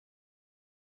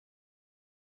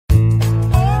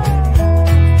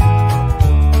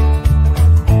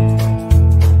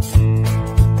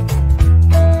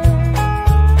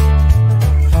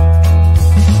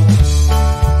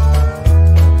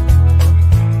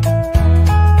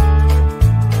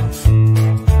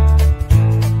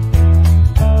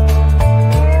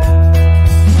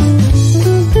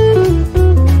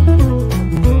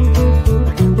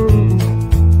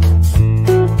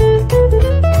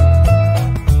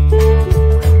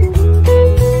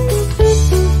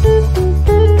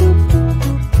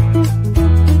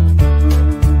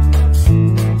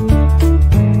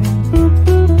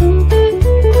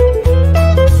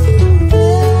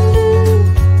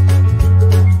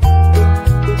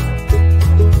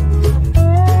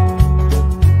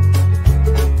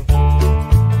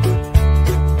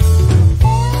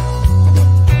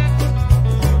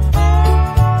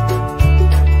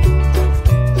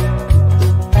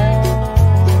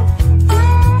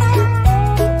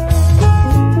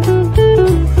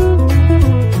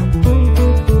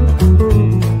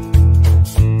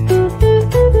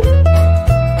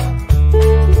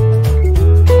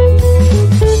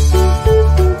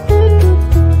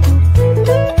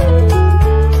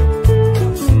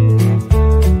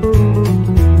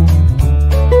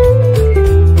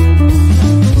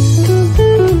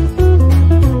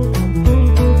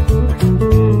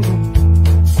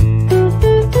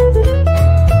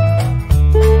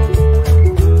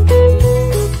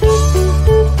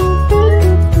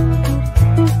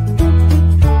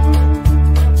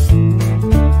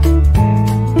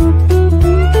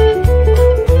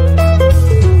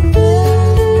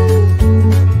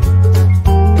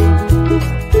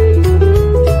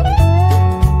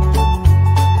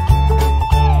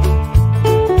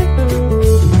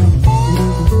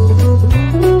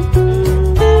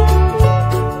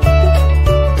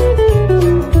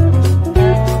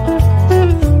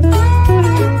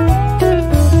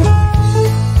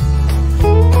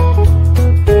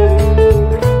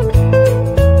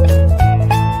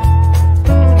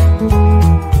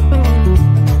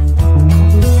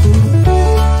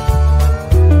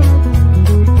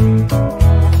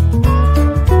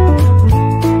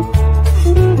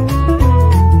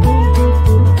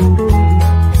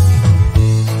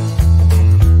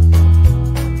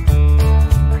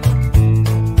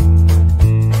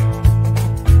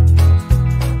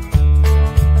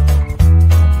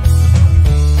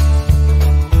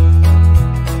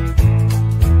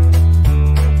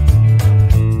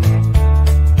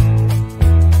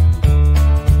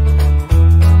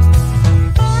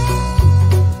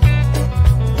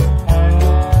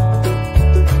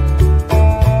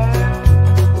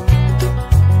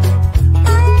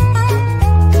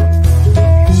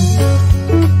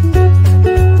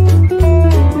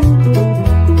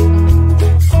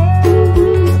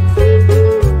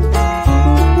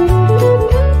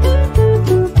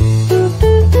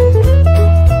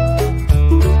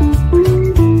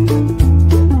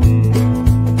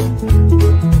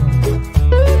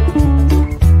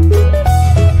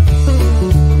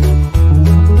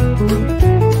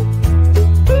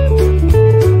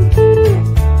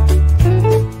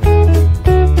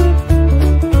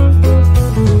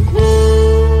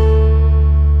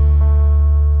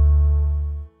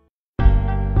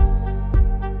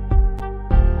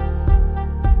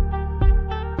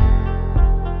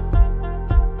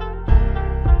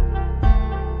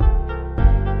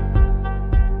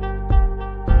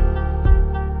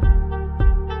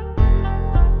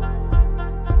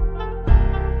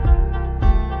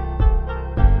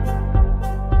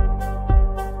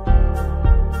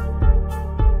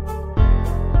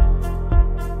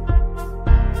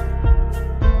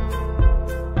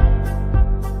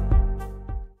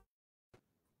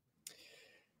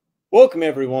Welcome,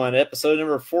 everyone. Episode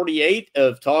number 48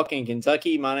 of Talkin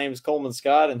Kentucky. My name is Coleman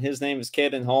Scott, and his name is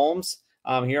Kevin Holmes.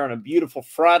 I'm here on a beautiful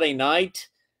Friday night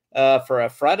for a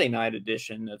Friday night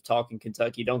edition of Talkin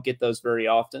Kentucky. Don't get those very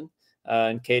often.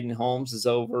 And Caden Holmes is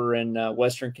over in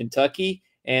Western Kentucky,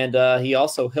 and he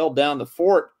also held down the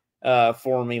fort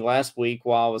for me last week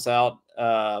while I was out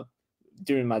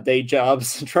doing my day job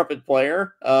as a trumpet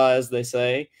player, as they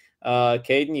say.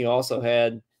 Caden, you also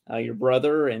had your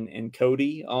brother and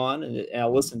Cody on, and I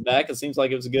listened back. It seems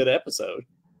like it was a good episode.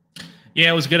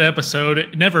 Yeah, it was a good episode.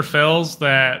 It never fails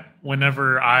that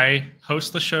whenever I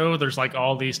host the show, there's like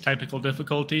all these technical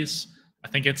difficulties. I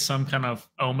think it's some kind of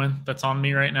omen that's on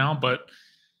me right now, but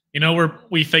you know,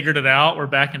 we figured it out. We're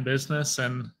back in business,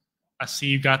 and I see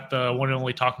you got the one and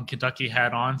only Talkin Kentucky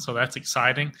hat on, so that's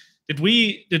exciting. Did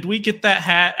we get that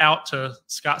hat out to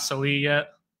Scott Salee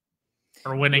yet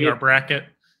for winning our bracket?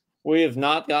 We have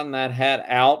not gotten that hat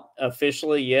out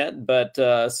officially yet, but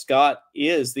Scott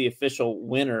is the official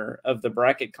winner of the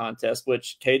bracket contest,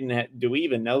 which, Caden, do we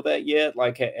even know that yet?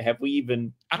 Like, have we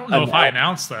even... I don't know if I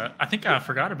announced that. I think I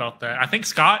forgot about that. I think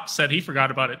Scott said he forgot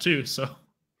about it too, so...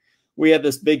 We had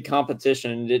this big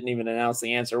competition and didn't even announce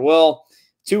the answer. Well,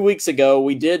 2 weeks ago,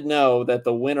 we did know that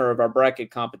the winner of our bracket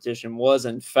competition was,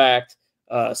 in fact,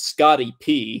 Scotty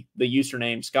P, the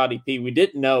username Scotty P. We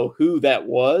didn't know who that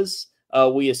was.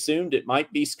 We assumed it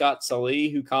might be Scott Salee,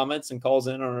 who comments and calls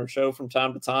in on our show from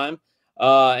time to time.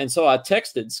 And so I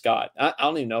texted Scott. I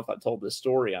don't even know if I told this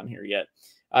story on here yet.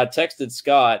 I texted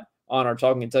Scott on our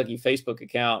Talkin Kentucky Facebook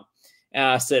account, and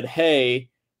I said, "Hey,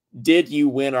 did you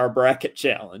win our bracket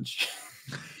challenge?"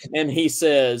 And he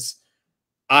says,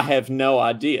 "I have no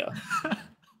idea."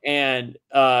 And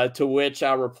to which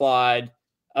I replied,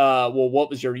 "Well, what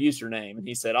was your username?" And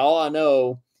he said, "All I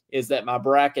know is that my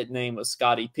bracket name was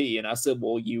Scotty P." And I said,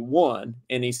 "Well, you won."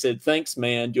 And he said, "Thanks,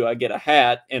 man. Do I get a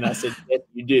hat?" And I said, "Yes,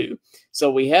 you do."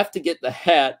 So we have to get the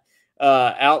hat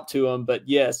out to him. But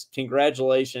yes,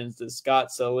 congratulations to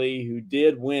Scott Salee, who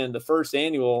did win the first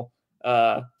annual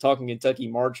Talkin Kentucky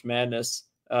March Madness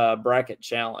bracket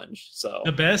challenge. So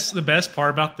the best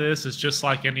part about this is, just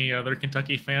like any other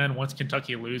Kentucky fan, once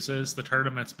Kentucky loses, the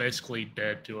tournament's basically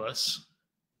dead to us.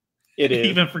 It is. He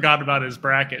even forgot about his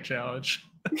bracket challenge.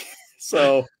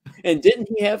 So, and didn't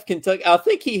he have Kentucky? I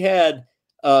think he had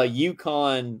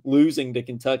UConn losing to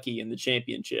Kentucky in the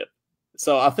championship.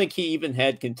 So I think he even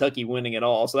had Kentucky winning it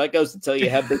all. So that goes to tell you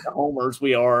how big the homers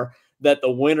we are, that the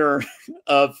winner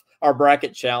of our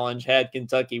bracket challenge had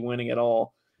Kentucky winning it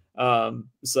all. But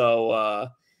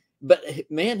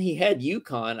man, he had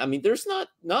UConn. I mean, there's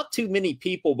not too many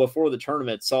people before the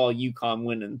tournament saw UConn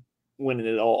winning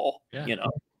it all, you know.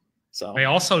 So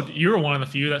you were one of the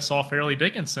few that saw Fairleigh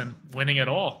Dickinson winning it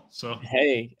all. So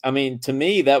hey, I mean, to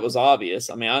me that was obvious.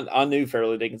 I mean, I knew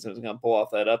Fairleigh Dickinson was going to pull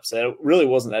off that upset. It really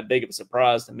wasn't that big of a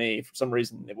surprise to me. For some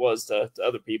reason, it was to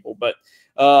other people. But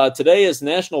today is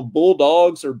National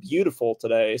Bulldogs Are Beautiful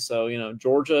today. So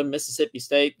Georgia, Mississippi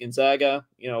State, Gonzaga,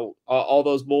 all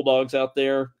those Bulldogs out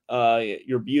there,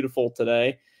 you're beautiful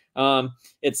today.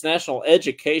 It's National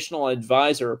Educational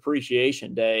Advisor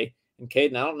Appreciation Day. And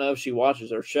Caden, I don't know if she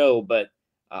watches our show, but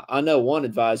I know one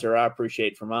advisor I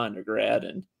appreciate from my undergrad,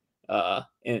 and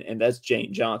that's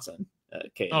Jane Johnson.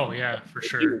 Caden. Oh yeah, for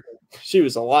sure. She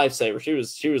was a lifesaver.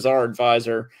 She was our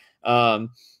advisor for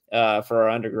our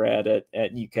undergrad at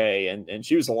UK, and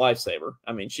she was a lifesaver.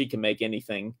 I mean, she can make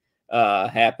anything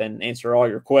happen, answer all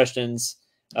your questions.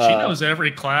 She knows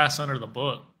every class under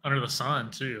the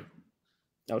sun too.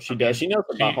 Oh, she does. She knows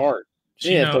it by heart.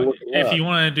 If you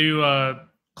want to do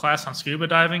class on scuba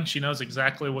diving, she knows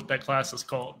exactly what that class is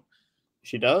called.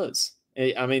 She does.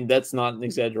 I mean, that's not an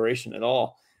exaggeration at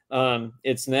all.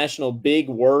 It's National Big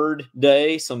Word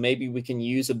Day, so maybe we can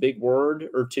use a big word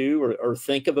or two, or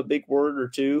think of a big word or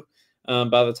two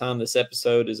by the time this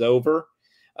episode is over.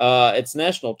 It's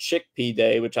National Chickpea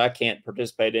Day, which I can't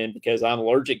participate in because I'm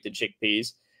allergic to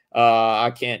chickpeas.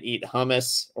 I can't eat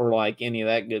hummus or like any of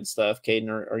that good stuff. Caden,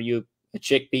 are you a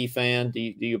chickpea fan? Do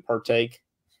you partake?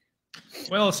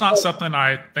 Well, it's not something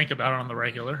I think about on the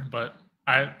regular, but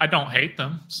I don't hate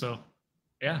them. So,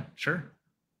 yeah, sure.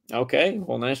 Okay.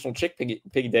 Well, National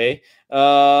Chickpea Day.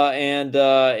 And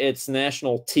it's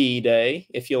National Tea Day,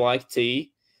 if you like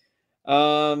tea.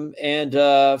 And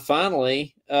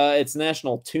finally, it's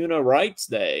National Tuna Rights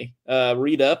Day.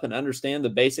 Read up and understand the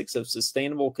basics of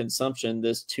sustainable consumption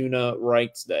this Tuna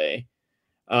Rights Day.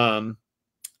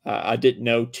 I didn't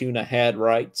know tuna had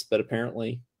rights, but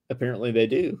apparently they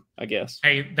do, I guess.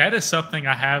 Hey, that is something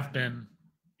I have been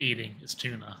eating, is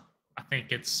tuna. I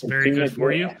think it's very good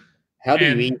for you. How do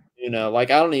you eat tuna?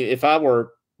 Like, I don't even, if I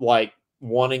were like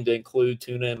wanting to include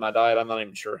tuna in my diet. I'm not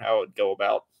even sure how I would go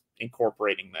about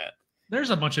incorporating that.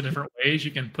 There's a bunch of different ways.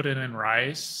 You can put it in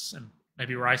rice and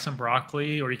maybe rice and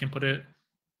broccoli, or you can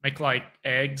make like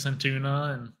eggs and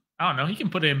tuna, and I don't know. You can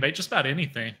put it in just about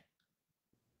anything.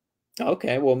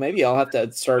 Okay, well maybe I'll have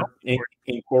to start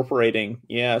incorporating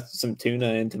some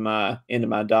tuna into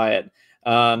my diet.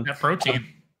 That protein.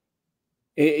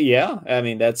 Yeah, I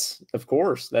mean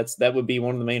that would be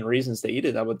one of the main reasons to eat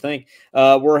it, I would think.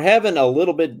 We're having a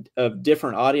little bit of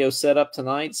different audio setup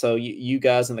tonight, so you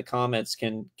guys in the comments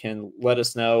can let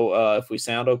us know if we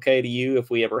sound okay to you. If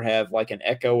we ever have like an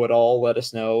echo at all, let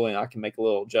us know, and I can make a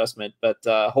little adjustment. But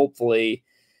hopefully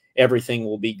everything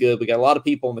will be good. We got a lot of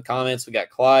people in the comments. We got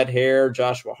Clyde Hare,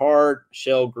 Joshua Hart,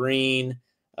 Michelle Green.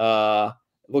 It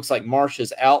looks like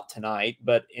Marsha's out tonight,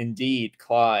 but indeed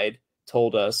Clyde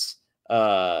told us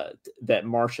that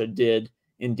Marsha did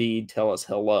indeed tell us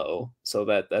hello. So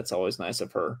that's always nice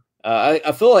of her.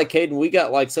 I feel like, Caden, we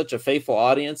got like such a faithful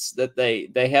audience that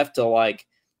they have to like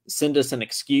send us an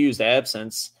excused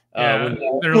absence.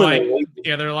 They're like,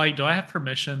 do I have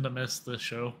permission to miss the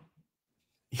show?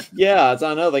 Yeah,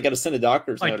 I know they got to send a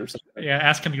doctor's note or something. Yeah,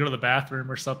 ask him to go to the bathroom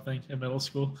or something in middle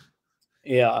school.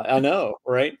 Yeah, I know,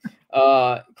 right?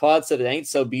 Claude said it ain't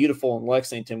so beautiful in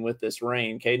Lexington with this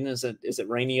rain. Caden, is it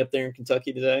rainy up there in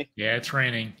Kentucky today? Yeah, it's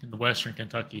raining in the western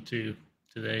Kentucky too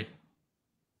today.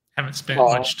 Haven't spent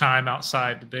much time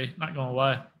outside today, not gonna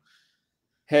lie.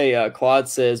 Hey, Claude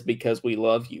says because we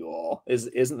love you all.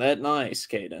 Isn't that nice,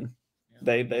 Caden?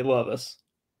 Yeah. They love us.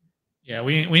 Yeah,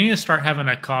 we need to start having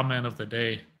a comment of the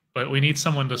day, but we need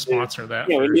someone to sponsor that.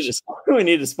 Yeah, first. we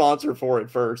need a sponsor for it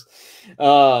first.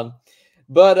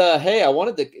 But hey, I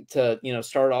wanted to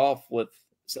start off with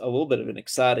a little bit of an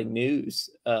exciting news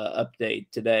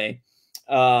update today.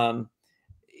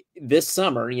 This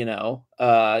summer,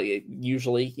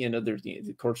 usually,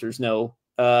 there's no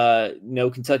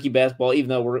Kentucky basketball, even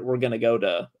though we're going to go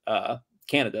to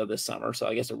Canada this summer. So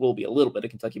I guess there will be a little bit of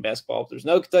Kentucky basketball. If there's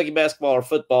no Kentucky basketball or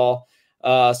football,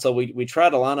 so we try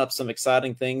to line up some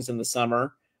exciting things in the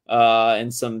summer.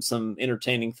 And some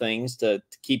entertaining things to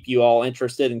keep you all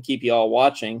interested and keep you all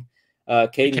watching.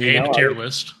 Caden, the tier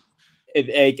list.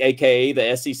 AKA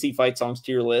the SEC Fight Songs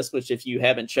tier list, which if you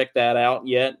haven't checked that out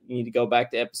yet, you need to go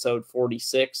back to episode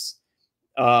 46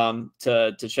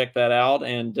 to check that out,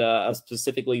 and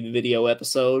specifically the video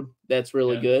episode. That's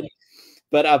really good.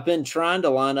 But I've been trying to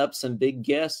line up some big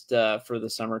guests for the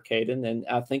summer, Caden, and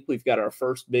I think we've got our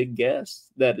first big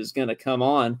guest that is going to come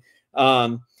on.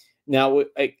 Now,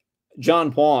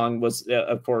 John Huang was,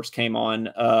 of course, came on.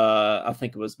 I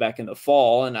think it was back in the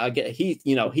fall, and I get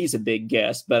he's a big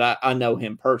guest, but I know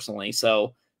him personally,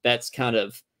 so that's kind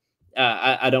of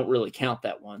I don't really count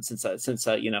that one since I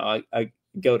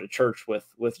go to church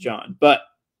with John. But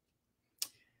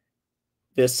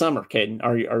this summer, Caden,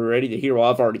 are you ready to hear? Well,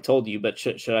 I've already told you, but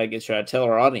should I tell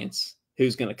our audience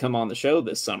who's going to come on the show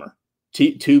this summer?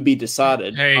 To be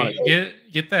decided. Hey,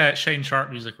 get that Shane Sharp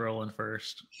music rolling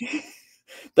first.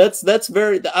 That's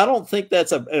very. I don't think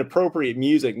that's an appropriate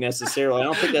music necessarily. I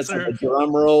don't think that's like a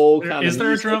drum roll. Is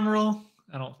there a drum roll?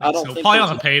 I don't think probably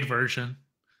on a paid version.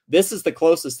 This is the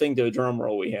closest thing to a drum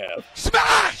roll we have.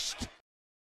 Smashed.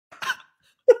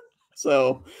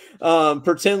 So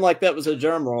pretend like that was a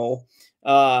drum roll.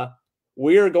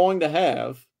 We are going to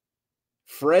have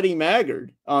Freddie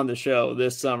Maggard on the show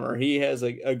this summer. He has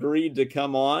agreed to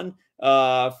come on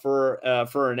for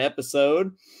an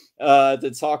episode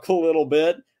to talk a little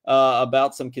bit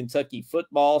about some Kentucky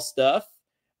football stuff.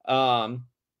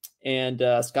 And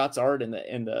Scott's art in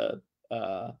the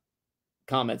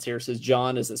comments here says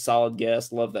John is a solid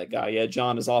guest. Love that guy. Yeah,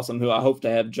 John is awesome. Who I hope to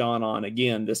have John on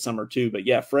again this summer too. But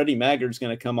yeah, Freddie Maggard's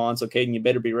going to come on. So Caden, you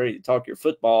better be ready to talk your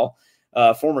football.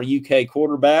 Former UK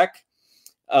quarterback.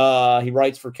 He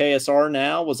writes for KSR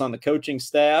now, was on the coaching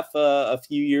staff a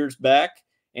few years back.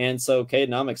 And so,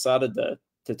 Caden, I'm excited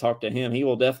to talk to him. He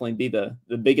will definitely be the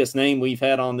biggest name we've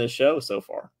had on this show so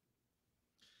far.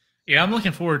 Yeah, I'm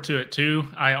looking forward to it too.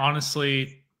 I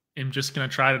honestly am just going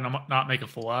to try to not make a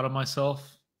fool out of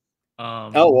myself.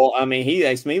 Well, I mean, he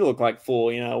makes me look like fool,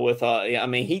 with, I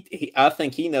mean, I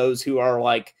think he knows who our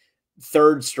like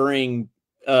third string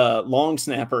long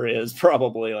snapper is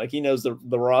probably. Like he knows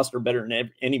the roster better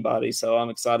than anybody. So I'm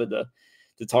excited to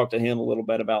talk to him a little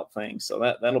bit about things. So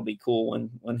that'll be cool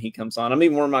when he comes on. I'm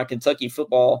even wearing my Kentucky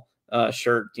football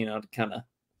shirt, to kind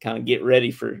of get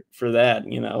ready for that,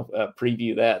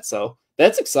 preview that. So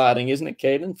that's exciting, isn't it,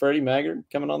 Caden? Freddie Maggard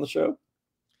coming on the show.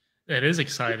 That is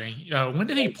exciting. When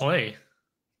did he play?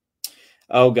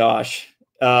 Oh gosh.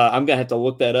 I'm gonna have to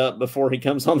look that up before he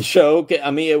comes on the show.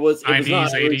 I mean, it was 90s,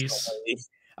 80s.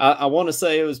 I want to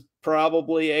say it was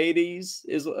probably 80s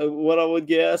is what I would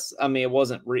guess. I mean, it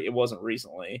wasn't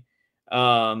recently,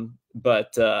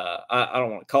 but I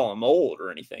don't want to call him old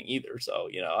or anything either. So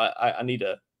I need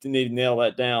to nail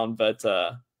that down.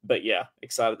 But yeah,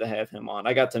 excited to have him on.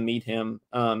 I got to meet him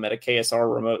at a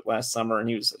KSR remote last summer, and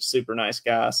he was a super nice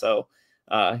guy. So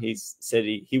he said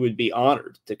he would be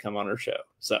honored to come on our show.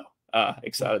 So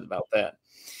excited about that.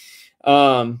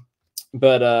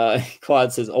 But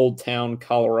Claude says Old Town,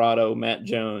 Colorado, Matt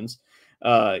Jones.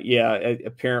 Yeah,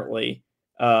 apparently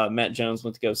Matt Jones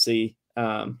went to go see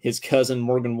his cousin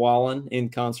Morgan Wallen in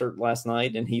concert last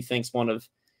night, and he thinks one of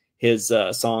his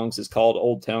songs is called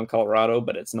Old Town, Colorado,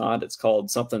 but it's not. It's called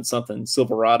something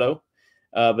Silverado,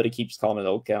 but he keeps calling it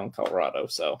Old Town, Colorado.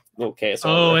 So little KSR.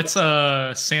 Oh,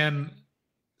 it's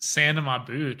Sand in My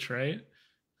Boots, right?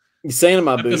 Sand in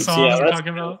My Boots. The song yeah, we're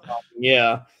talking about.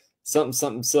 Yeah.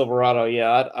 Something Silverado.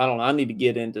 Yeah, I don't know. I need to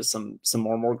get into some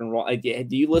more Morgan Wallen.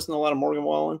 Do you listen to a lot of Morgan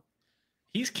Wallen?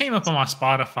 He's came up on my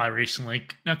Spotify recently.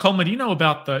 Now, Coleman, do you know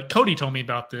about Cody told me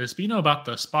about this, but you know about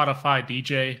the Spotify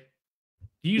DJ?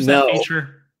 Do you use that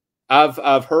feature?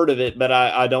 I've heard of it, but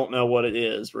I don't know what it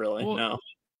is really. Well, no.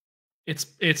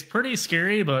 It's pretty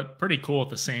scary, but pretty cool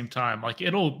at the same time. Like,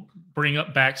 it'll bring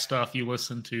up back stuff you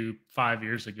listened to 5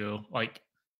 years ago. Like,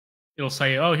 it'll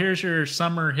say, "Oh, here's your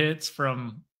summer hits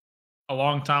from a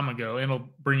long time ago," and it'll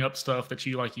bring up stuff that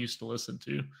you used to listen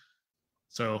to.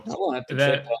 So I'll have to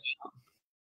check that out.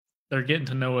 They're getting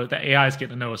to know it. The AI is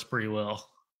getting to know us pretty well.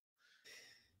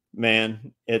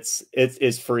 Man, it's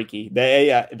freaky.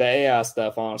 The AI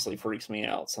stuff honestly freaks me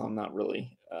out. So I'm not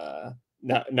really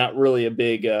not really a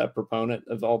big proponent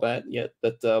of all that yet,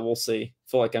 but we'll see. I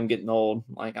feel like I'm getting old.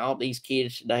 Like all these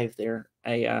kids today with their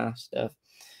AI stuff.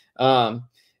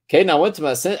 Okay, now I went to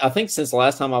I think since the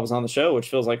last time I was on the show, which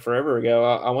feels like forever ago,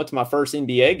 I went to my first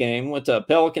NBA game, went to a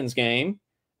Pelicans game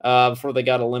before they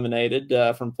got eliminated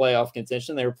from playoff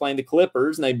contention. They were playing the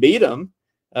Clippers, and they beat them.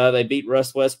 They beat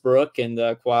Russ Westbrook and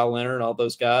Kawhi Leonard and all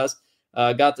those guys.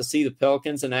 Got to see the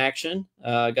Pelicans in action.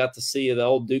 Got to see the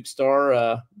old Duke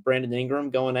star, Brandon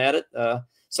Ingram, going at it.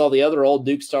 Saw the other old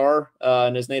Duke star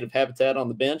in his native habitat on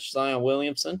the bench, Zion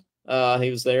Williamson. He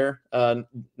was there,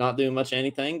 not doing much of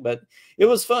anything, but it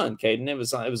was fun, Caden. It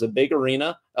was a big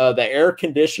arena. The air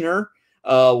conditioner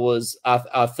was,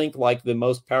 I think, like the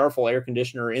most powerful air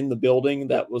conditioner in the building.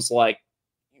 That was like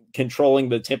controlling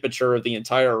the temperature of the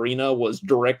entire arena, was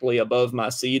directly above my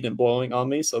seat and blowing on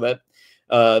me. So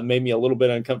that made me a little bit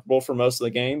uncomfortable for most of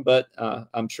the game, but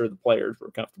I'm sure the players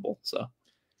were comfortable. So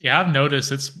yeah, I've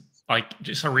noticed it's like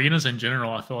just arenas in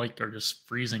general, I feel like they're just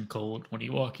freezing cold when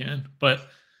you walk in. But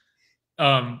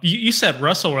you said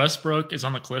Russell Westbrook is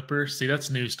on the Clippers. See, that's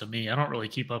news to me. I don't really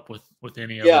keep up with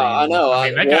any of them. Yeah, I know. I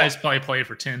mean, that guy's probably played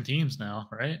for 10 teams now,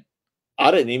 right? I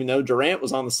didn't even know Durant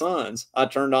was on the Suns. I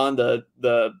turned on the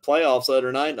playoffs the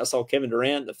other night, and I saw Kevin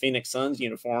Durant in the Phoenix Suns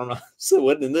uniform. So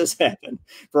when did this happen?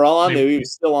 For all I knew, he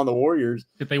was still on the Warriors.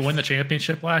 Did they win the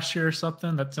championship last year or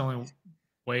something? That's the only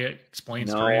way it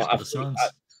explains Durant to the Suns.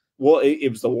 Well, it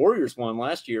was the Warriors won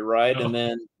last year, right? Oh. And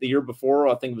then the year before,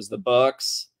 I think it was the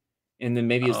Bucks. And then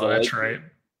maybe it was the Lakers. Right.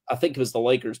 I think it was the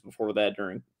Lakers before that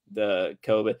during the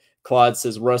COVID. Claude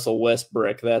says Russell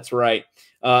Westbrook. That's right.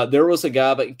 There was a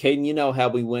guy, but Caden, you know how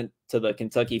we went to the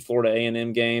Kentucky-Florida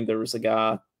A&M game? There was a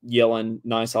guy yelling,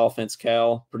 "Nice offense,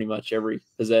 Cal," pretty much every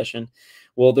possession.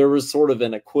 Well, there was sort of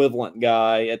an equivalent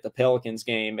guy at the Pelicans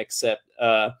game, except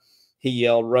he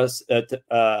yelled Russ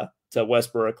to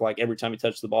Westbrook, like every time he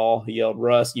touched the ball, he yelled,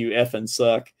 "Russ, you effing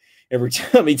suck," every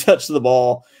time he touched the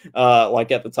ball,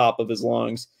 like at the top of his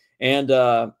lungs.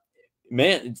 And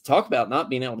man, talk about not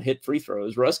being able to hit free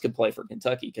throws. Russ could play for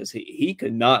Kentucky because he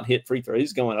could not hit free throws.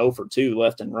 He's going 0 for 2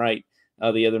 left and right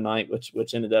the other night,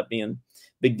 which ended up being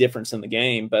big difference in the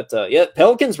game. But yeah,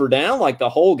 Pelicans were down like the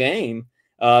whole game,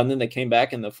 and then they came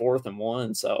back in the fourth and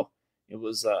won. So it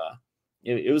was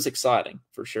it was exciting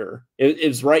for sure. It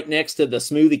was right next to the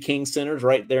Smoothie King Centers,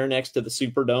 right there next to the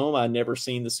Superdome. I'd never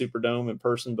seen the Superdome in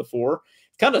person before.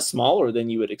 It's kind of smaller than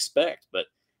you would expect, but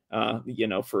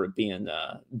for it being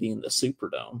the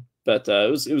Superdome. But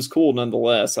it was cool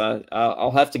nonetheless.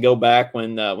 I'll have to go back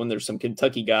when there's some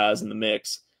Kentucky guys in the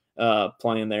mix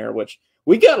playing there, which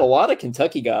we got a lot of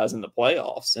Kentucky guys in the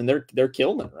playoffs, and they're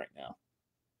killing it right now.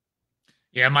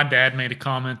 Yeah, my dad made a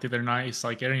comment the other night. He's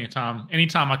like, anytime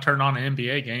I turn on an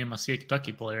NBA game, I see a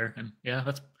Kentucky player. And yeah,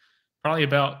 that's probably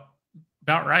about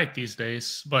right these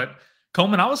days. But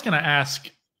Coleman, I was going to ask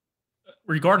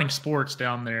regarding sports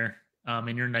down there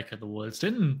in your neck of the woods.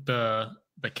 Didn't the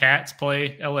Cats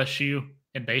play LSU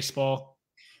in baseball?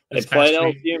 They played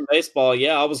LSU in baseball.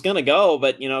 Yeah, I was going to go,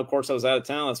 but of course I was out of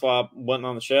town. That's why I wasn't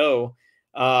on the show.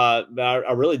 But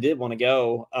I really did want to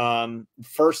go.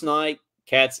 First night,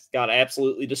 Cats got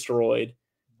absolutely destroyed.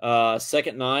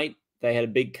 Second night, they had a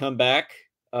big comeback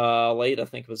late. I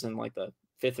think it was in like the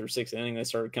fifth or sixth inning. They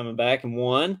started coming back and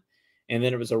won. And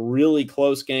then it was a really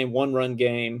close game, one-run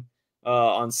game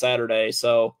on Saturday.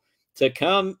 So to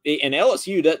come – and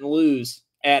LSU doesn't lose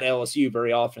at LSU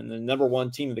very often. The number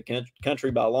one team of the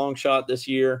country by a long shot this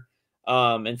year.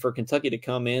 And for Kentucky to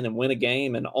come in and win a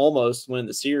game and almost win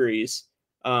the series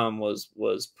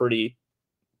was pretty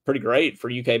great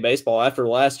for UK baseball. After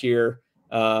last year,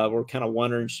 we're kind of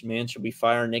wondering, man, should we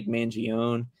fire Nick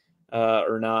Mangione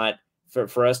or not?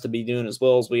 For us to be doing as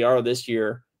well as we are this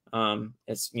year,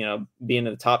 it's being in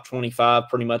the top 25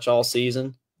 pretty much all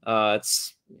season.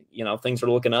 It's things are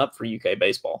looking up for UK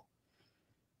baseball.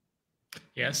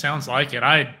 Yeah, it sounds like it.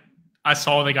 I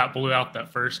saw they got blew out that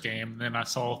first game, and then I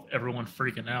saw everyone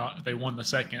freaking out. They won the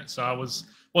second, so I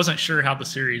wasn't sure how the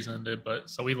series ended, but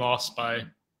so we lost by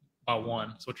one.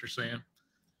 That's what you're saying.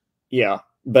 Yeah,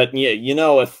 but yeah,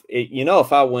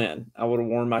 if I win, I would have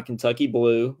worn my Kentucky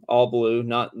blue, all blue,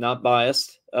 not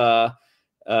biased. For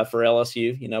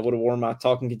LSU, would have worn my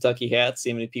Talkin Kentucky hat. See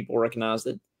how many people recognized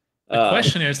it. The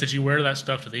question is, did you wear that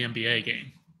stuff to the NBA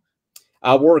game?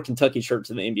 I wore a Kentucky shirt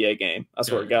to the NBA game. I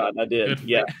swear to God, I did.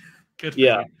 Yeah. Good.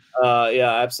 Yeah.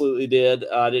 Yeah, I absolutely did.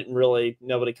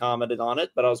 Nobody commented on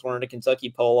it, but I was wearing a Kentucky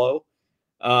polo.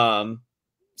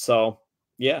 So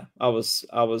yeah, I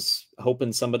was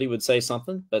hoping somebody would say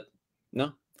something, but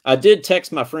no. I did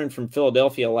text my friend from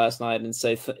Philadelphia last night and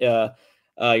say,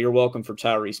 you're welcome for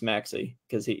Tyrese Maxey,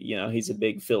 because he's a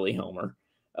big Philly homer.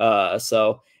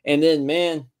 And then,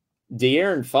 man,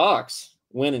 De'Aaron Fox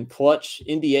winning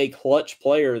NBA clutch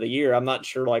player of the year. I'm not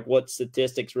sure what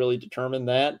statistics really determine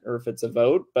that, or if it's a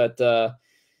vote, but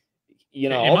it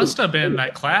must have been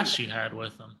that class you had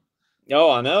with them.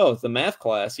 Oh, I know, the math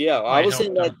class. Yeah, I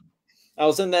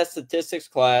was in that statistics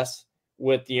class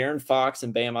with De'Aaron Fox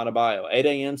and Bam Adebayo, 8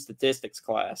 a.m. statistics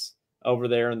class over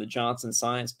there in the Johnson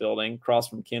Science Building, across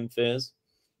from Kim Fizz.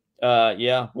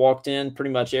 Walked in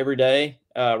pretty much every day,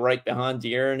 right behind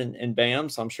De'Aaron and Bam.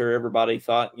 So I'm sure everybody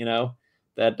thought,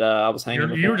 that I was hanging.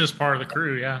 You were just part of the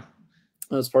crew, yeah.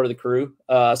 I was part of the crew.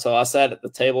 So I sat at the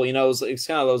table. It's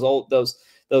kind of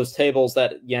those tables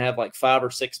that you have like 5 or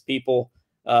 6 people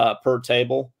per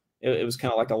table. It was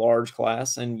kind of like a large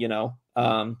class, and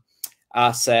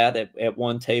I sat at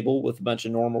one table with a bunch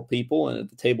of normal people, and at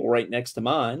the table right next to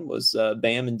mine was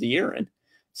Bam and De'Aaron.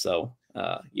 So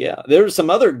there were some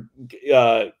other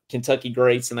Kentucky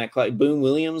greats in that class. Boone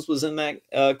Williams was in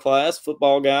that class,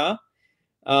 football guy.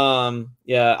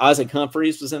 Isaac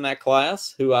Humphries was in that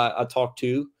class, who I talked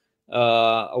to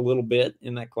a little bit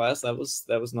in that class. That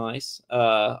was nice.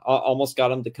 I almost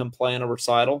got him to come play in a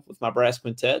recital with my brass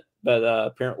quintet, but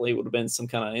apparently it would have been some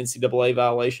kind of NCAA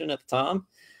violation at the time.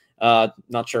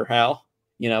 Not sure how,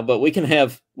 but we can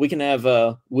have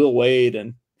Will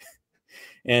Wade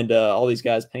and all these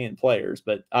guys paying players,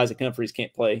 but Isaac Humphries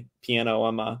can't play piano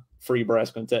on my free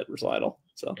brass quintet recital.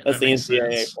 So that's the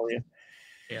NCAA sense for you.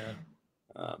 Yeah.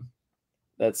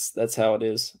 That's how it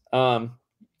is.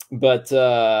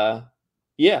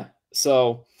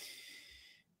 So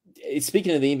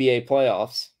speaking of the NBA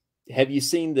playoffs, have you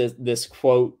seen this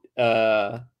quote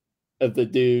of the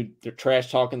dude, they're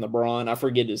trash talking LeBron? I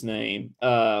forget his name.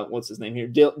 What's his name here?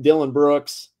 Dylan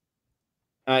Brooks.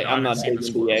 I'm not a big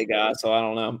NBA guy, so I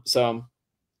don't know. So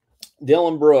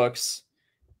Dylan Brooks,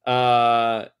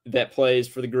 that plays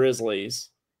for the Grizzlies.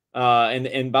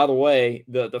 And by the way,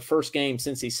 the first game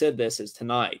since he said this is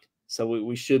tonight. So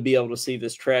we should be able to see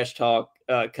this trash talk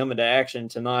come into action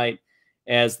tonight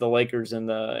as the Lakers and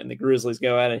the Grizzlies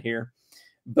go at it here.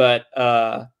 But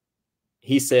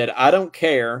he said, "I don't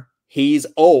care. He's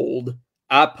old.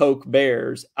 I poke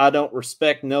bears. I don't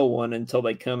respect no one until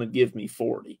they come and give me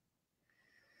 40.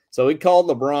 So he called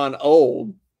LeBron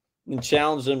old and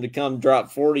challenged him to come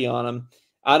drop 40 on him.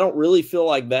 I don't really feel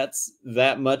like that's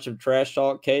that much of trash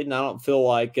talk, Caden. I don't feel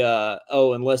like,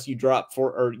 unless you drop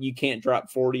or you can't drop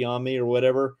 40 on me or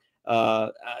whatever.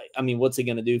 I mean, what's he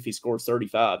going to do if he scores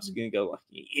 35? Is he going to go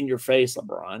in your face,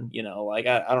 LeBron?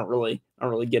 I don't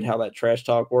really get how that trash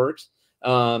talk works.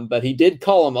 But he did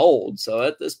call him old. So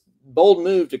that's this bold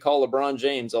move to call LeBron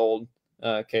James old,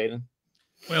 Caden.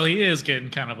 Well, he is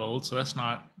getting kind of old, so that's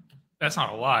not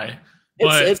a lie.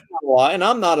 It's not a lie, and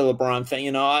I'm not a LeBron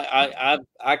fan. I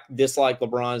dislike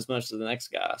LeBron as much as the next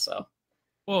guy. So,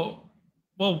 well,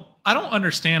 I don't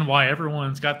understand why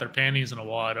everyone's got their panties in a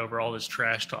wad over all this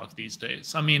trash talk these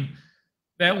days. I mean,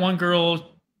 that one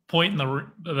girl pointing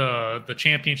the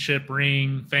championship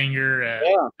ring finger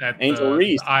at Angel the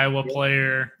Reese, Iowa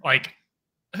player,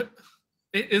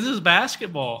 This is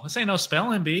basketball. This ain't no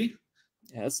spelling bee.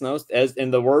 Yeah, it's no, as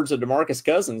in the words of DeMarcus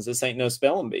Cousins, this ain't no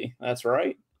spelling bee. That's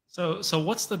right. So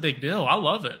what's the big deal? I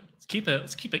love it.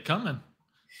 Let's keep it coming.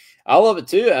 I love it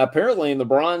too. Apparently, in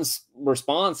LeBron's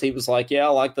response, he was like, "Yeah, I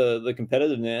like the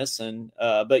competitiveness," and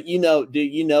but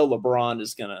LeBron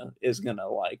is gonna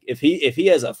like if he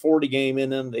has a 40 game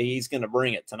in him, he's gonna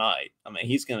bring it tonight. I mean,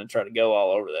 he's gonna try to go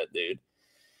all over that dude.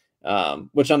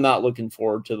 Which I'm not looking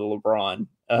forward to the LeBron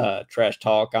trash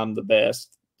talk. I'm the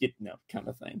best, kind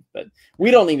of thing. But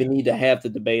we don't even need to have the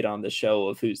debate on the show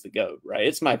of who's the GOAT, right?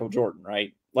 It's Michael Jordan,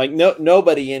 right? Like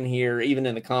nobody in here, even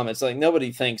in the comments, like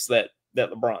nobody thinks that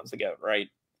LeBron's the GOAT, right?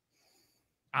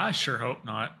 I sure hope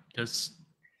not, because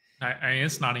I mean,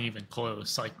 it's not even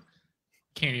close. Like,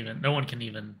 no one can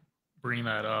even bring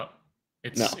that up.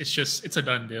 It's a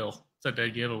done deal. It's a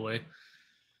dead giveaway.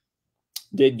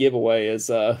 Dead giveaway is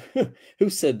who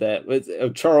said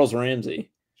that? Charles Ramsey.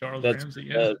 Ramsey,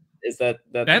 yeah. Is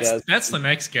that's the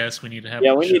next guest we need to have?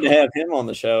 Yeah, we need to have him on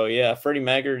the show. Yeah, Freddie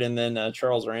Maggard and then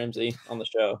Charles Ramsey on the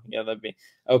show. Yeah, that'd be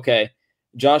okay.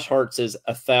 Josh Hart says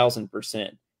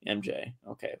 1,000% MJ.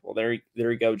 Okay, well there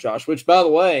you go, Josh. Which, by the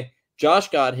way, Josh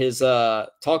got his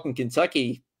Talkin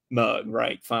Kentucky mug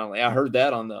right. Finally, I heard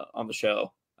that on the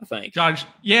show. I think Josh.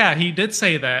 Yeah, he did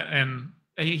say that, and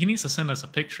he needs to send us a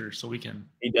picture so we can.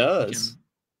 He does,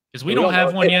 because we don't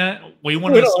have one yet. We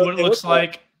want to see what it looks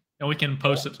like, and we can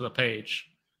post it to the page.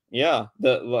 Yeah,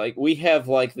 we have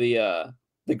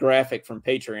the graphic from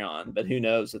Patreon, but who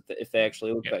knows if they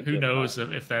actually look like who knows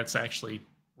if that's actually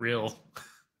real.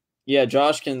 Yeah,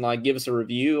 Josh can give us a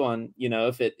review on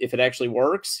if it actually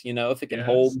works, if it can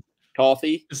hold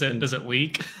coffee. Does it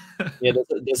leak? Yeah,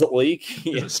 does it leak?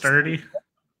 Is it sturdy?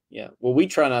 Yeah. Well, we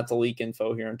try not to leak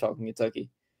info here in Talkin Kentucky.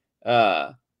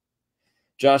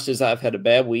 Josh says I've had a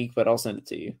bad week, but I'll send it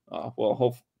to you.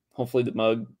 Well, hopefully the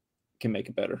mug can make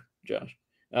it better, Josh.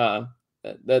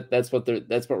 That's what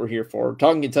we're here for.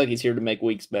 Talkin Kentucky's here to make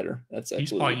weeks better.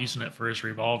 He's probably using it for his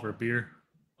revolver beer.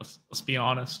 Let's be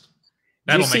honest.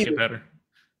 That'll make it better.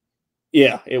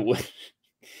 Yeah, it would.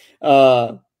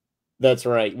 That's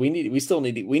right. We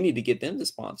need to get them to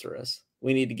sponsor us.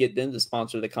 We need to get them to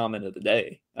sponsor the comment of the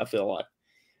day. I feel like.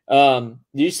 Do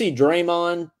you see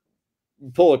Draymond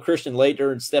pull a Christian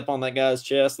Laettner and step on that guy's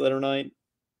chest the other night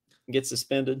and get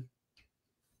suspended?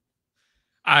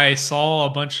 I saw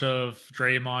a bunch of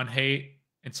Draymond hate,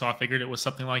 and so I figured it was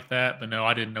something like that. But no,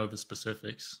 I didn't know the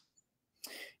specifics.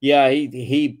 Yeah,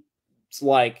 he's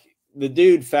like the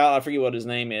dude fouled. I forget what his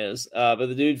name is, but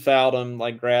the dude fouled him,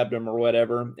 grabbed him or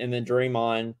whatever, and then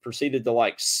Draymond proceeded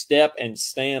to step and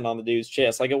stand on the dude's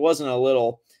chest. Like it wasn't a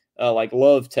little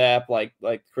love tap like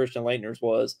Christian Laettner's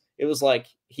was. It was like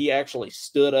he actually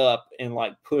stood up and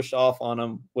pushed off on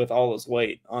him with all his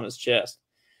weight on his chest.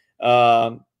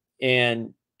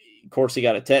 And of course he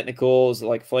got a technical, it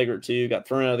was flagrant 2, got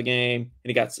thrown out of the game, and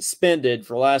he got suspended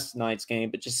for last night's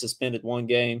game, but just suspended 1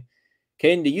 game.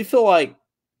 Caden, do you feel like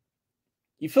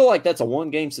that's a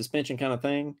 1-game suspension kind of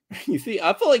thing?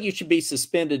 I feel like you should be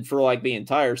suspended for the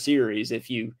entire series if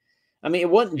you. I mean, it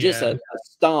wasn't just a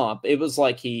stomp. It was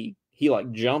like he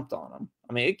jumped on him.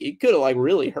 I mean, it could have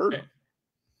really hurt him.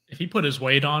 If he put his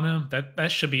weight on him,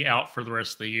 that should be out for the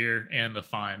rest of the year and the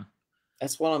fine.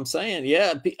 That's what I'm saying.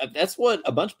 Yeah, that's what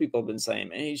a bunch of people have been saying.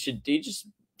 Man, he just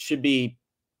should be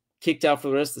kicked out for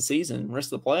the rest of the season,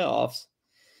 rest of the playoffs.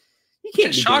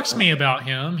 It shocks me about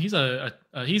him. He's an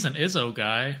Izzo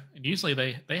guy, and usually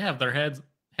they have their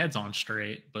heads on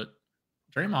straight, but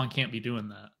Draymond can't be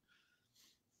doing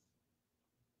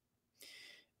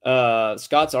that.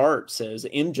 Scott's Art says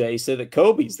MJ said that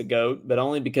Kobe's the GOAT, but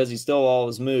only because he stole all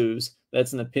his moves.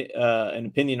 That's an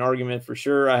opinion argument for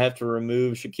sure. I have to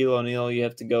remove Shaquille O'Neal. You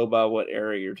have to go by what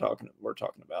era we're talking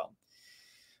about.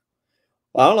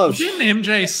 Well, I don't know. Didn't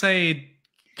MJ say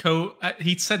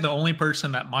he said the only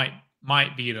person that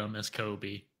might beat him is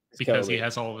Kobe because he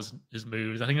has all of his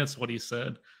moves. I think that's what he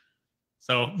said.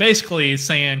 So basically he's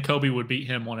saying Kobe would beat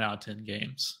him 1 out of 10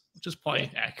 games, which is probably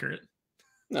accurate.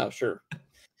 No, sure.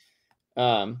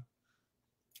 And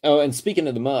speaking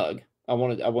of the mug, I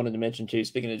wanted to mention too,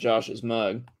 speaking of Josh's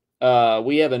mug,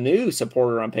 we have a new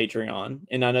supporter on Patreon,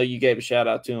 and I know you gave a shout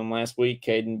out to him last week,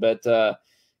 Caden, but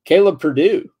Caleb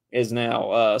Purdue is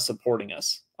now supporting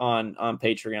us on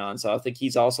Patreon. So I think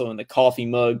he's also in the coffee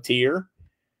mug tier.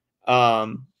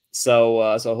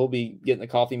 So he'll be getting the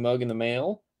coffee mug in the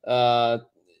mail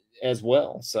as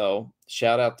well. So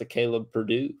shout out to Caleb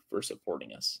Purdue for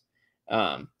supporting us.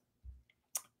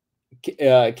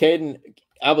 Caden,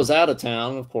 I was out of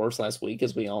town, of course, last week,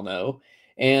 as we all know.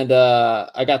 And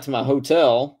I got to my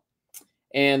hotel,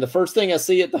 and the first thing I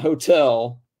see at the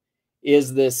hotel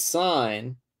is this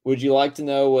sign. Would you like to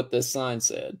know what this sign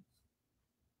said?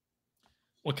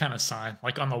 What kind of sign?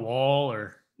 Like on the wall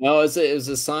or? No, it was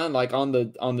a sign like on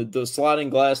the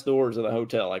sliding glass doors of the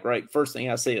hotel. Like right, first thing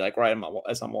I see, like right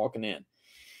as I'm walking in.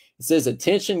 It says,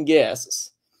 "Attention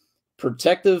guests.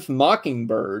 Protective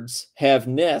mockingbirds have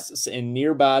nests in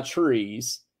nearby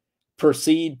trees.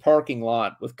 Proceed parking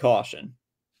lot with caution."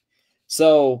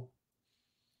 So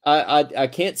I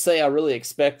can't say I really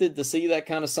expected to see that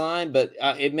kind of sign, but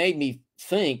it made me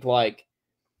think, like,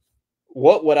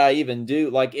 what would I even do?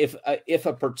 Like, if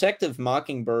a protective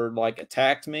mockingbird like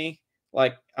attacked me,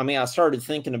 like, I mean, I started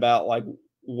thinking about like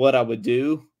what I would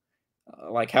do,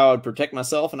 like how I'd protect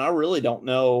myself, and I really don't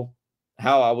know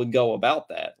how I would go about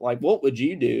that. Like, what would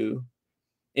you do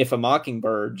if a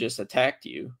mockingbird just attacked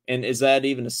you? And is that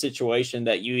even a situation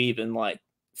that you even like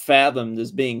fathomed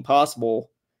as being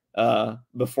possible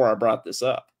before I brought this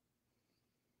up?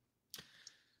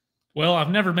 Well,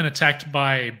 I've never been attacked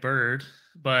by a bird,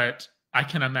 but I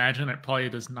can imagine it probably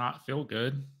does not feel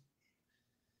good.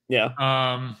 Yeah.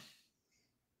 I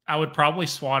would probably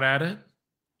swat at it,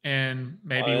 and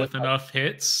maybe with enough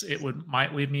hits, it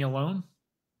might leave me alone.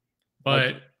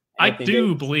 But like I do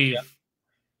Davis, believe. Yeah.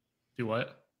 Do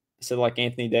what? You said like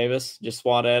Anthony Davis, just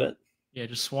swat at it? Yeah,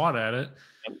 just swat at it.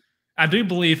 Yep. I do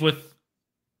believe with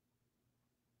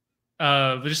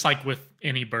just like with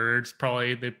any birds,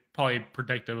 they're probably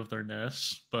protective of their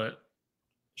nests, but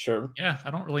sure. Yeah,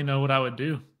 I don't really know what I would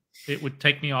do. It would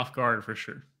take me off guard for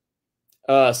sure.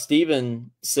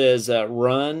 Steven says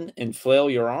run and flail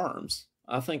your arms.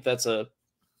 I think that's a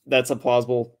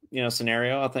plausible,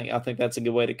 scenario. I think that's a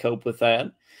good way to cope with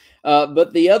that.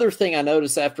 But the other thing I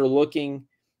noticed after looking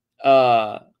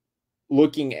at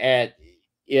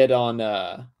it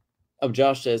on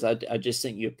Josh says, I just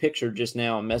sent you a picture just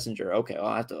now on Messenger. Okay,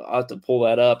 I'll have to pull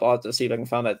that up. I'll have to see if I can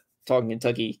find that Talkin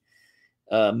Kentucky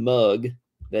mug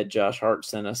that Josh Hart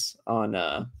sent us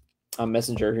on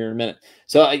Messenger here in a minute.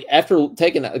 So after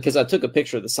taking that, because I took a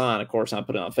picture of the sign, of course, and I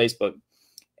put it on Facebook.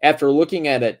 After looking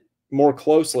at it more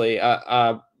closely,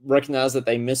 I recognized that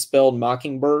they misspelled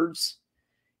mockingbirds,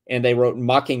 and they wrote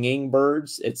mocking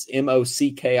birds. It's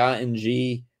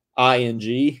MOCKINGING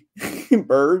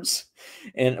birds,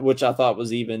 and which I thought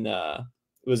was even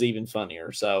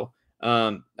funnier. So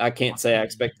I can't say I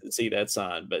expected to see that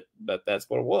sign, but that's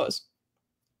what it was.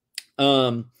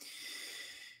 Well,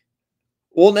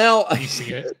 now can you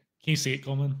see it? Can you see it,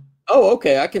 Coleman? Oh,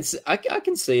 okay. I can see. I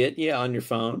can see it. Yeah, on your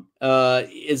phone.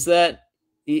 Is that?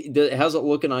 How's it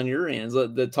looking on your end?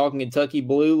 Does the Talkin Kentucky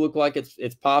blue look like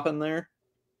it's popping there?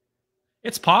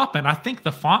 It's popping. I think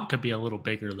the font could be a little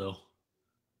bigger though.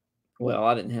 Well,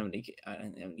 I didn't have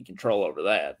any control over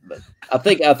that, but I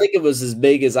think it was as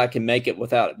big as I can make it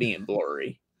without it being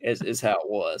blurry. Is how it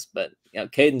was. But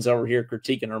Caden's over here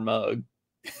critiquing her mug.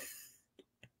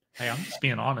 Hey, I'm just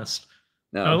being honest.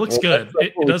 No, it looks good.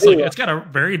 It does look. It's got a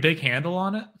very big handle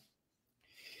on it.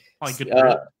 Like good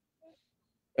grip.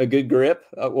 A good grip.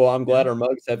 Well, I'm glad our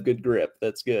mugs have good grip.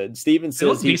 That's good. Steven says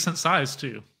it's decent size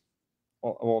too.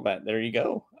 Well, there you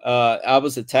go. I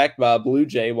was attacked by a blue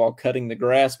jay while cutting the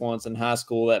grass once in high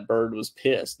school. That bird was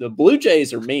pissed. The blue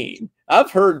jays are mean.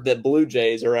 I've heard that blue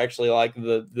jays are actually like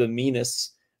the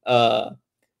meanest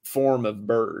form of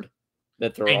bird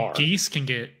that there are. Geese can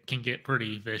get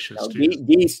pretty vicious too.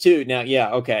 Geese too. Now, yeah,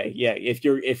 okay, yeah. If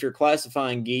you're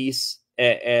classifying geese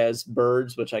as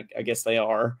birds, which I guess they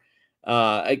are,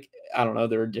 I don't know.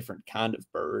 They're a different kind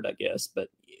of bird, I guess, but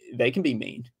they can be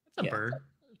mean. It's a bird.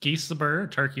 Geese is a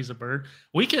bird. Turkey's a bird.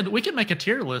 We could make a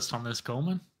tier list on this,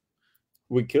 Coleman.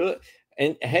 We could.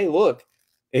 And hey, look,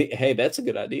 hey, that's a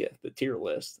good idea. The tier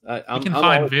list. We can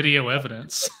find video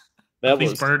evidence of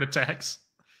these bird attacks.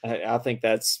 I think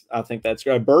that's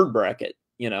a bird bracket.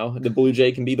 The blue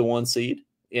jay can be the 1 seed.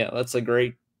 Yeah, that's a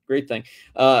great thing.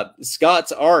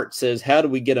 Scott's Art says, how do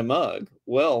we get a mug?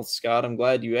 Well, Scott, I'm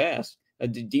glad you asked.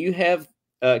 Do you have,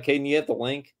 Caden, you have the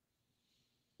link?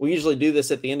 We usually do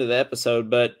this at the end of the episode,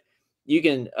 but you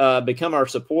can become our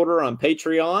supporter on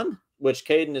Patreon, which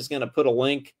Caden is going to put a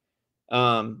link to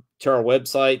our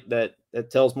website that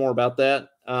tells more about that.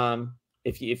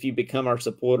 If you become our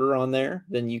supporter on there,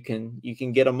 then you can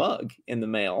get a mug in the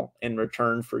mail in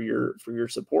return for your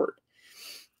support.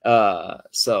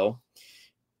 So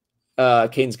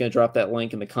Caden's going to drop that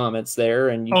link in the comments there,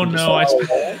 and you can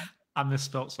I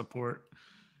misspelled support.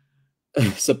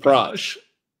 Surprise.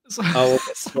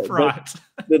 Surprise.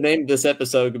 The name of this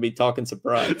episode could be Talkin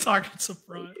Surprise. Talkin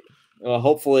Surprise.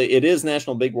 Hopefully it is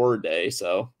National Big Word Day,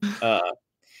 so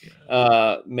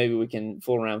maybe we can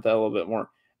fool around with that a little bit more.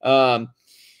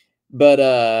 But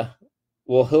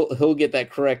Well, he'll get that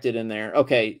corrected in there.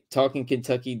 Okay,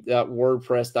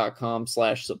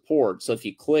 talkingkentucky.wordpress.com/support. So if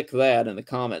you click that in the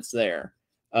comments there,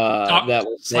 that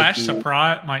will take you.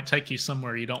 /support might take you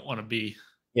somewhere you don't want to be.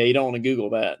 Yeah, you don't want to Google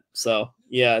that. So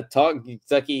yeah,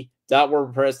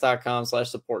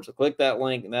 talkingkentucky.wordpress.com/support. So click that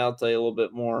link, and that'll tell you a little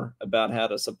bit more about how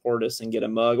to support us and get a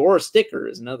mug, or a sticker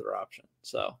is another option.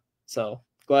 So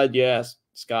glad you asked,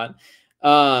 Scott.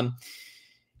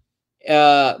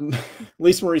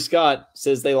 Lisa Marie Scott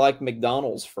says they like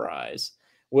McDonald's fries,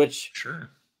 which sure,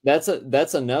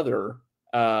 that's another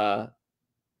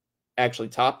actually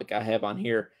topic I have on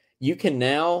here. You can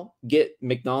now get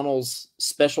McDonald's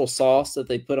special sauce that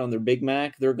they put on their Big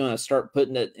Mac. They're going to start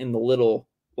putting it in the little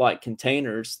like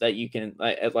containers that you can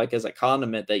like as a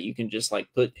condiment that you can just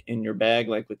like put in your bag,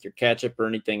 like with your ketchup or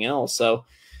anything else. So,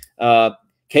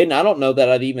 Caden, I don't know that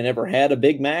I've even ever had a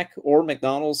Big Mac or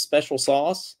McDonald's special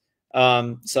sauce.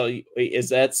 So is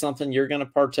that something you're going to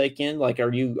partake in? Like,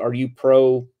 are you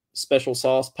pro special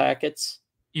sauce packets?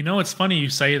 You know, it's funny you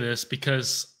say this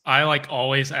because I like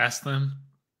always ask them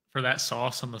for that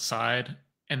sauce on the side,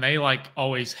 and they like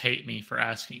always hate me for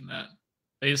asking that.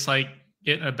 They just like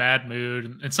get in a bad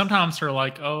mood, and sometimes they're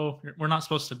like, "Oh, we're not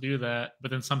supposed to do that,"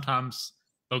 but then sometimes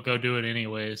they'll go do it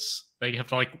anyways. They have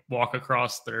to like walk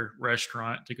across their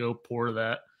restaurant to go pour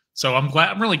that. So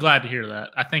I'm really glad to hear that.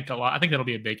 I think that'll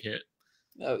be a big hit.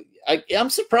 I'm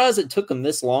surprised it took them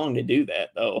this long to do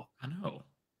that, though. I know.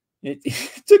 It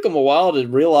took them a while to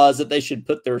realize that they should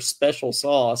put their special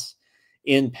sauce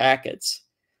in packets.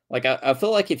 Like I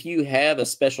feel like if you have a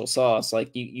special sauce,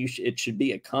 like it should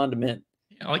be a condiment,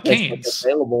 like Cane's,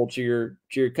 available to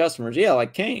your customers. Yeah,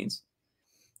 like Cane's.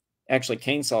 Actually,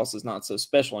 Cane sauce is not so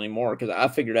special anymore because I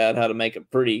figured out how to make a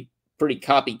pretty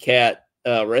copycat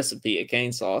recipe of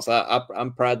cane sauce.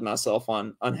 I'm pride myself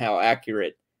on how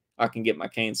accurate I can get my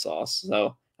cane sauce.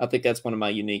 So I think that's one of my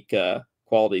unique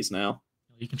qualities now.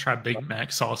 You can try Big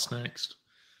Mac sauce next.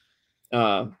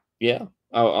 Yeah,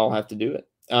 I'll have to do it.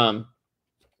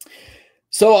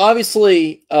 So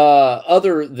obviously,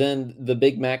 other than the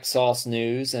Big Mac sauce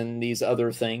news and these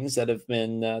other things that have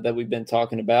been that we've been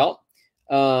talking about,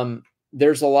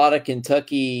 there's a lot of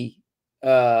Kentucky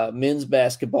men's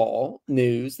basketball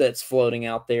news that's floating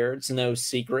out there. It's no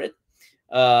secret,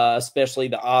 especially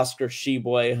the Oscar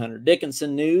Tshiebwe, Hunter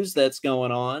Dickinson news that's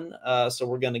going on. So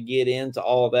we're going to get into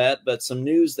all of that. But some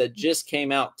news that just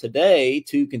came out today: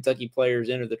 2 Kentucky players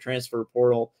enter the transfer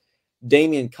portal.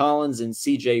 Damian Collins and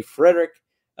CJ Frederick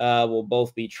will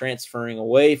both be transferring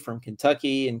away from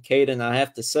Kentucky. And Caden, I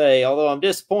have to say, although I'm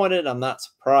disappointed, I'm not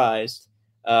surprised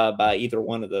by either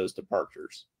one of those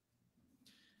departures.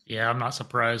 Yeah, I'm not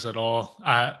surprised at all.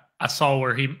 I saw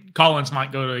where Collins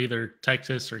might go to either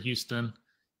Texas or Houston,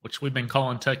 which we've been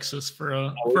calling Texas for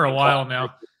a while now.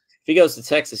 If he goes to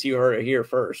Texas, you heard it here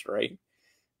first, right?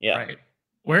 Yeah. Right.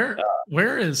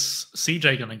 Where is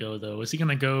CJ going to go, though? Is he going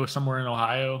to go somewhere in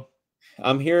Ohio?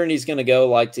 I'm hearing he's going to go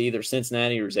like to either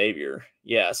Cincinnati or Xavier.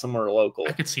 Yeah, somewhere local.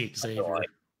 I could see Xavier.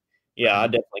 Yeah, I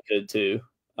definitely could too.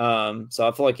 So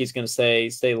I feel like he's going to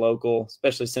stay local,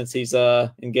 especially since he's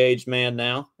engaged man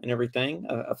now and everything.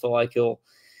 I feel like he'll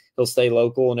stay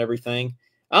local and everything.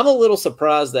 I'm a little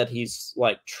surprised that he's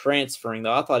like transferring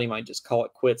though. I thought he might just call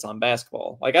it quits on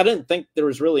basketball. Like I didn't think there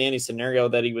was really any scenario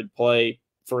that he would play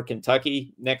for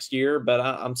Kentucky next year, but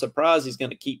I'm surprised he's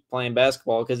going to keep playing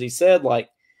basketball because he said like,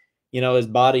 you know, his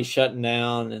body's shutting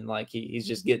down and like he's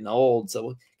just getting old.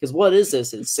 So, because what is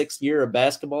this? His 6th year of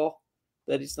basketball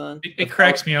that he's done? It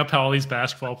cracks me up how all these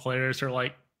basketball players are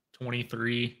like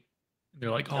 23. They're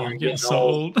like, oh, I'm getting so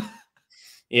old.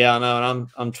 Yeah, I know. And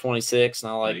I'm 26 and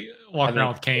I like walking around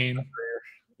with a cane.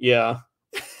 Yeah.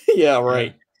 Yeah,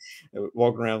 right.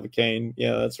 Walking around with a cane.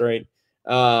 Yeah, that's right.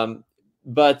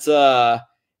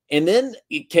 And then,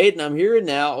 Caden, I'm hearing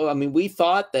now, I mean, we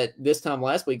thought that this time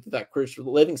last week that Chris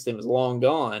Livingston was long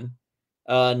gone.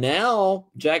 Now,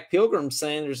 Jack Pilgrim's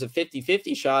saying there's a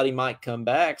 50-50 shot he might come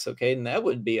back. So, Caden, that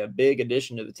would be a big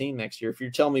addition to the team next year. If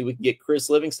you're telling me we can get Chris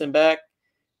Livingston back,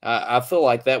 I feel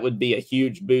like that would be a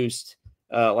huge boost.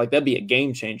 Like, that'd be a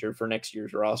game changer for next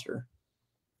year's roster.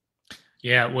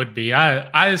 Yeah, it would be.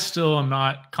 I still am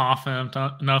not confident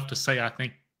enough to say I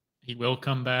think he will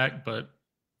come back, but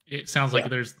it sounds like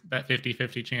there's that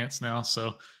 50-50 chance now.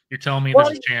 So you're telling me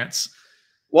there's a chance.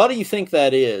 Why do you think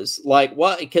that is? Like,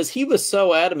 why? Because he was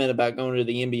so adamant about going to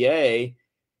the NBA,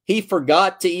 he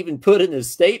forgot to even put in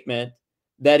his statement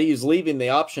that he was leaving the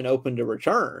option open to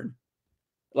return.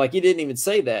 Like, he didn't even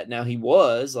say that. Now, he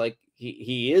was. Like,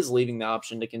 he is leaving the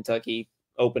option to Kentucky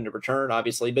open to return,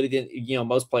 obviously. But he didn't, you know,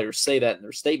 most players say that in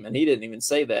their statement. He didn't even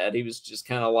say that. He was just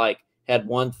kind of like had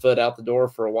one foot out the door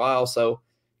for a while. So,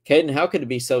 Caden, how could it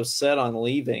be so set on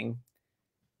leaving,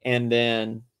 and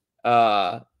then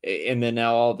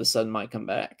now all of a sudden might come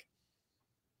back?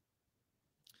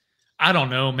 I don't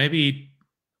know. Maybe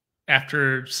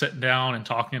after sitting down and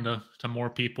talking to more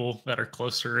people that are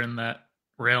closer in that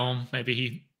realm, maybe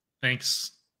he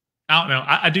thinks, I don't know.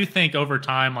 I do think over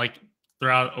time, like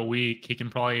throughout a week, he can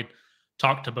probably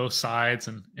talk to both sides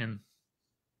and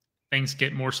things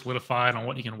get more solidified on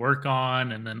what he can work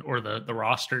on, and then or the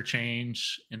roster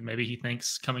change, and maybe he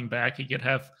thinks coming back he could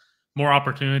have more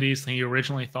opportunities than he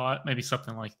originally thought. Maybe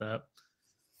something like that.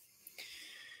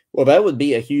 Well, that would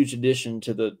be a huge addition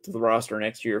to the roster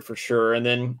next year for sure. And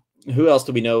then who else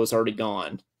do we know is already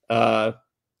gone?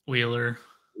 Wheeler,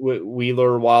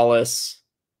 Wallace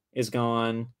is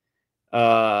gone.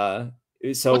 So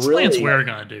what's really, Lance Ware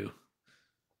gonna do?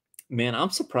 Man, I'm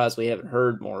surprised we haven't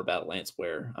heard more about Lance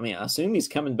Ware. I mean, I assume he's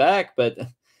coming back, but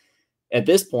at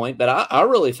this point, but I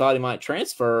really thought he might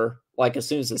transfer like as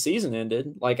soon as the season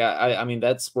ended. Like I mean,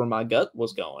 that's where my gut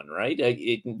was going, right?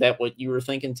 That what you were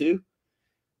thinking too?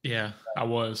 Yeah, I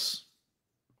was.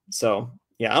 So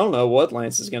yeah, I don't know what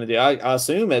Lance is going to do. I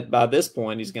assume by this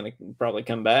point he's going to probably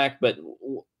come back, but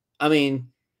I mean,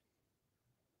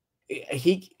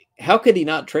 how could he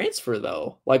not transfer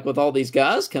though? Like with all these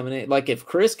guys coming in, like if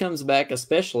Chris comes back,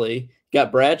 especially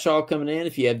got Bradshaw coming in,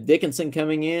 if you have Dickinson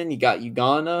coming in, you got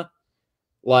Uganda,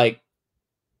 like,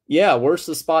 yeah, where's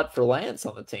the spot for Lance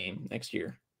on the team next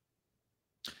year?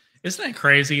 Isn't it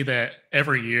crazy that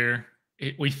every year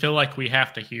we feel like we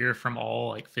have to hear from all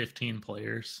like 15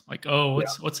 players? Like, oh,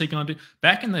 what's he going to do?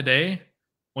 Back in the day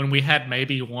when we had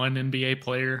maybe one NBA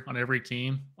player on every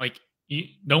team, like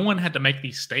no one had to make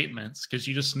these statements because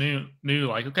you just knew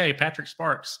like, okay, Patrick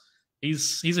Sparks,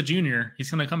 he's a junior, he's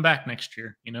going to come back next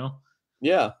year, you know?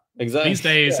 Yeah, exactly. These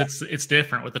days it's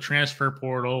different with the transfer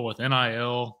portal, with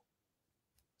NIL.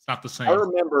 It's not the same.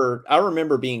 I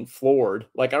remember being floored.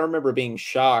 Like I remember being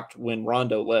shocked when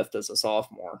Rondo left as a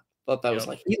sophomore. Thought that was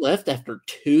like, he left after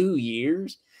 2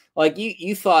 years. Like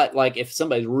you thought like if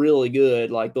somebody's really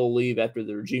good, like they'll leave after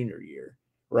their junior year,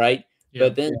 right? Yeah.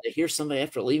 But then to hear somebody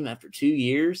after leaving after 2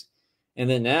 years, and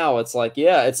then now it's like,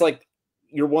 yeah, it's like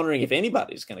you're wondering if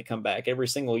anybody's going to come back every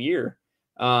single year.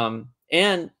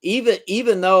 And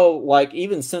even though like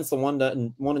even since the one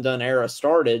and done era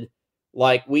started,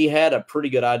 like we had a pretty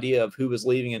good idea of who was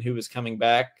leaving and who was coming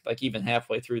back, like even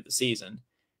halfway through the season.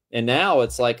 And now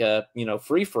it's like a,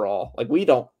 free for all. Like we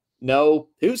don't know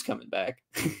who's coming back.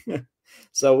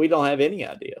 So we don't have any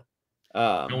idea.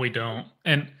 No, we don't.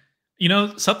 And,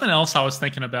 something else I was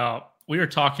thinking about, we were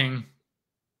talking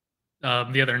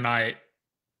the other night.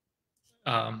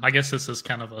 I guess this is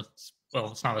kind of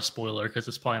it's not a spoiler because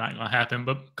it's probably not going to happen.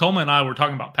 But Coleman and I were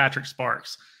talking about Patrick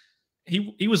Sparks.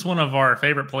 He was one of our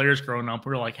favorite players growing up.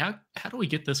 We were like, how do we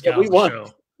get this guy on the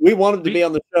show? We wanted to be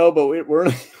on the show, but we're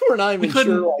not even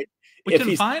sure. Like, we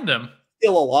couldn't find him.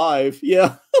 Still alive?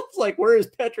 Yeah, it's like, where is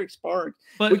Patrick Sparks?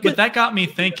 But that got me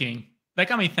thinking. That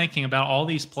got me thinking about all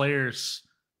these players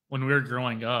when we were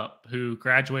growing up who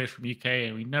graduated from UK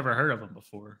and we never heard of them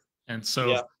before. And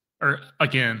so, what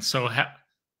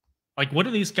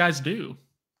do these guys do?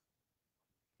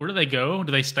 Where do they go?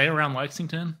 Do they stay around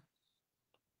Lexington?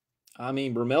 I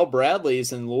mean, Ramel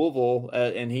Bradley's in Louisville,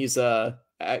 and he's a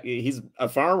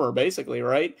farmer, basically,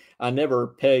 right? I never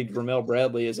pegged Ramel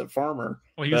Bradley as a farmer.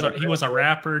 Well, he was a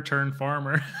rapper turned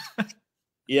farmer.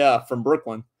 Yeah, from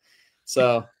Brooklyn.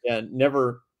 So yeah,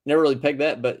 never really pegged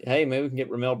that. But hey, maybe we can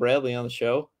get Ramel Bradley on the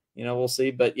show. We'll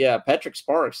see. But yeah, Patrick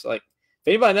Sparks. Like, if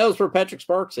anybody knows where Patrick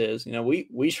Sparks is,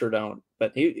 we sure don't.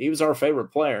 But he was our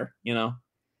favorite player.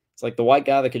 It's like the white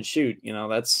guy that could shoot.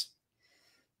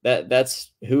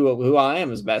 That's who I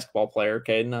am as a basketball player,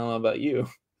 Caden. I don't know about you.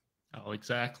 Oh,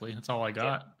 exactly. That's all I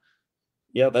got.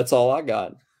 Yeah, that's all I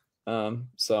got.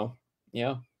 So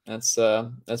yeah, that's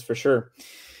for sure.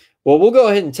 Well, we'll go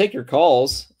ahead and take your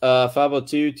calls.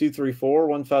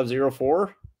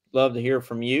 502-234-1504. Love to hear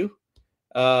from you.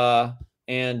 And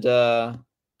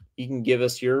you can give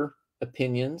us your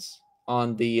opinions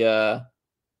on the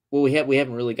we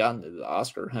haven't really gotten to the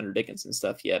Oscar Hunter Dickinson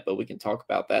stuff yet, but we can talk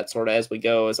about that sort of as we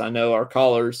go, as I know our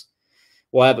callers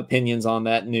will have opinions on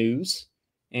that news,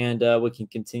 and we can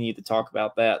continue to talk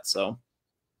about that. So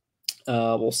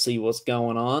we'll see what's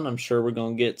going on. I'm sure we're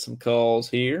going to get some calls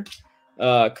here.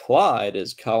 Clyde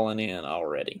is calling in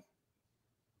already.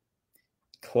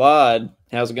 Clyde,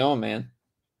 how's it going, man?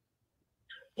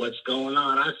 What's going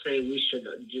on? I say we should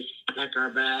just pack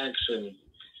our bags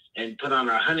and put on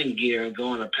our hunting gear and go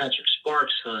on a Patrick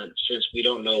Sparks hunt, since we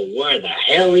don't know where the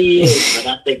hell he is. But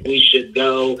I think we should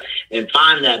go and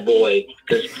find that boy,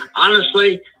 because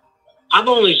honestly, I've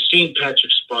only seen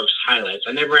Patrick Sparks highlights.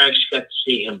 I never actually got to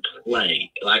see him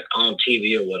play, like on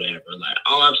TV or whatever. Like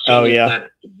all I've seen is that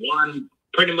one,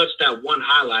 pretty much that one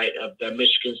highlight of the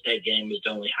Michigan State game is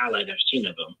the only highlight I've seen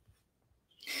of him.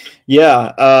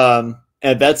 Yeah,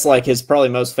 and that's like his probably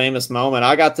most famous moment.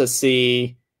 I got to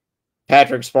see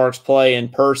Patrick Sparks play in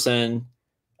person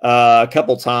a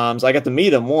couple times. I got to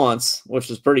meet him once, which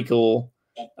was pretty cool.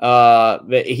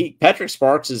 Patrick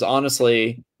Sparks is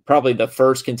honestly probably the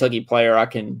first Kentucky player I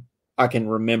can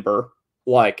remember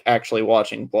like actually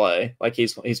watching play. Like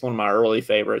he's one of my early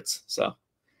favorites. So.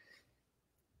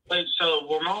 Wait, so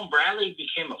Ramon Bradley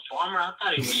became a farmer? I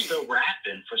thought he was still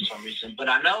rapping for some reason, but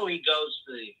I know he goes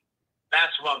to the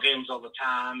basketball games all the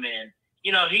time, and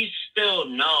he's still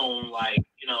known. Like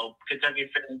Kentucky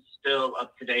fans still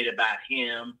up to date about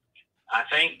him. I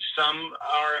think some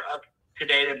are up to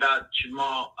date about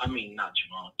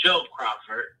Joe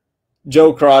Crawford.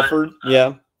 Joe Crawford,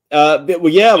 yeah.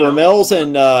 Ramel's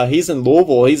and he's in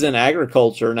Louisville. He's in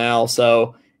agriculture now,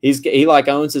 so he like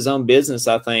owns his own business,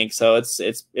 I think. So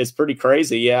it's pretty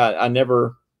crazy. Yeah, I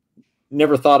never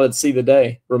thought I'd see the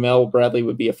day Ramel Bradley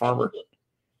would be a farmer.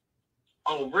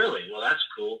 Oh, really? Well, that's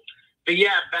cool. But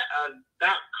yeah,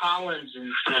 that Collins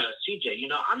and CJ.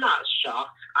 I'm not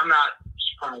shocked. I'm not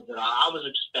surprised at all. I was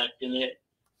expecting it.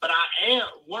 But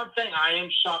one thing I am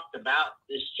shocked about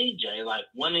is CJ, like,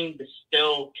 wanting to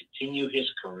still continue his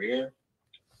career.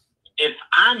 If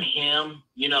I'm him,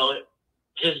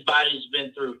 his body's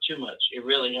been through too much. It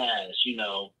really has,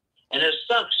 And it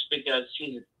sucks because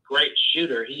he's a great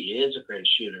shooter. He is a great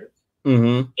shooter.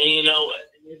 Mm-hmm. And,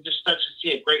 it just sucks to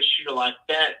see a great shooter like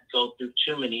that go through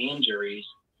too many injuries.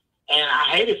 And I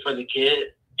hate it for the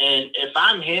kid. And if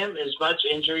I'm him, as much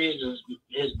injuries as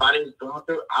his body's going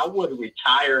through, I would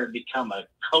retire and become a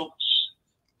coach.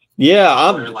 Yeah,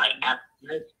 like at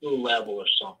high school level or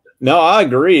something. No, I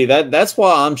agree. That's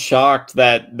why I'm shocked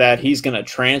that he's going to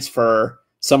transfer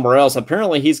somewhere else.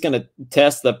 Apparently, he's going to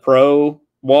test the pro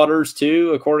waters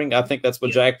too. I think that's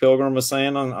what Jack Pilgrim was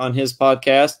saying on his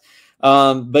podcast.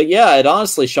 But yeah, it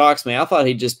honestly shocks me. I thought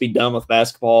he'd just be done with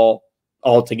basketball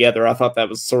altogether. I thought that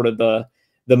was sort of the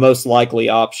most likely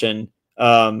option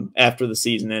after the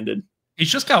season ended. He's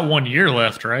just got 1 year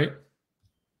left, right?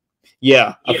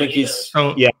 Yeah, I think he's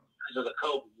so, yeah. Because of the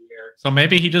COVID year. So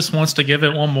maybe he just wants to give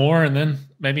it one more and then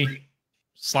maybe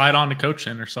slide on to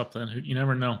coaching or something. You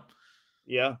never know.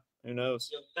 Yeah, who knows?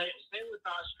 Same with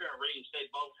Oscar and Reeves. They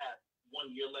both have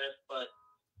 1 year left,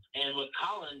 and with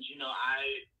Collins, I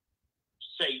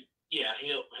say, yeah,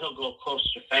 he'll go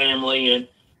close to family, and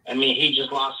I mean, he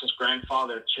just lost his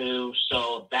grandfather too,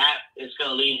 so that is going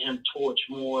to lead him towards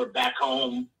more back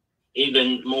home,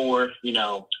 even more,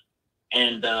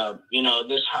 And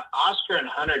this Oscar and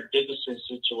Hunter Dickinson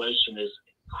situation is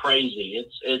crazy.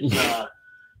 It's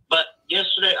but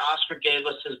yesterday Oscar gave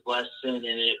us his blessing, and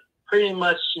it pretty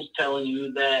much is telling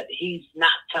you that he's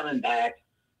not coming back,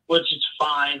 which is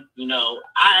fine.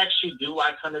 I actually do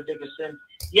like Hunter Dickinson.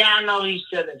 Yeah, I know he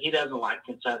said that he doesn't like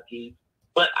Kentucky,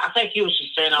 but I think he was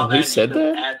just saying all that. He said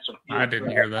that? I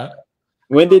didn't hear that.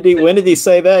 When did he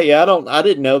say that? Yeah, I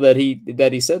didn't know that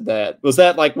he said that. Was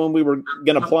that like when we were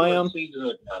gonna play him?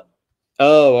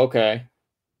 Oh, okay.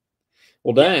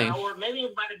 Well, dang. Yeah, or maybe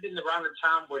it might have been around the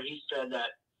time where he said that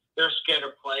they're scared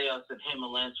of play us, and him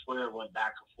and Lance Ware went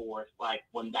back and forth. Like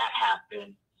when that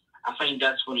happened, I think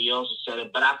that's when he also said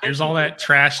it. But I think there's all that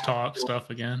trash talk stuff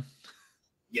again.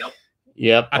 Yep.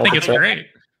 I think it's great.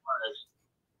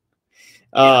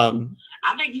 I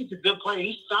think he's a good player.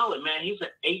 He's solid, man. He's an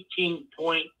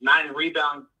 18.9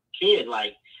 rebound kid.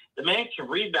 Like, the man can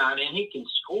rebound and he can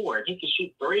score and he can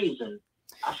shoot threes. And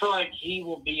I feel like he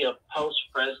will be a post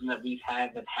president that we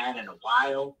haven't had in a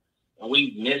while, and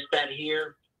we've missed that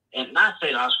here. And not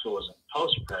saying Oscar was a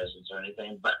post president or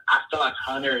anything, but I feel like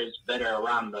Hunter is better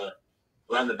around the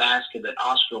basket than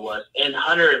Oscar was. And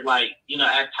Hunter,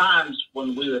 at times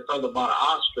when we would throw the ball to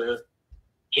Oscar,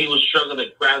 he was struggling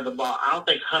to grab the ball. I don't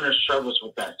think Hunter struggles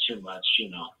with that too much,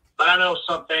 But I know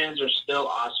some fans are still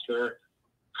Oscar.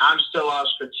 I'm still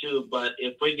Oscar too, but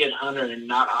if we get Hunter and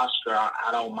not Oscar, I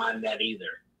don't mind that either.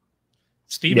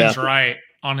 Steven's right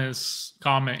on his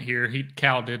comment here.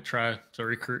 Cal did try to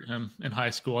recruit him in high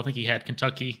school. I think he had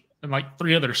Kentucky and like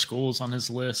 3 other schools on his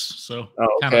list, so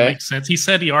kind of makes sense. He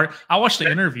said I watched the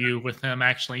interview with him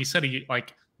actually. He said he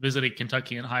visited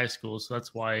Kentucky in high school, so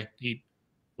that's why he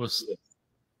was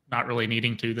not really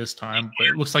needing to this time, but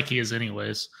it looks like he is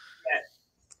anyways.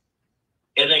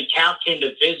 And then Cal came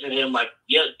to visit him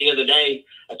the other day,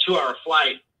 a 2-hour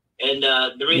flight. And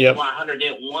the reason why Hunter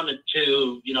didn't want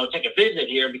to, take a visit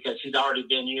here because he's already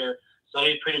been here So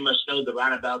he pretty much knows the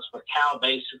roundabouts. But Cal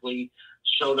basically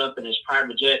showed up in his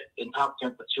private jet and talked to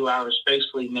him for 2 hours,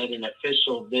 basically made an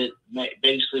official bit,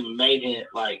 basically made it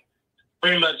like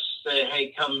pretty much say,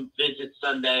 hey, come visit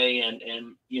Sunday.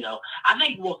 And you know, I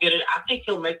think we'll get it. I think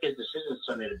he'll make his decision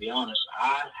Sunday, to be honest.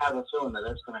 I have a feeling that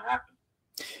that's going to happen.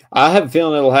 I have a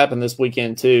feeling it'll happen this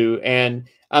weekend too. And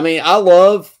I mean, I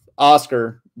love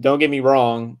Oscar. Don't get me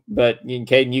wrong, but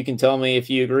Caden, you can tell me if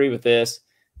you agree with this.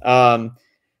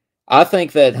 I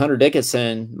think that Hunter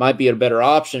Dickinson might be a better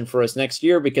option for us next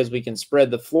year because we can spread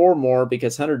the floor more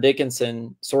because Hunter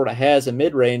Dickinson sort of has a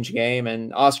mid-range game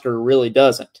and Oscar really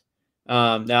doesn't.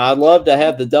 Now, I'd love to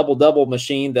have the double-double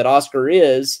machine that Oscar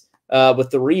is with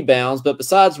the rebounds, but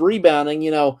besides rebounding,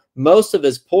 you know, most of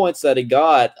his points that he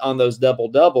got on those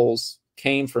double-doubles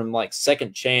came from like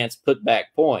second chance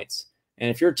put-back points. And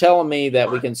if you're telling me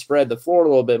that we can spread the floor a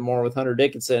little bit more with Hunter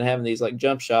Dickinson having these like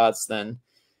jump shots, then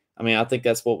I mean, I think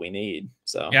that's what we need.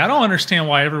 So yeah, I don't understand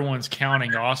why everyone's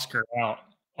counting Oscar out,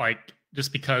 like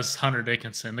just because Hunter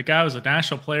Dickinson. The guy was a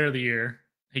National Player of the Year.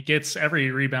 He gets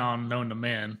every rebound known to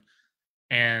man,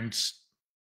 and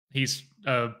he's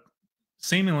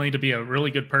seemingly to be a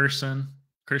really good person,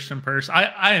 Christian person.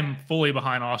 I am fully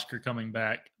behind Oscar coming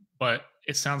back, but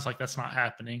it sounds like that's not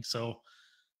happening. So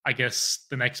I guess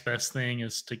the next best thing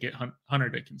is to get Hunter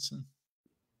Dickinson.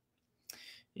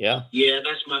 Yeah. Yeah,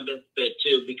 that's my best bet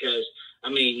too, because I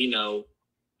mean, you know,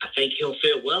 I think he'll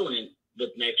fit well in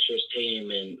with next year's team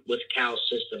and with Cal's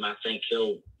system. I think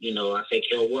he'll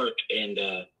work. And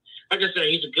like I said,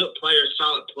 he's a good player,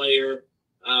 solid player.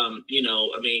 You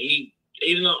know, I mean,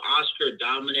 even though Oscar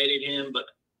dominated him, but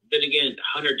then again,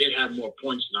 Hunter did have more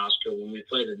points than Oscar when we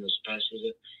played in this past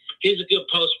season. He's a good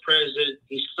post present.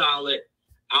 He's solid.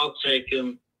 I'll take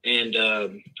him, and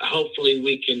hopefully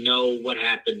we can know what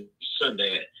happened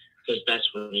Sunday, because that's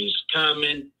when he's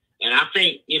coming. And I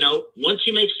think, you know, once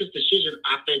he makes this decision,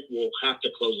 I think we'll have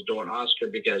to close the door on Oscar,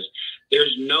 because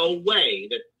there's no way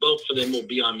that both of them will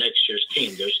be on next year's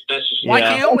team. That's just why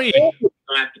can't we?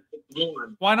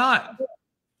 Why not?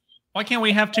 Why can't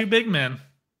we have two big men?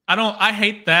 I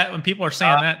hate that when people are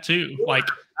saying that too. Like,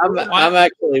 I'm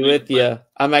actually with you.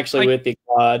 I'm actually with you,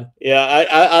 Claude. Yeah,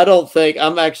 I don't think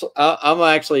I'm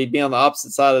actually be on the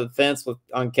opposite side of the fence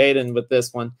on Caden with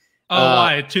this one. Oh,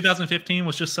 why? 2015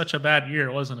 was just such a bad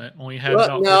year, wasn't it? When we had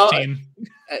about 15.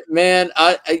 Man,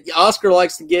 Oscar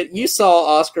likes to get. You saw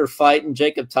Oscar fighting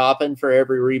Jacob Toppin for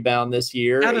every rebound this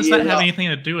year. How does that have anything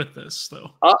to do with this,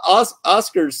 though?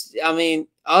 Oscar's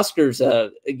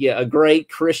a great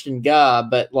Christian guy,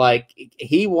 but like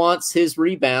he wants his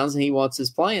rebounds and he wants his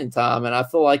playing time. And I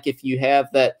feel like if you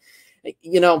have that,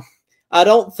 you know, I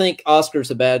don't think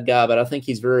Oscar's a bad guy, but I think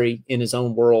he's very in his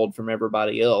own world from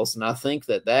everybody else. And I think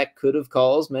that could have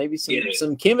caused maybe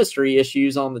some chemistry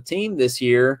issues on the team this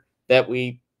year that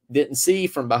we didn't see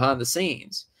from behind the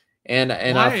scenes. And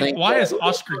I think why is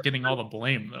Oscar getting all the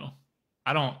blame though?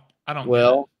 I don't.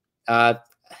 Well, I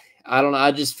don't know.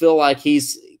 I just feel like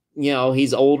he's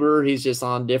older. He's just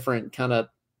on different kind of,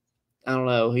 I don't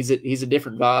know. He's a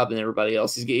different vibe than everybody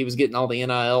else. He was getting all the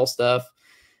NIL stuff.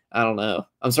 I don't know.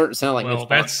 I'm starting to sound like Mitch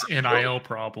that's NIL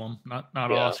problem, not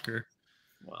Oscar.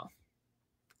 Well,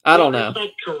 I don't know. It's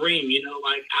like Kareem, you know,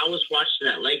 like I was watching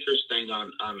that Lakers thing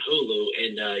on Hulu,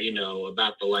 and you know,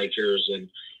 about the Lakers, and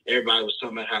everybody was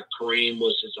talking about how Kareem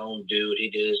was his own dude. He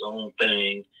did his own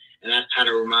thing. And that kind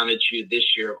of reminded you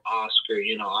this year of Oscar.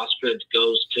 You know, Oscar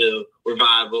goes to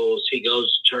revivals. He goes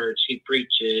to church. He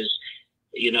preaches.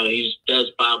 You know, he does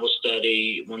Bible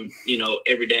study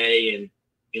every day. And,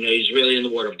 you know, he's really in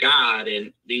the Word of God.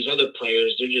 And these other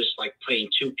players, they're just like playing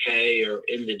 2K or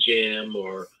in the gym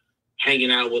or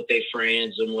hanging out with their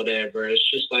friends and whatever. It's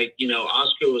just like, you know,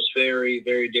 Oscar was very,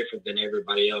 very different than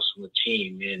everybody else on the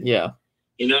team. And,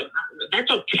 you know, that's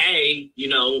okay, you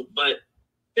know, but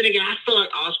then again, I feel like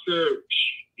Oscar,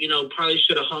 you know, probably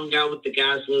should have hung out with the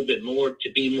guys a little bit more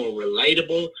to be more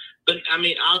relatable. But I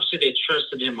mean, obviously they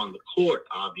trusted him on the court,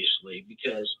 obviously,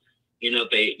 because,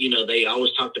 they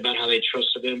always talked about how they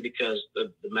trusted him because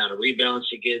of the amount of rebounds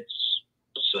he gets.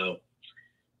 So,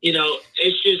 you know,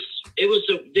 this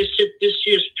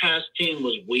year's past team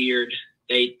was weird.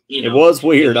 It was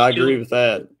weird. I agree with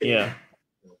that. Yeah.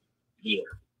 Yeah.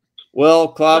 Well,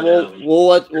 Clyde, we'll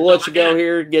let you go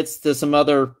here. Gets to some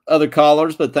other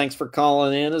callers, but thanks for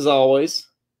calling in as always.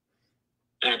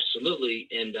 Absolutely,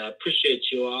 and appreciate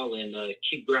you all, and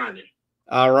keep grinding.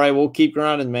 All right, we'll keep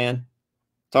grinding, man.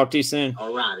 Talk to you soon.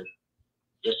 All righty.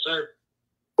 Yes, sir.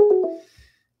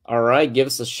 All right, give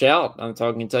us a shout on the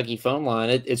Talking Kentucky phone line.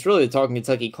 It's really the Talking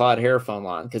Kentucky Clyde Hare phone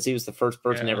line because he was the first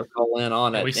person to ever call in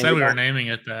on it. We said we were naming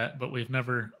it that, but we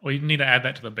need to add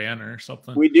that to the banner or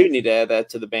something. We do need to add that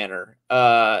to the banner.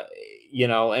 You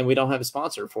know, and we don't have a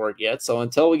sponsor for it yet. So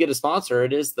until we get a sponsor,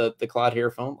 it is the Clyde Hare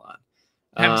phone line.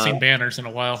 I haven't seen banners in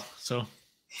a while, so.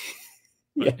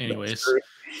 Yeah, anyways,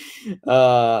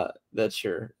 that's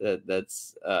sure.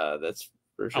 That's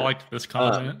for sure. I like this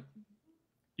comment.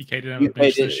 EK didn't have a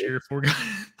bench this year.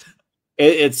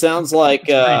 It sounds like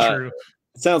it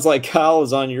sounds like Kyle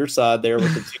is on your side there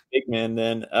with the two big men.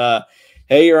 Then,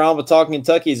 hey, you're on with Talking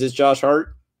Kentucky. Is this Josh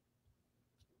Hart?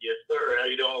 Yes, sir. How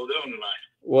you doing tonight?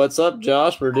 What's up,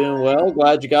 Josh? We're doing well.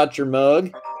 Glad you got your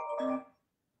mug.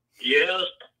 Yeah,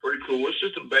 pretty cool. It's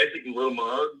just a basic little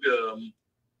mug.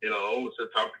 You know, it says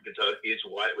Talkin Kentucky. It's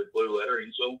white with blue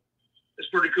lettering, so it's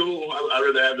pretty cool. I'd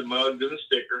rather have the mug than the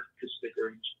sticker, because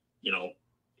stickers, you know,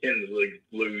 tend to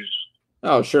lose.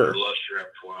 Oh, sure. Their luster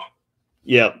after a while.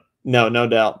 Yep. No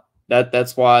doubt.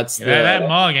 That's why it's that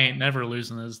mug ain't never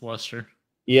losing his luster.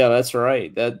 Yeah, that's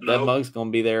right. That mug's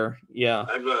gonna be there. Yeah.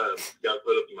 I've got it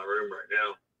put up in my room right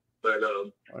now. But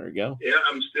there you go. Yeah,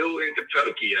 I'm still in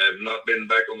Kentucky. I've not been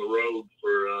back on the road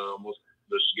for almost.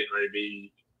 This is getting ready to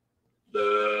be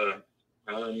the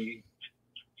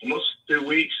almost 2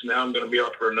 weeks. Now I'm going to be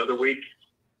off for another week.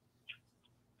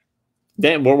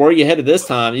 Damn, where are you headed this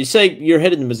time? You say you're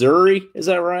headed to Missouri? Is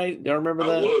that right? Do I remember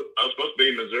that? I was supposed to be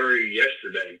in Missouri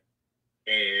yesterday,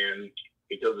 and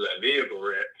because of that vehicle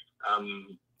wreck,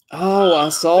 oh, I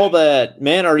saw that.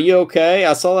 Man, are you okay?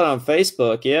 I saw that on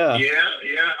Facebook. Yeah. Yeah.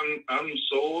 I'm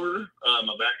sore.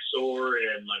 My back's sore,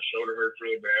 and my shoulder hurts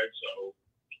really bad. So,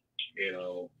 you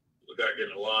know, without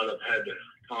getting had to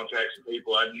contact some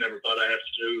people I never thought I'd have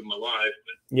to do in my life.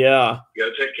 But yeah. You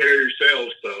got to take care of yourself.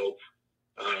 So,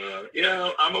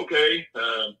 yeah, I'm okay.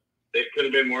 It could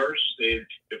have been worse. If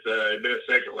it had been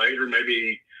a second later,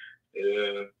 maybe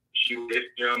she would hit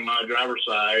me on my driver's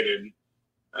side, and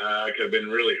I could have been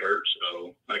really hurt.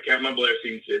 So I count my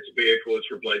blessings. It's a vehicle. It's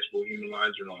replaceable. Human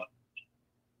lives or not.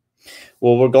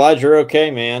 Well, we're glad you're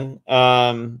okay, man.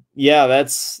 Yeah,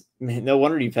 no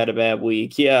wonder you've had a bad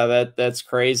week. Yeah, that's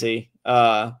crazy.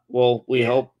 Well, we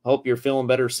hope you're feeling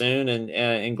better soon,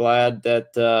 and glad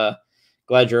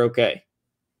you're okay.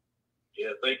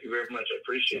 Yeah, thank you very much. I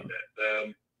appreciate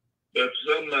that. But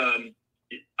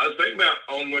I was thinking about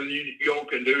on when y'all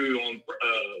can do on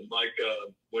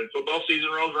when football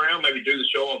season rolls around, maybe do the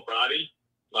show on Friday,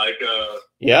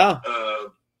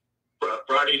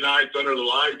 Friday nights under the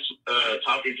lights,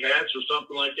 Talking Cats or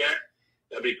something like that.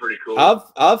 That'd be pretty cool.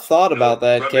 I've thought about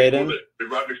that, Caden.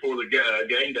 Right before the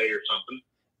game day or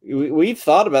something. We've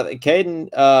thought about it,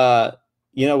 Caden.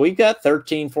 You know, we've got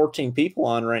 13, 14 people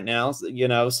on right now. You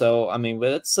know, so I mean,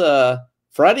 but it's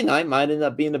Friday night might end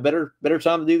up being a better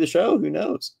time to do the show. Who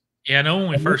knows? Yeah, I know when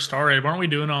we first started, weren't we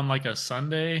doing on like a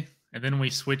Sunday, and then we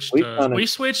switched. We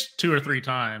switched 2 or 3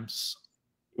 times.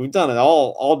 We've done it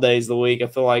all days of the week. I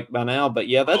feel like by now, but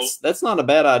yeah, that's not a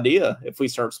bad idea if we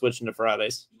start switching to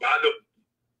Fridays.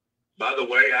 By the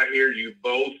way, I hear you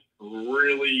both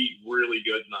really, really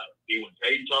good now. When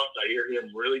Caden talks, I hear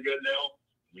him really good now.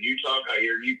 When you talk, I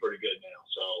hear you pretty good now.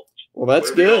 So, well,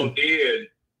 that's good.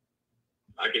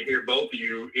 I can hear both of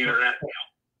you interact now.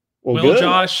 Well, good.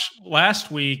 Josh,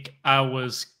 last week I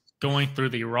was going through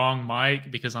the wrong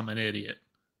mic because I'm an idiot.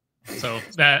 So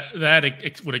that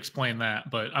would explain that.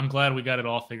 But I'm glad we got it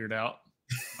all figured out.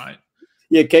 Right.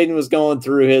 Yeah, Caden was going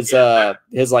through his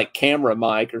like camera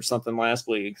mic or something last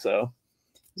week, so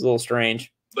it was a little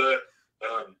strange. But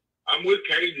I'm with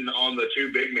Caden on the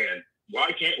 2 big men.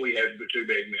 Why can't we have the 2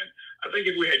 big men? I think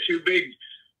if we had 2 big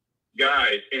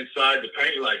guys inside the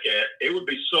paint like that, it would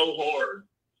be so hard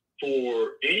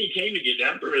for any team to get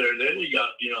down through there. And then we got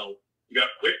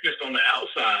quickness on the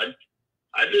outside.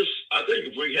 I think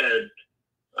if we had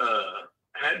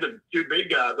the 2 big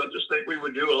guys, I just think we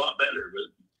would do a lot better. But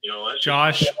that's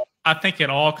Josh, I think it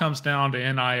all comes down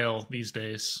to NIL these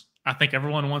days. I think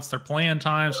everyone wants their playing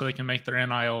time so they can make their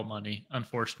NIL money,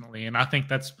 unfortunately. And I think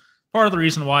that's part of the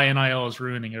reason why NIL is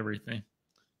ruining everything,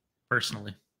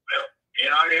 personally.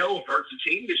 Well, NIL hurts the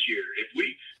team this year.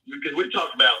 Because we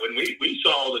talked about when we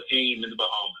saw the team in the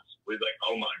Bahamas, we was like,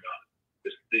 oh my God,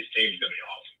 this team's going to be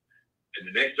awesome. And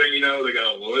the next thing you know, they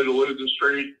got a little losing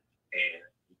streak, and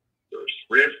there's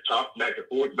riff talking back and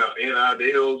forth about NIL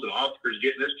deals and Oscar's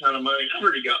getting this kind of money. I've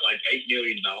already got like $8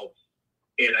 million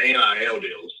in NIL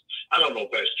deals. I don't know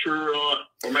if that's true or not,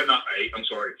 or maybe not 8. I'm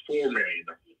sorry, 4 million.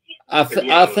 I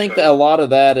think that a lot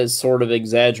of that is sort of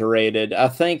exaggerated. I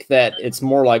think that it's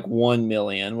more like 1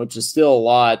 million, which is still a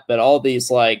lot, but all these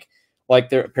like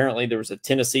Like apparently there was a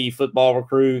Tennessee football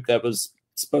recruit that was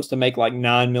supposed to make like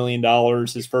 $9 million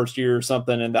his first year or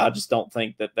something, and I just don't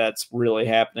think that that's really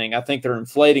happening. I think they're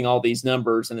inflating all these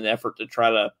numbers in an effort to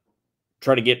try to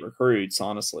get recruits,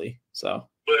 honestly. So,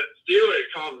 but still, it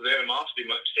causes animosity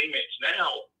amongst teammates. Now,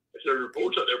 if there's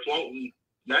reports that they're floating,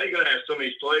 now you're gonna have some of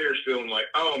these players feeling like,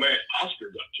 oh man,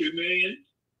 Oscar got $2 million,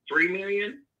 $3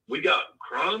 million, we got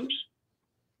crumbs.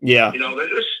 Yeah, you know,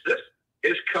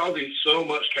 it's causing so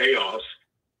much chaos.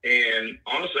 And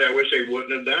honestly, I wish they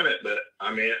wouldn't have done it, but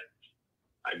I mean,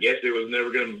 I guess it was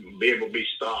never going to be able to be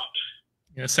stopped.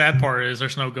 Yeah, the sad part is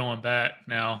there's no going back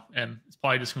now, and it's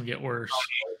probably just going to get worse.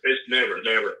 It's never.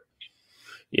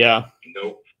 Yeah.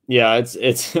 Nope. Yeah,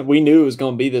 it's we knew it was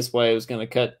going to be this way. It was going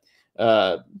to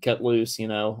cut loose, you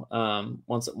know,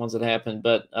 once it happened.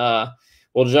 But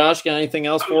well, Josh, got anything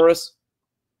else for us?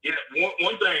 Yeah,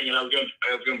 one thing, and I was going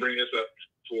to bring this up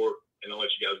before, and I'll let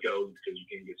you guys go because you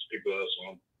can get some people else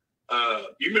on.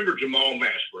 You remember Jamal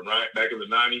Mashburn, right? Back in the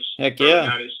 90s? Heck yeah.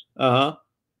 90s? Uh-huh.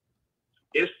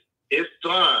 His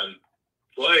son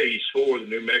plays for the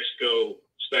New Mexico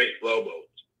State Lobos.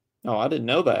 Oh, I didn't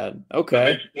know that.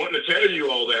 Okay. I've been wanting to tell you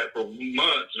all that for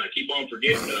months, and I keep on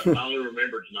forgetting it. I finally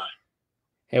remember tonight.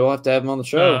 Hey, we'll have to have him on the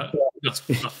show. The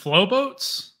flow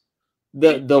boats?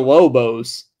 The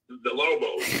Lobos. The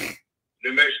Lobos.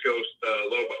 New Mexico's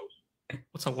Lobos.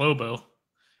 What's a Lobo?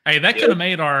 Hey, that could have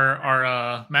made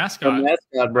our mascot. The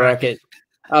mascot bracket.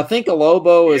 I think a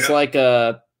Lobo is like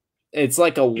it's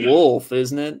like a wolf,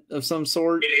 isn't it, of some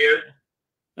sort? It is.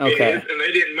 Okay. It is, and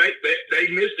they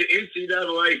missed the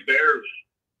NCAA barely.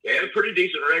 They had a pretty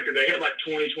decent record. They had like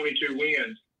 22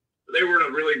 wins. They were in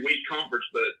a really weak conference,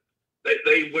 but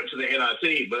they went to the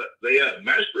NIT. But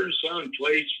Mashburn's son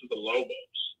plays for the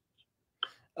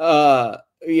Lobos.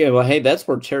 Yeah, well, hey, that's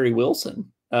where Terry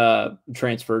Wilson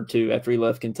transferred to after he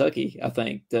left Kentucky, I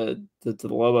think, to the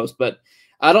Lobos. But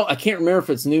I can't remember if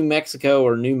it's New Mexico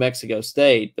or New Mexico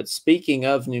State. But speaking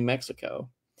of New Mexico,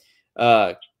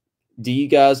 do you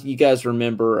guys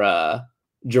remember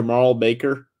Jamal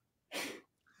Baker?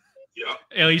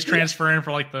 Yeah, he's transferring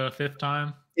for like the 5th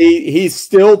time. He's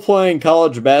still playing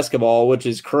college basketball, which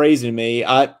is crazy to me.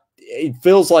 It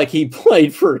feels like he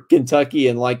played for Kentucky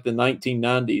in like the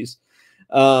 1990s. He's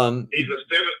a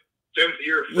seventh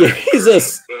year. Yeah, he's a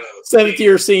seventh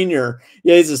year senior.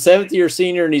 Yeah, he's a 7th year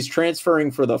senior, and he's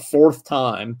transferring for the 4th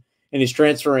time. And he's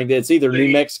transferring to, it's either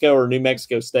New Mexico or New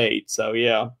Mexico State. So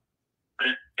yeah.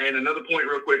 And another point,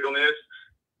 real quick on this,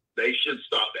 they should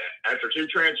stop that. After 2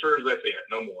 transfers, that's it.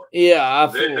 No more. Yeah,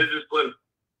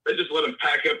 they just let them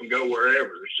pack up and go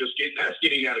wherever. It's just getting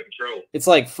out of control. It's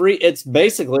like free. It's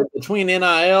basically between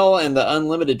NIL and the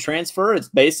unlimited transfer. It's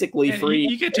basically free.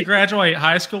 You get to graduate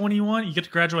high school when you want. You get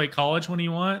to graduate college when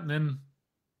you want, and then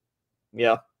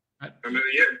yeah. I mean,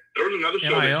 yeah. There was another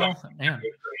story.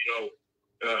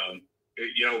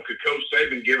 NIL, could Coach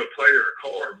Saban give a player a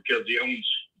car because he owns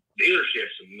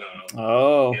dealerships in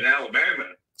Alabama?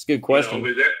 That's a good question.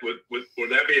 Would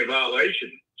that be a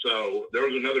violation? So there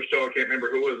was another show, I can't remember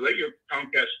who it was. They gave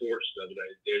Comcast Sports the other day,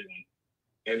 did one,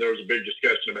 and there was a big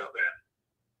discussion about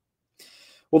that.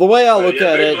 Well, the way I look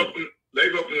at it,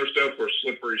 they've opened their stuff for a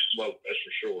slippery slope, that's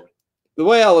for sure. The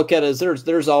way I look at it is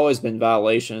there's always been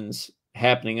violations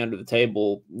happening under the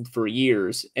table for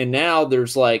years, and now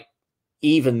there's like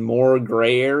even more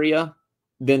gray area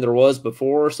than there was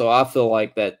before. So I feel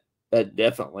like that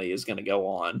definitely is going to go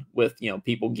on with,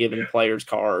 people giving players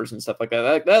cars and stuff like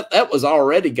that. That was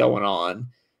already going on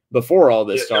before all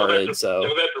this started. So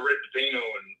that's to Rick Pitino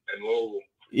and Louisville.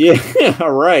 Yeah,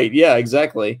 right. Yeah,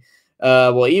 exactly.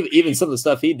 Well, even some of the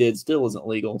stuff he did still isn't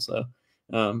legal. So,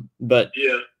 but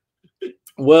yeah.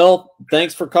 Well,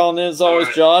 thanks for calling in as always,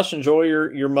 right. Josh. Enjoy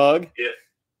your mug. Yeah.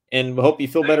 And hope you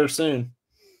feel better soon.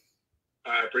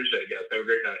 I appreciate it, guys. Have a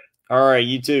great night. All right,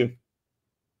 you too.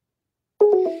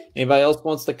 Anybody else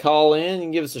wants to call in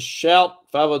and give us a shout?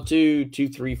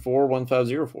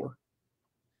 502-234-1504.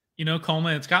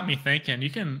 Coleman, it's got me thinking. You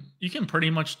can pretty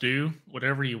much do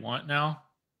whatever you want now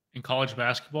in college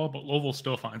basketball, but Louisville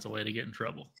still finds a way to get in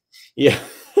trouble. Yeah,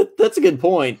 that's a good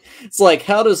point. It's like,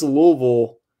 how does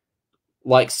Louisville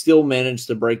still manage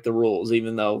to break the rules,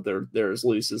 even though they're as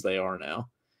loose as they are now?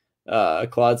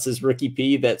 Claude says, Ricky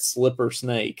P, that slipper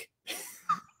snake.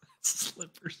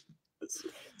 Slipper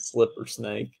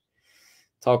snake.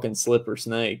 Talking slipper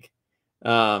snake.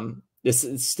 This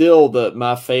is still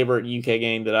my favorite UK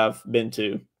game that I've been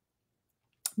to.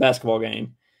 Basketball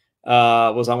game. I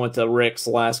went to Rick's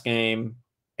last game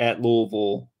at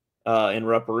Louisville in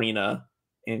Rupp Arena,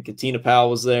 and Katina Powell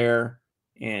was there,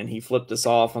 and he flipped us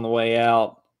off on the way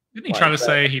out. Didn't he try to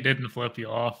say he didn't flip you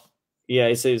off? Yeah,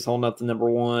 he said he was holding up the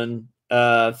number 1.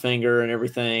 finger and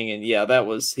everything. And yeah,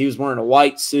 he was wearing a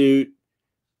white suit.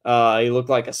 He looked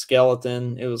like a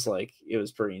skeleton. It was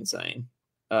pretty insane.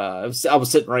 I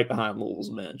was sitting right behind Louisville's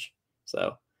bench.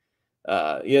 So,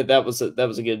 yeah, that was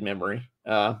a good memory.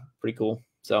 Pretty cool.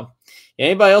 So, yeah,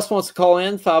 anybody else wants to call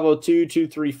in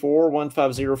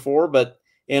 502-234-1504, but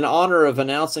in honor of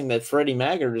announcing that Freddie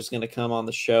Maggard is going to come on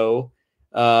the show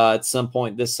at some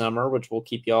point this summer, which we'll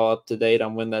keep y'all up to date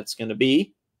on when that's going to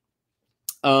be.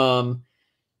 And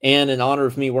in honor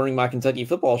of me wearing my Kentucky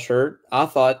football shirt, I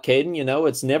thought, Caden,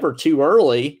 it's never too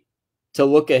early to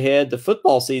look ahead to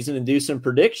football season and do some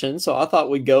predictions. So I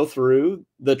thought we'd go through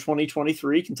the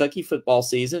 2023 Kentucky football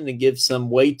season and give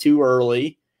some way too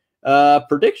early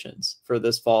predictions for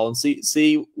this fall and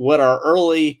see what our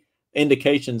early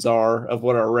indications are of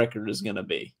what our record is going to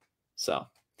be. So,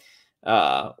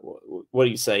 what do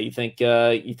you say? You think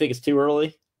it's too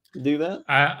early to do that?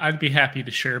 I'd be happy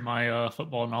to share my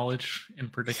football knowledge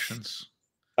and predictions.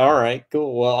 All right,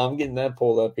 cool. Well, I'm getting that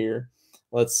pulled up here.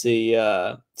 Let's see.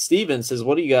 Steven says,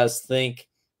 what do you guys think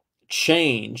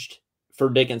changed for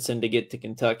Dickinson to get to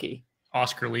Kentucky?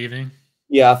 Oscar leaving.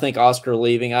 Yeah, I think Oscar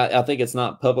leaving. I think it's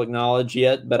not public knowledge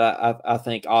yet, but I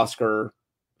think Oscar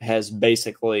has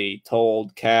basically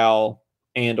told Cal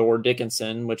and or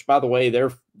Dickinson, which, by the way,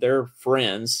 they're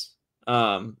friends.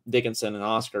 Dickinson and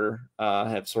Oscar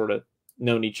have sort of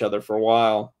known each other for a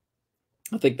while.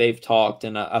 I think they've talked,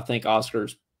 and I think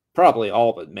Oscar's probably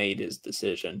all but made his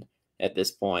decision at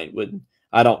this point.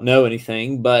 I don't know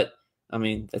anything, but I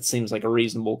mean, that seems like a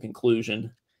reasonable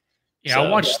conclusion. Yeah, I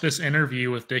watched this interview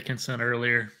with Dickinson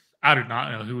earlier. I do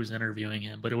not know who was interviewing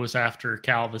him, but it was after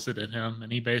Cal visited him,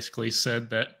 and he basically said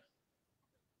that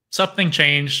something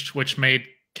changed, which made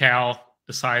Cal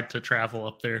decide to travel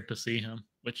up there to see him,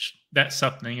 which that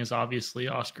something is obviously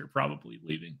Oscar probably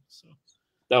leaving. So,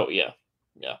 oh, yeah.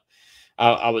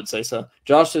 I would say so.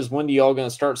 Josh says, when do y'all going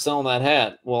to start selling that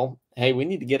hat? Well, hey, we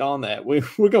need to get on that. We're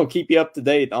going to keep you up to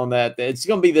date on that. It's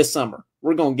going to be this summer.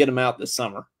 We're going to get them out this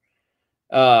summer.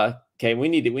 Okay, we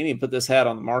need to put this hat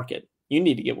on the market. You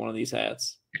need to get one of these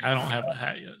hats. I don't have a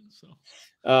hat yet, so.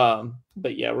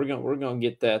 But yeah, we're gonna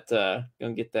get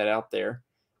that out there.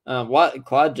 What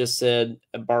Clyde just said,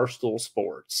 Barstool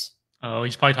Sports. Oh,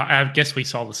 he's probably. I guess we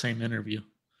saw the same interview.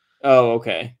 Oh,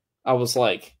 okay. I was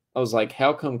like,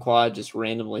 how come Clyde just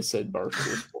randomly said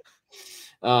Barstool Sports?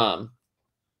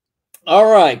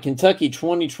 All right, Kentucky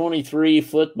 2023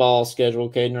 football schedule.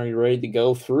 Caden, are you ready to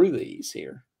go through these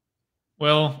here?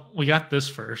 Well, we got this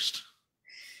first.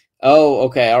 Oh,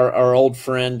 okay. Our old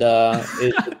friend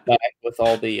is back with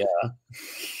all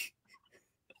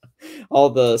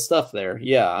the stuff there.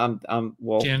 Yeah, I'm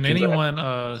well. Can anyone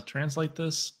translate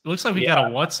this? It looks like we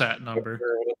got a WhatsApp number.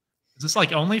 Is this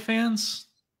like OnlyFans?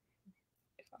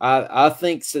 I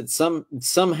think that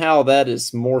somehow that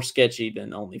is more sketchy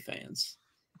than OnlyFans.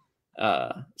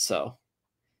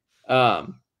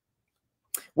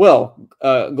 Well,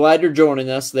 glad you're joining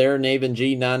us there, Naven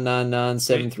G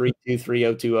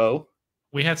 999-732-3020.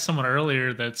 We had someone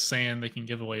earlier that's saying they can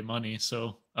give away money.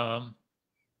 So,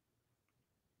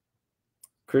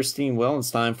 Christine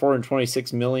Wellenstein,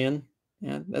 $426 million.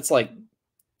 Yeah, that's like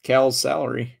Cal's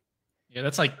salary. Yeah,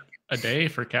 that's like a day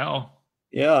for Cal.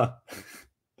 Yeah.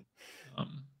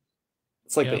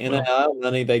 It's like the NIL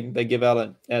money they give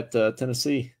out at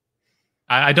Tennessee.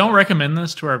 I don't recommend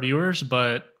this to our viewers,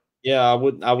 but yeah, I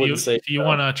wouldn't say if you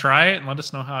want to try it and let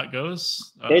us know how it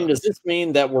goes. And does this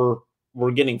mean that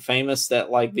we're getting famous, that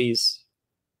like these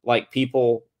like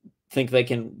people think they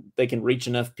can reach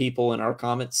enough people in our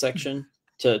comment section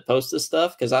to post this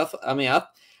stuff? Because I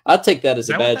take that as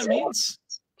a bad sign,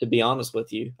 to be honest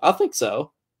with you. I think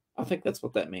so. I think that's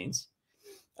what that means.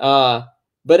 But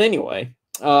anyway,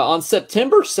 on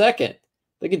September 2nd,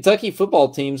 the Kentucky football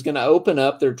team is going to open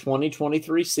up their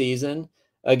 2023 season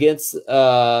against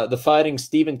the Fighting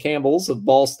Stephen Campbells of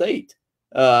Ball State.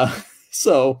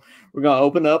 So we're going to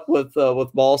open up with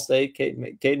Ball State.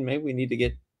 Caden, maybe we need to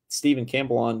get Stephen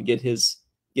Campbell on to get his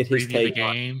take the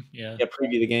game. Yeah,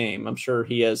 preview the game. I'm sure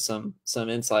he has some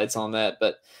insights on that.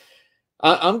 But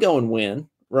I'm going win,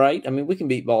 right? I mean, we can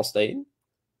beat Ball State.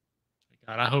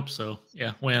 God, I hope so.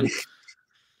 Yeah, win.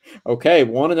 Okay,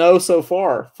 1-0 so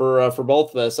far for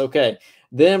both of us. Okay,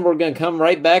 then we're going to come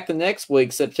right back the next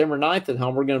week, September 9th at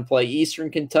home. We're going to play Eastern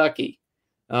Kentucky.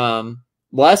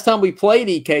 Last time we played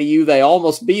EKU, they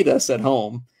almost beat us at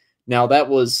home. Now that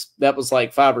was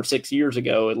like 5 or 6 years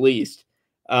ago at least.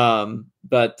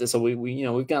 But so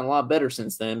we've gotten a lot better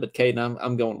since then. But Caden,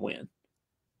 I'm going win.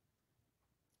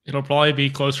 It'll probably be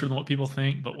closer than what people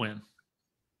think, but win.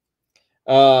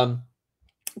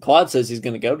 Claude says he's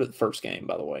going to go to the first game,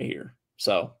 by the way, here.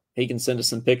 So he can send us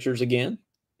some pictures again,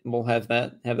 and we'll have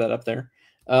that up there.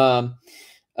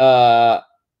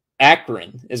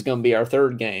 Akron is going to be our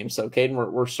third game. So, Caden,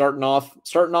 we're starting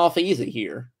off easy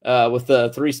here with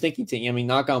the 3 stinky team. I mean,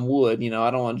 knock on wood.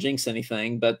 I don't want to jinx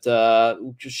anything, but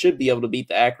should be able to beat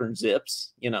the Akron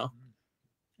Zips.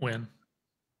 Win.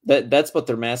 That's what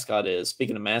their mascot is.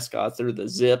 Speaking of mascots, they're the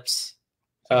Zips.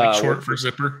 Like short for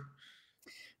zipper?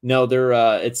 No, they're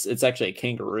it's actually a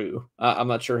kangaroo. I'm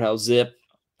not sure how zip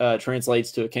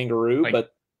translates to a kangaroo,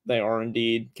 but they are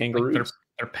indeed kangaroos. Like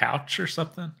their pouch or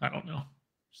something? I don't know.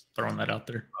 Just throwing that out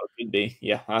there. Oh, it could be.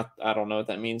 Yeah, I don't know what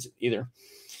that means either.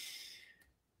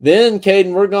 Then,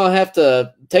 Caden, we're going to have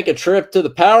to take a trip to the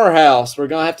powerhouse. We're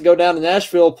going to have to go down to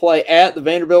Nashville, play at the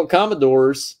Vanderbilt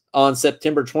Commodores on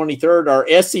September 23rd, our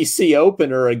SEC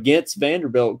opener against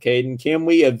Vanderbilt, Caden. Can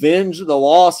we avenge the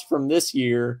loss from this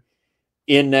year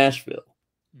in Nashville?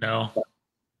 No.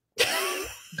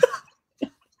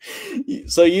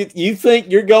 So you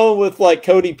think you're going with like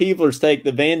Cody Peepler's take,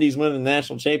 the Vandy's win the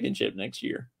national championship next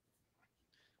year?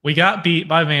 We got beat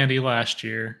by Vandy last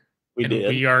year. We did.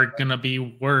 We are going to be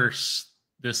worse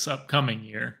this upcoming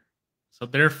year. So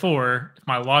therefore, if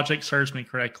my logic serves me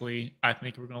correctly, I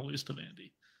think we're going to lose to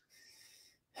Vandy.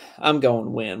 I'm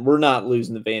going win. We're not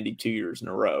losing to Vandy 2 years in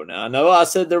a row. Now, I know I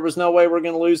said there was no way we're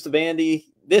going to lose to Vandy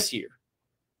this year.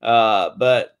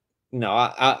 But no,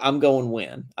 I'm going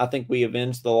win. I think we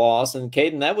avenge the loss. And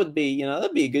Caden, that would be,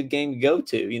 that'd be a good game to go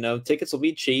to. Tickets will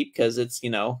be cheap because it's,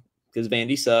 because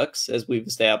Vandy sucks, as we've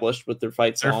established with their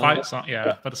fight song. Their fight song,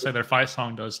 yeah. But to say their fight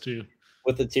song does too.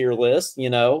 With the tier list,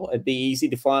 it'd be easy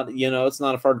to fly. It's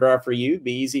not a far drive for you. It'd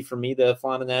be easy for me to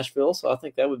fly to Nashville. So I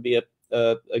think that would be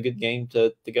a good game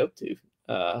to go to.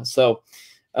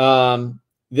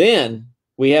 Then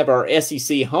we have our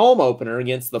SEC home opener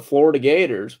against the Florida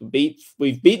Gators.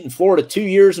 We've beaten Florida 2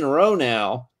 years in a row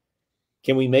now.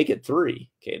 Can we make it 3,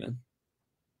 Caden?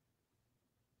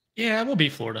 Yeah, we'll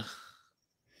beat Florida.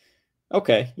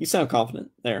 Okay, you sound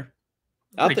confident there.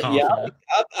 I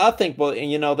think. Well,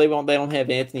 they don't have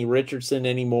Anthony Richardson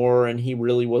anymore, and he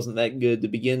really wasn't that good to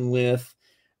begin with.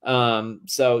 And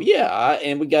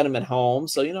we got him at home,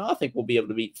 so I think we'll be able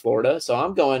to beat Florida. So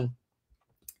I'm going.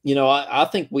 I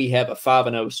think we have a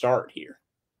 5-0 start here.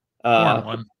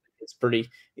 It's pretty.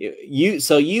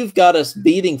 So you've got us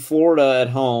beating Florida at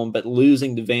home, but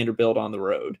losing to Vanderbilt on the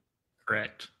road.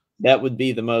 Correct. That would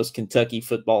be the most Kentucky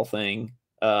football thing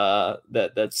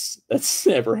that's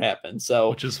ever happened.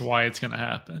 So, which is why it's going to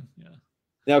happen. Yeah.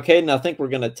 Now, Caden, I think we're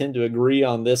going to tend to agree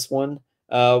on this one.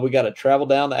 We got to travel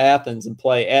down to Athens and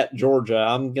play at Georgia.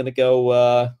 I'm going to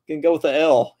go with the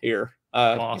L here.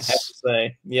 I have to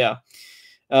say, yeah.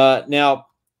 Now,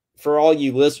 for all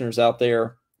you listeners out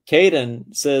there,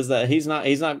 Caden says that he's not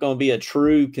going to be a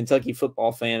true Kentucky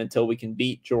football fan until we can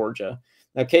beat Georgia.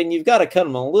 Now, Caden, you've got to cut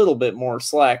him a little bit more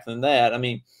slack than that. I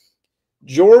mean,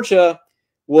 Georgia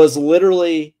was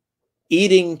literally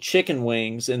eating chicken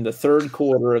wings in the third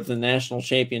quarter of the national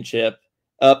championship,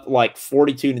 up like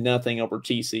 42-0 over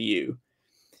TCU.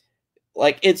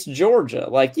 Like, it's Georgia.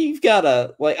 Like, you've got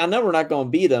to, like, I know we're not going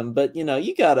to beat them, but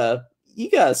you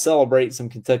gotta celebrate some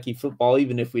Kentucky football,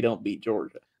 even if we don't beat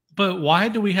Georgia. But why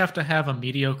do we have to have a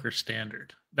mediocre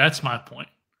standard? That's my point.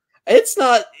 It's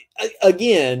not,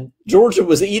 again, Georgia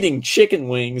was eating chicken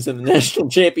wings in the national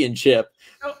championship.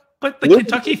 But the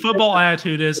Kentucky football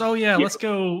attitude is, let's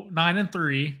go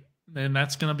 9-3, then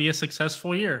that's going to be a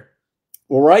successful year.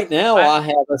 Well, right now I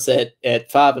have us at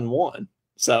 5-1.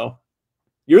 So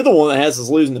you're the one that has us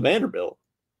losing to Vanderbilt.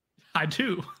 I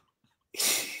do.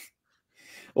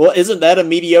 Well, isn't that a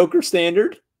mediocre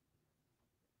standard?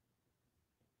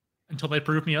 Until they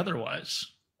prove me otherwise.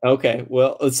 Okay,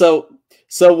 well, so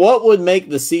what would make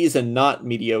the season not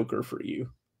mediocre for you?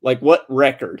 Like, what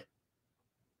record?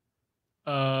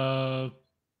 At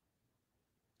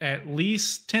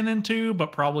least 10-2,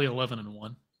 but probably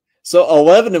 11-1. So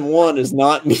 11-1 is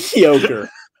not mediocre.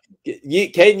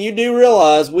 Caden, you do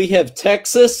realize we have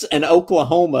Texas and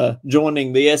Oklahoma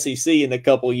joining the SEC in a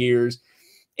couple years,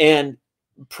 and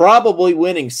probably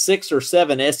winning 6 or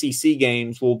 7 SEC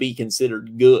games will be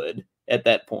considered good at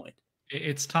that point.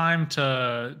 It's time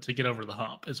to get over the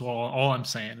hump is all I'm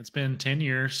saying. It's been 10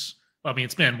 years. I mean,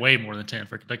 it's been way more than 10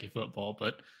 for Kentucky football,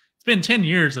 but it's been 10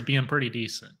 years of being pretty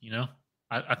decent,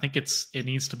 I think it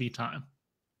needs to be time.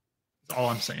 That's all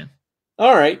I'm saying.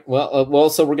 All right. Well,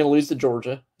 so we're going to lose to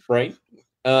Georgia, right?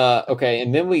 Okay,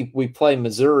 and then we play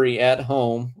Missouri at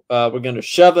home. We're going to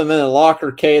shove them in the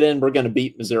locker, Caden. We're going to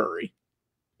beat Missouri,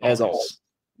 as always.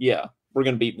 Yeah, we're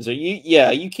going to beat Missouri.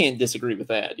 You can't disagree with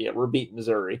that. Yeah, we're beating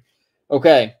Missouri.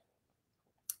 Okay.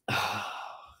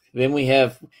 Then we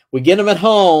get them at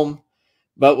home,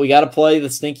 but we got to play the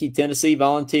stinky Tennessee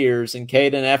Volunteers. And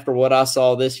Caden, after what I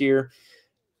saw this year's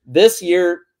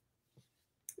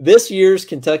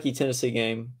Kentucky-Tennessee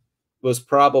game was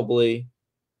probably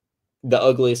the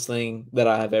ugliest thing that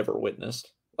I have ever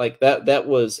witnessed. Like that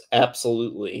was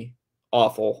absolutely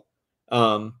awful.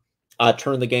 I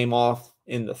turned the game off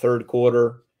in the third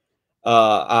quarter.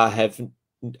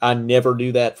 I never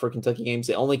do that for Kentucky games.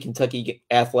 The only Kentucky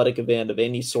athletic event of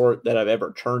any sort that I've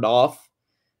ever turned off,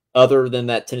 other than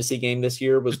that Tennessee game this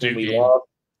year, was when we lost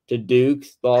to Duke.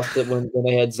 Lost it when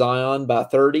they had Zion by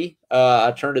 30.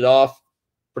 I turned it off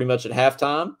pretty much at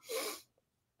halftime.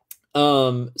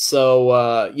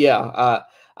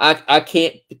 I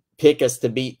can't pick us to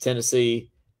beat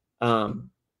Tennessee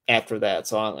after that.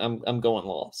 So I'm going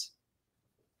loss.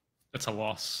 That's a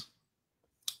loss.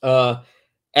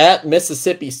 At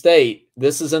Mississippi State,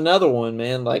 this is another one,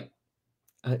 man. Like,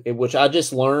 which I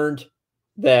just learned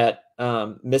that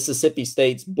Mississippi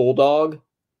State's Bulldog,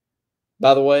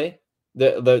 by the way,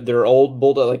 their old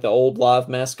Bulldog, like the old live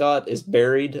mascot, is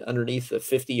buried underneath the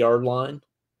 50-yard line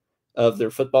of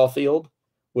their football field,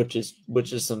 which is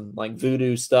some like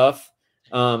voodoo stuff.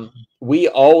 We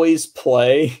always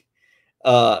play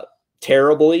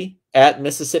terribly at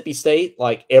Mississippi State,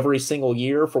 like every single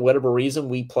year. For whatever reason,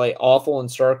 we play awful in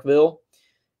Starkville.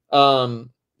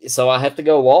 So I have to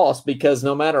go loss, because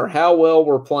no matter how well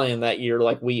we're playing that year,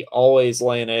 like we always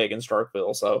lay an egg in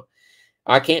Starkville. So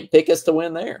I can't pick us to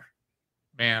win there.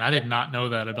 Man, I did not know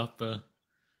that about the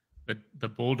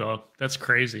Bulldog. That's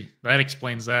crazy. That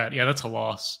explains that. Yeah, that's a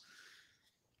loss.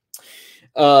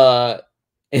 And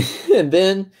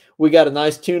then we got a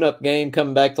nice tune-up game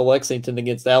coming back to Lexington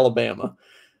against Alabama.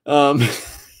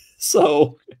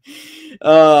 So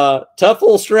tough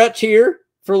little stretch here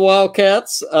for the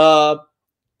Wildcats.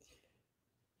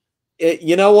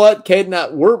 You know what,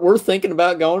 Caden, we're thinking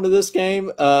about going to this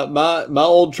game. My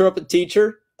old trumpet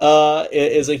teacher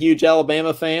is a huge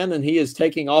Alabama fan, and he is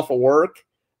taking off of work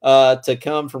to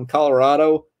come from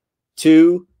Colorado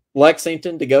to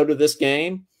Lexington to go to this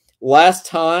game. Last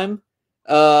time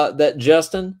that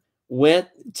Justin went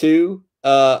to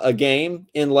a game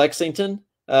in Lexington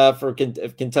for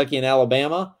Kentucky and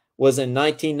Alabama was in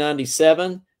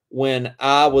 1997, when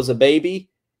I was a baby,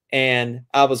 and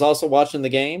I was also watching the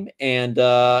game, and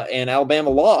Alabama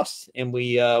lost, and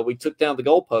we took down the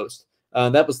goalpost.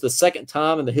 That was the second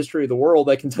time in the history of the world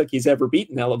that Kentucky's ever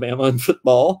beaten Alabama in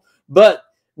football. But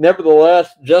nevertheless,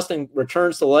 Justin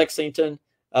returns to Lexington.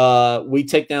 We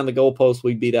take down the goalpost.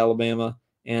 We beat Alabama.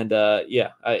 And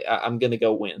I'm going to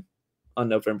go win on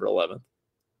November 11th.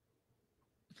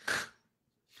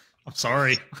 I'm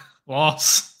sorry.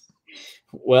 Loss.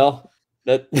 Well,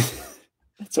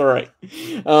 that's all right.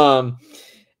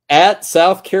 At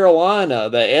South Carolina,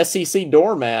 the SEC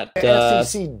doormat.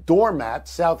 SEC doormat,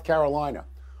 South Carolina.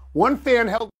 One fan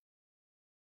held.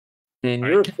 And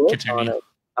you're on it.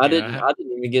 I didn't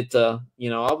even get to,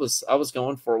 I was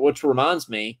going for it, which reminds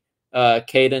me,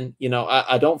 Caden,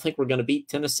 I don't think we're going to beat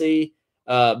Tennessee,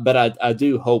 but I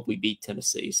do hope we beat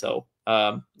Tennessee. So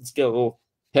let's get a little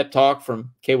pep talk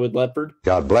from Kaywood Leopard.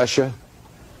 God bless you,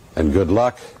 and good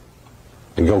luck,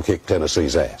 and go kick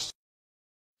Tennessee's ass.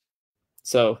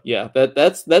 So yeah,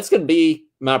 that's going to be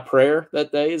my prayer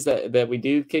that day, is that we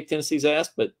do kick Tennessee's ass,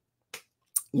 but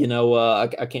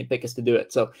I can't pick us to do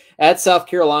it. So at South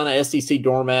Carolina, SEC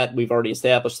doormat, we've already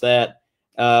established that.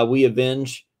 We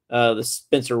avenge the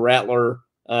Spencer Rattler,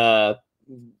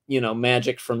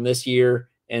 magic from this year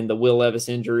and the Will Levis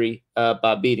injury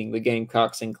by beating the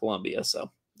Gamecocks in Columbia. So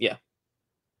yeah,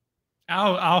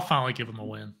 I'll finally give them a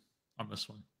win on this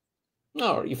one.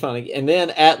 No, you finally, and then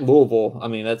at Louisville, I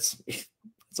mean it's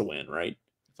a win, right?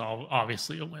 It's all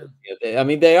obviously a win. I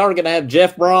mean, they are going to have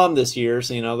Jeff Brom this year,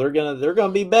 so they're gonna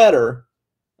be better.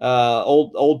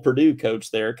 Old Purdue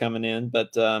coach there coming in,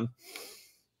 but I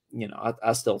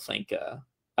still think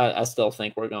I still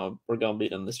think we're gonna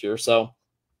beat them this year. So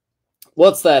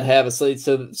what's that have us?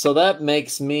 So that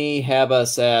makes me have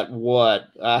us at what?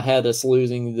 I had us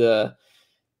losing the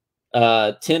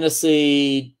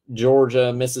Tennessee,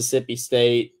 Georgia, Mississippi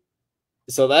State.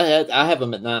 So I have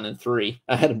them at 9-3.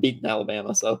 I had them beating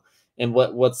Alabama. So, and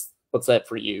what's that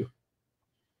for you?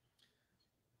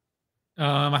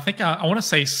 I think I want to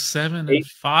say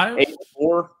 7-5.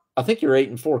 8-4. I think you're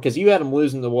 8-4 because you had them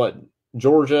losing to what?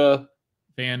 Georgia,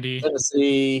 Vandy,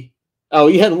 Tennessee. Oh,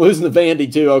 you had them losing to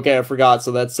Vandy too. Okay, I forgot.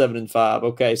 So that's 7-5.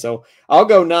 Okay, so I'll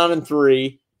go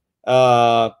 9-3.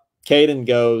 Caden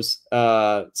goes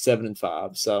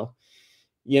 7-5. So,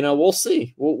 we'll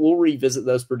see. We'll revisit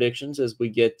those predictions as we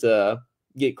get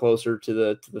closer to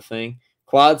the thing.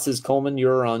 Clyde says, Coleman,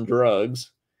 you're on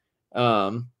drugs.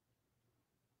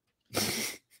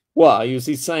 Why was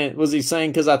he saying? Was he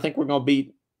saying because I think we're going to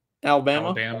beat Alabama?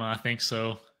 Alabama, I think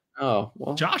so. Oh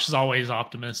well, Josh is always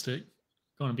optimistic.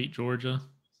 Going to beat Georgia.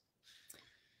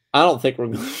 I don't think we're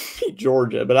going to beat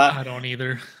Georgia, but I don't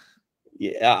either.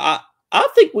 Yeah, I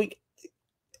think we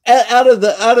out of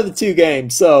the two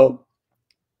games. So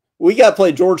we got to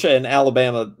play Georgia and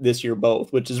Alabama this year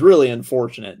both, which is really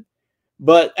unfortunate.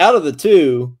 But out of the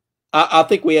two, I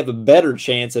think we have a better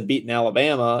chance of beating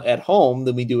Alabama at home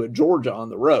than we do at Georgia on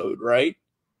the road, right?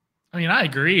 I mean, I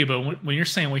agree, but when you're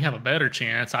saying we have a better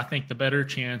chance, I think the better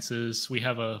chance is we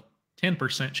have a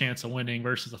 10% chance of winning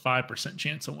versus a 5%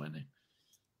 chance of winning.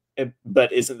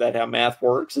 But isn't that how math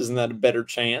works? Isn't that a better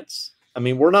chance? I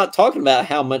mean, we're not talking about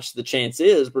how much the chance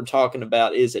is. We're talking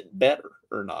about is it better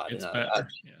or not? It's better.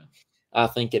 Yeah. I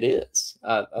think it is.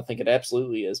 I think it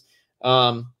absolutely is.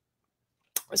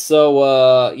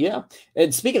 So yeah.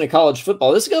 And speaking of college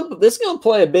football, this is gonna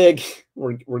play a big.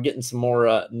 We're getting some more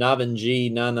Navin G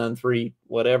 993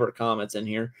 whatever comments in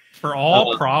here. For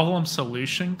all problem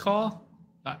solution call.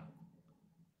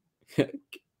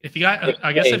 If you got,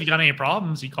 I guess if you got any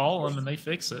problems, you call them and they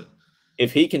fix it.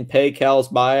 If he can pay Cal's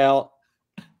buyout,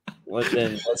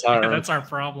 then let's hire him. That's our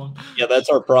problem. Yeah, that's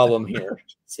our problem here.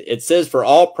 It says for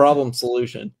all problem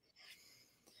solution.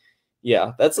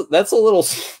 Yeah, that's a little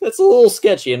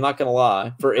sketchy. I'm not gonna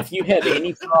lie. For if you have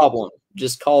any problem,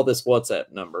 just call this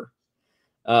WhatsApp number.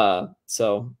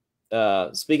 So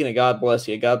speaking of God bless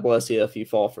you if you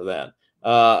fall for that.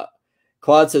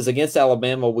 Claude says against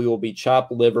Alabama we will be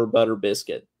chopped liver butter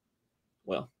biscuit.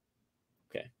 Well,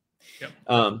 okay. Yep.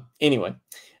 Anyway,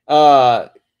 as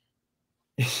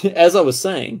I was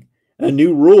saying, a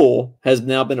new rule has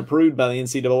now been approved by the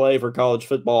NCAA for college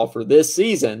football for this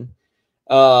season.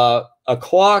 The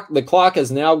clock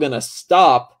is now going to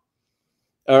stop,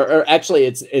 or actually,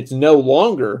 it's no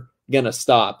longer going to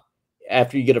stop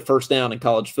after you get a first down in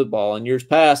college football. In years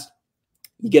past,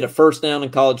 you get a first down in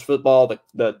college football,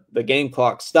 the game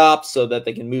clock stops so that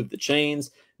they can move the chains.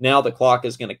 Now the clock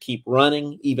is going to keep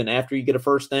running even after you get a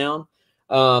first down.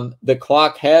 The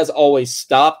clock has always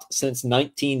stopped since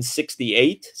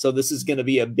 1968, so this is going to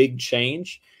be a big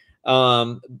change.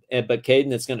 But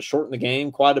Caden, it's going to shorten the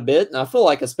game quite a bit, and I feel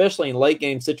like especially in late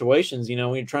game situations, when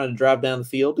you're trying to drive down the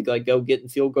field to go get in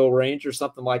field goal range or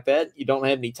something like that, you don't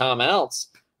have any timeouts.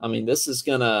 I mean, this is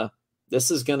gonna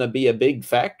be a big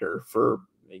factor for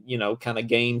kind of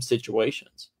game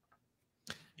situations.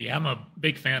 Yeah, I'm a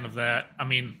big fan of that. I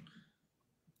mean,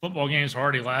 football games are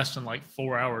already lasting like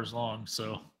 4 hours long,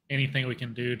 so anything we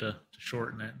can do to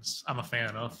shorten it, I'm a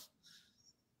fan of.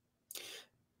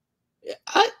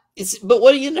 But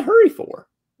what are you in a hurry for?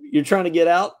 You're trying to get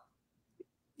out?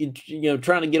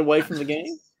 Trying to get away from the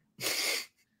game?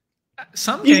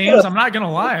 Some games, I'm not going to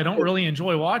lie, I don't really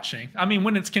enjoy watching. I mean,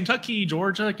 when it's Kentucky,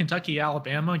 Georgia, Kentucky,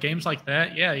 Alabama, games like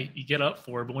that, yeah, you get up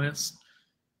for it. But when it's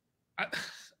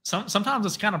sometimes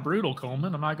it's kind of brutal,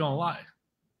 Coleman. I'm not going to lie.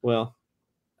 Well,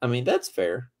 I mean, that's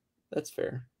fair. That's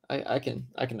fair. I can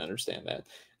understand that.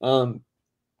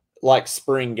 Like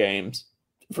spring games.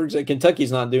 For example,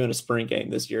 Kentucky's not doing a spring game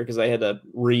this year because they had to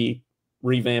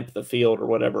revamp the field or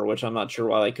whatever, which I'm not sure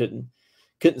why they couldn't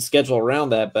schedule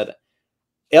around that. But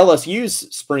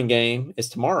LSU's spring game is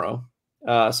tomorrow,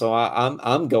 so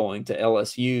I'm going to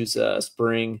LSU's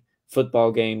spring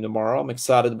football game tomorrow. I'm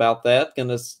excited about that.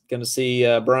 Gonna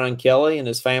see Brian Kelly and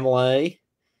his family,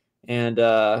 and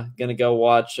gonna go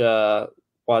watch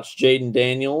Jaden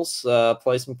Daniels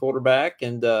play some quarterback.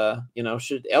 And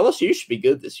LSU should be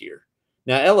good this year.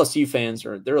 Now LSU fans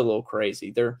they're a little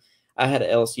crazy. I had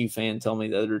an LSU fan tell me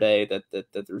the other day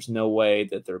that there's no way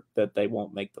that they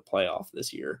won't make the playoff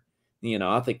this year.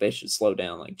 I think they should slow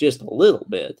down like just a little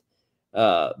bit.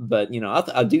 But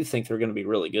I do think they're going to be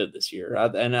really good this year.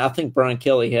 And I think Brian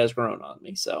Kelly has grown on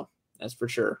me. So that's for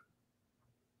sure.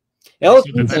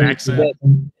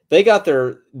 LSU, they got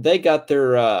their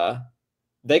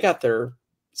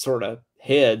sort of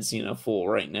heads, full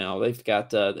right now. They've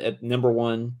got at number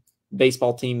one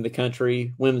baseball team in the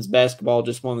country. Women's basketball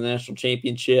just won the national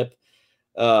championship.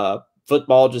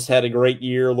 Football just had a great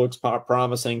year. Looks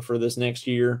promising for this next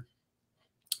year.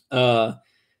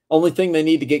 Only thing they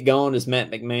need to get going is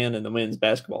Matt McMahon and the women's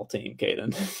basketball team,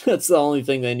 Caden. That's the only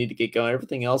thing they need to get going.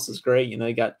 Everything else is great.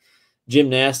 They got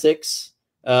gymnastics,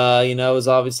 is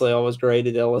obviously always great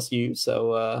at LSU.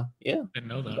 So, yeah. Didn't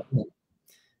know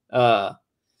that.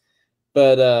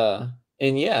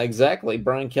 And yeah, exactly.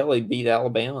 Brian Kelly beat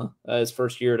Alabama his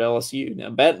first year at LSU. Now,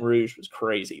 Baton Rouge was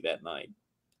crazy that night.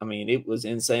 I mean, it was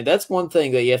insane. That's one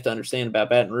thing that you have to understand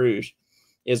about Baton Rouge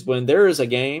is when there is a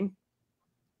game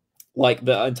like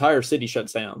the entire city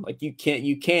shuts down. Like you can't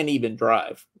even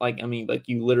drive. Like, I mean, like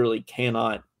you literally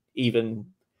cannot even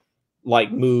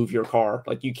like move your car.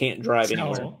 Like you can't drive That's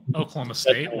anywhere. how Oklahoma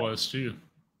State was too.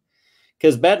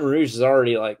 Because Baton Rouge is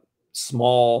already like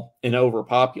small and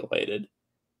overpopulated.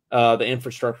 The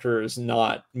infrastructure is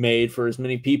not made for as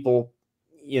many people,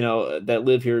 you know, that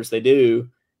live here as they do.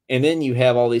 And then you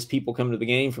have all these people coming to the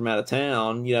game from out of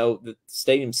town. You know, the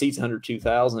stadium seats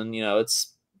 102,000. You know,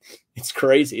 it's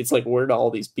crazy. It's like, where do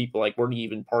all these people, like, where do you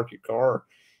even park your car,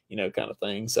 you know, kind of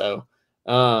thing. So,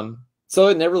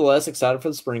 so nevertheless, excited for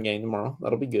the spring game tomorrow.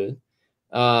 That'll be good.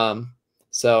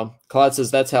 So Clyde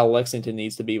says that's how Lexington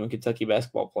needs to be when Kentucky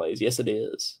basketball plays. Yes, it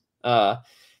is.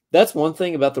 That's one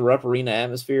thing about the Rupp Arena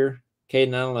atmosphere. Caden,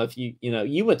 I don't know if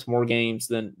you went to more games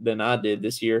than I did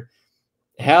this year.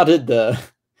 How did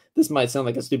this might sound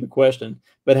like a stupid question,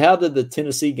 but how did the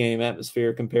Tennessee game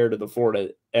atmosphere compare to the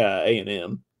Florida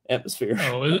A&M atmosphere?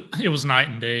 Oh, it was night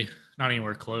and day, not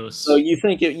anywhere close. So you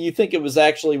think it was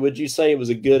actually? Would you say it was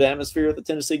a good atmosphere at the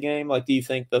Tennessee game? Like, do you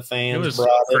think the fans? It was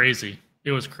crazy.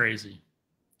 It was crazy.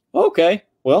 Okay,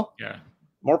 well, yeah,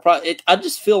 more. I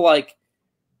just feel like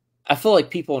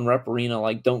people in Rupp Arena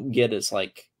like don't get as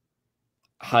like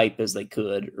hype as they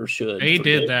could or should. They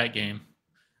did that game.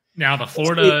 Now the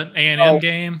Florida A&M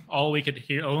game, all we could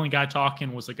hear, only guy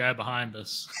talking was the guy behind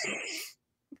us.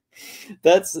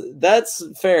 That's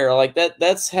fair. Like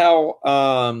that's how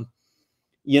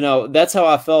that's how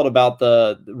I felt about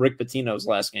the Rick Pitino's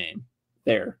last game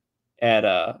there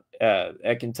at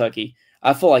Kentucky.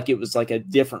 I feel like it was like a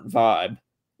different vibe.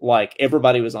 Like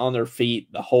everybody was on their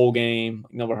feet the whole game.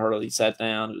 Nobody hardly sat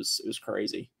down. It was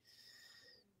crazy.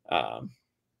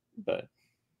 But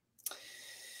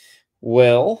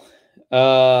well,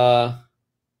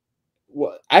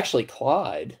 actually,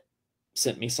 Clyde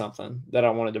sent me something that I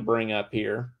wanted to bring up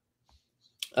here.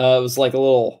 It was like a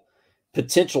little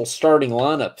potential starting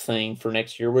lineup thing for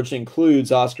next year, which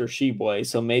includes Oscar Tshiebwe.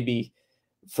 So maybe,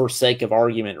 for sake of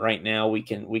argument, right now we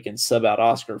can sub out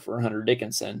Oscar for Hunter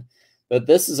Dickinson. But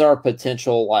this is our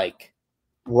potential like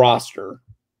roster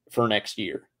for next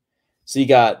year. So you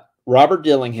got Robert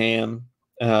Dillingham,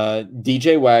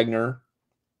 DJ Wagner,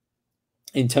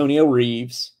 Antonio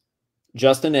Reeves,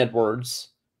 Justin Edwards,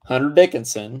 Hunter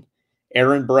Dickinson,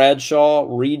 Aaron Bradshaw,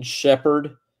 Reed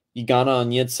Shepard, Ugana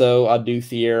Onyenso, Adu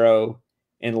Thiero,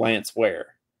 and Lance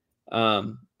Ware.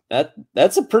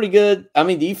 That's a pretty good. I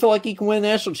mean, do you feel like you can win a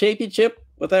national championship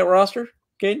with that roster,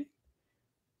 Caden?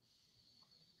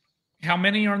 How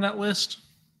many are on that list?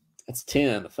 That's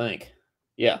 10, I think.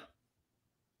 Yeah.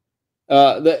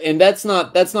 And that's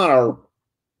not our.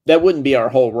 That wouldn't be our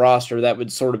whole roster. That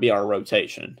would sort of be our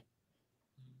rotation.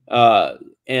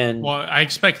 And well, I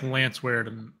expect Lance Ware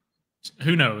to.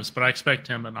 Who knows? But I expect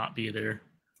him to not be there.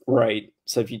 Right.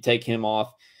 So if you take him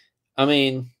off, I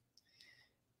mean,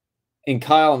 and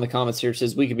Kyle in the comments here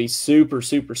says we could be super,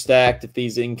 super stacked if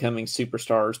these incoming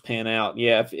superstars pan out.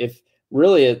 Yeah. If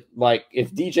really if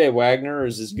DJ Wagner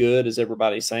is as good as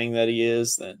everybody's saying that he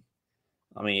is, then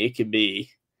I mean it could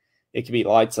be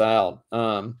lights out.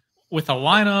 With a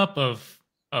lineup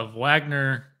of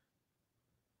Wagner,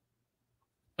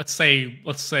 let's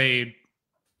say,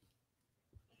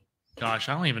 gosh,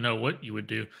 I don't even know what you would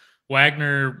do.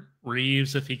 Wagner,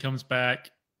 Reeves if he comes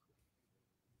back,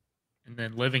 and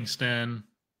then Livingston,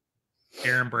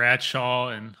 Aaron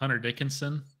Bradshaw, and Hunter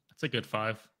Dickinson. That's a good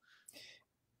five.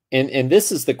 And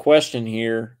this is the question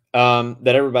here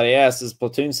that everybody asks is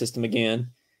platoon system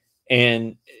again.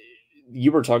 And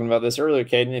you were talking about this earlier,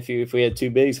 Caden. If we had two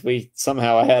bigs, if we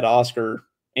somehow had Oscar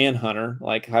and Hunter,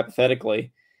 like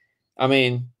hypothetically, I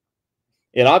mean,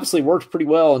 it obviously worked pretty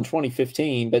well in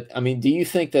 2015. But I mean, do you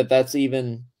think that that's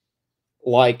even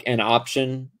like an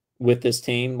option with this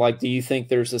team? Like, do you think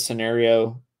there's a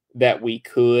scenario that we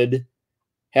could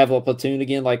have a platoon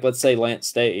again? Like, let's say Lance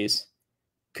stays.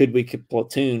 Could we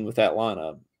platoon with that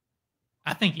lineup?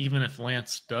 I think even if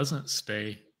Lance doesn't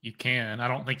stay, you can. I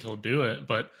don't think he'll do it,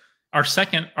 but our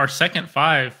second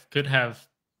five could have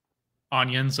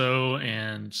Onyenso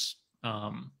and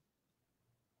I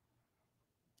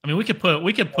mean we could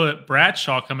put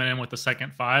Bradshaw coming in with the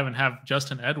second five and have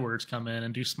Justin Edwards come in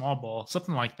and do small ball,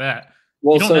 something like that.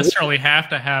 Well, you don't necessarily have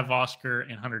to have Oscar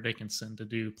and Hunter Dickinson to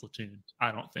do platoon,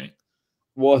 I don't think.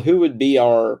 Well, who would be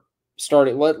our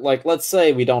starting? Let's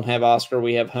say we don't have Oscar,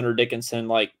 we have Hunter Dickinson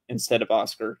like instead of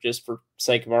Oscar, just for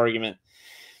sake of argument.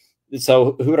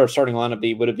 So who would our starting lineup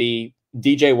be? Would it be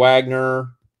DJ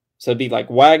Wagner? So it'd be like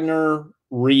Wagner,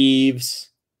 Reeves,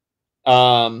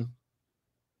 Justin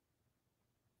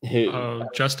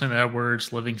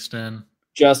Edwards, Livingston.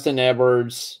 Justin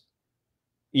Edwards.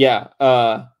 Yeah.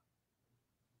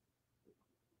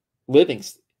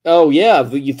 Livingston. Oh yeah,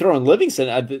 you throw in Livingston.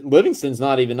 Livingston's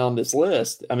not even on this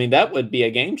list. I mean, that would be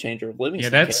a game changer if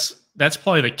Livingston. Yeah, that's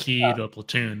probably the key to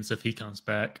platoons if he comes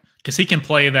back, because he can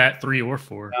play that 3 or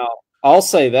 4. Now, I'll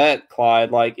say that,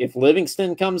 Clyde. Like if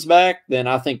Livingston comes back, then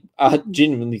I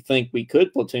genuinely think we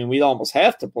could platoon. We'd almost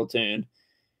have to platoon.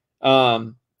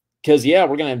 Because yeah,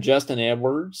 we're gonna have Justin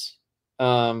Edwards.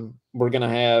 We're gonna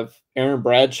have Aaron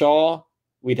Bradshaw.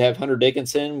 We'd have Hunter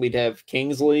Dickinson. We'd have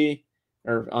Kingsley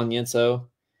or Onyenso.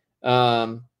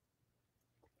 Adu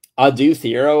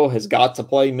Thiero has got to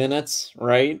play minutes,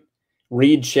 right?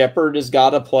 Reed Shepard has got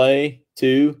to play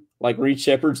too. Like Reed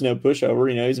Shepard's no pushover.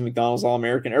 You know, he's a McDonald's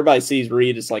All-American. Everybody sees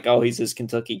Reed. It's like, oh, he's this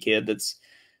Kentucky kid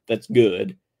that's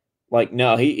good. Like,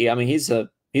 no, he's a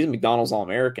McDonald's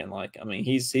All-American. Like, I mean,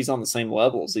 he's on the same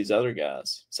level as these other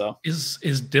guys. So is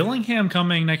Dillingham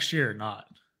coming next year or not?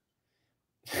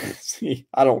 See,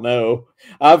 I don't know.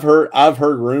 I've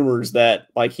heard rumors that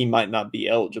like he might not be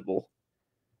eligible.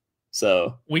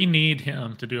 So we need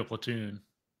him to do a platoon,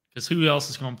 because who else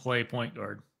is going to play point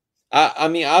guard? I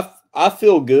mean, I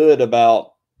feel good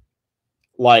about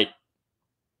like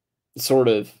sort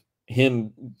of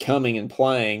him coming and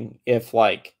playing if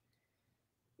like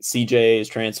CJ is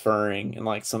transferring and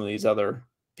like some of these other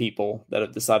people that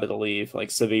have decided to leave,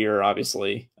 like Severe,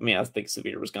 obviously. I mean, I think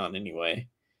Severe was gone anyway,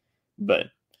 but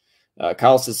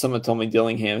Kyle says someone told me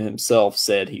Dillingham himself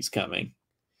said he's coming.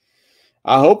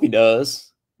 I hope he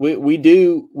does. We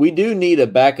do need a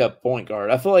backup point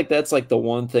guard. I feel like that's like the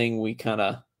one thing we kind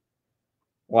of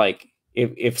like.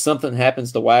 If something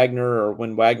happens to Wagner or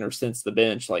when Wagner sits the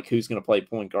bench, like who's going to play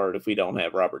point guard if we don't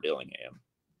have Robert Dillingham,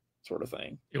 sort of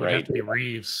thing. It would have to be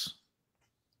Reeves,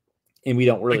 and we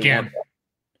don't really want that.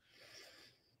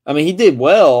 I mean, he did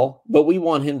well, but we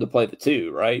want him to play the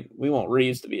 2, right? We want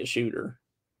Reeves to be a shooter.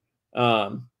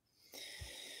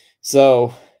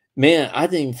 So man, I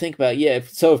didn't even think about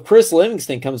if Chris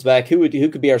Livingston comes back, who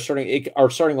could be our starting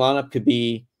lineup could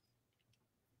be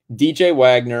DJ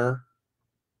Wagner,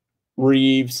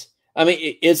 Reeves. I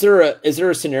mean, is there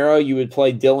a scenario you would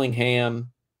play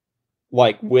Dillingham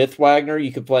like with Wagner?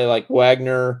 You could play like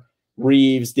Wagner,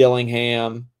 Reeves,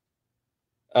 Dillingham,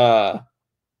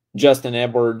 Justin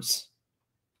Edwards.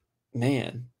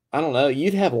 Man, I don't know.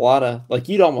 You'd have a lot of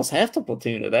you'd almost have to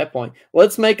platoon at that point.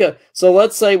 Let's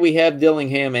say we have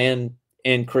Dillingham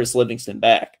and Chris Livingston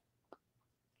back.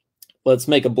 Let's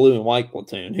make a blue and white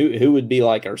platoon. Who would be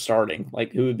like our starting?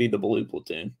 Like who would be the blue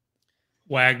platoon?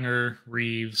 Wagner,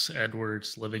 Reeves,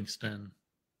 Edwards, Livingston,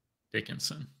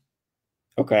 Dickinson.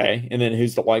 Okay, and then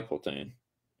who's the white platoon?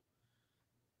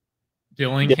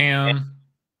 Dillingham.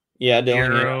 Yeah,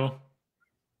 Dillingham.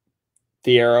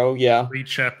 Thiero, yeah. Reed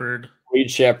Shepard.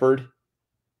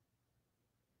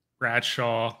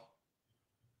 Bradshaw,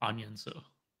 Onyenso.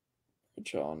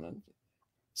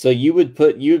 So you would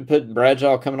put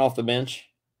Bradshaw coming off the bench?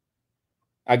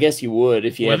 I guess you would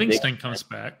if you Livingston comes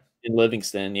back. In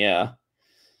Livingston, yeah.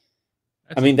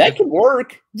 I mean, that could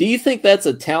work. Do you think that's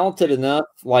a talented enough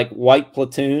like white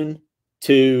platoon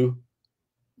to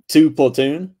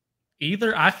platoon?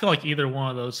 I feel like either one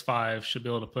of those 5 should be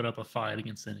able to put up a fight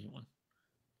against anyone.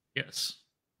 Yes.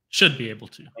 Should be able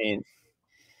to. I mean,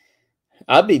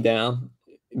 I'd be down.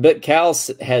 But Cal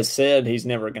has said he's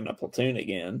never going to platoon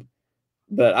again.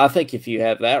 But I think if you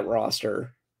have that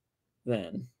roster,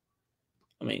 then,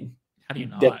 I mean, how do you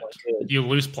not? You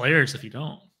lose players if you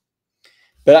don't.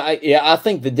 But I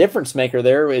think the difference maker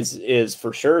there is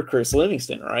for sure Chris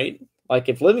Livingston, right? Like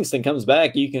if Livingston comes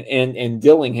back, you can and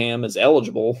Dillingham is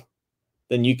eligible,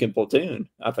 then you can platoon,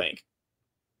 I think.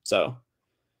 So.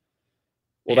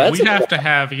 Well, we have to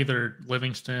have either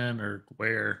Livingston or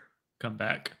Ware come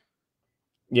back.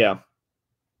 Yeah.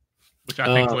 Which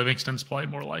I think Livingston's probably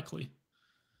more likely.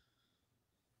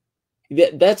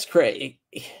 That's great.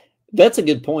 That's a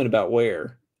good point about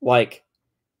Ware. Like,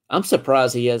 I'm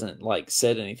surprised he hasn't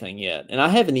said anything yet. And I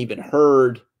haven't even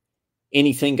heard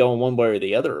anything going one way or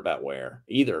the other about Ware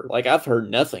either. Like, I've heard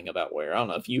nothing about Ware. I don't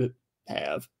know if you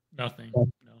have. Nothing. No.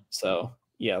 So,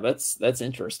 yeah, that's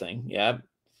interesting. Yeah.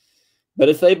 But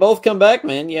if they both come back,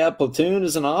 man, yeah, platoon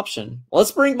is an option.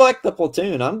 Let's bring back the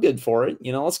platoon. I'm good for it.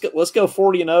 You know, let's go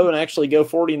 40-0 and actually go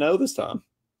 40-0 this time.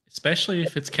 Especially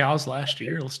if it's Cal's last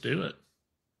year, let's do it.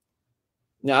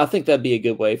 Now, I think that'd be a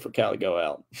good way for Cal to go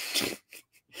out.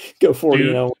 Go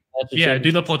 40-0. Yeah,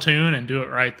 do the platoon and do it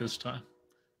right this time.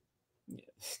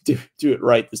 Do it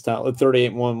right this time.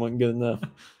 38-1 wasn't good enough.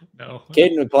 No.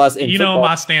 Caden would class in football, know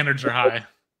my standards are high.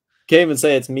 Can't even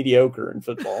say it's mediocre in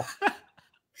football.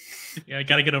 Yeah, I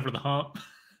got to get over the hump.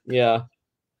 Yeah.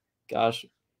 Gosh.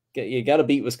 You got to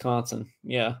beat Wisconsin.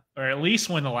 Yeah. Or at least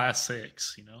win the last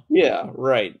 6, Yeah,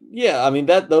 right. Yeah, I mean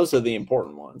those are the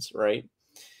important ones, right?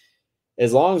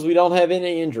 As long as we don't have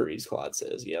any injuries, Claude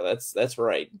says. Yeah, that's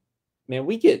right. Man,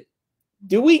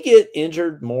 do we get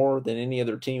injured more than any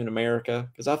other team in America?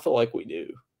 Because I feel like we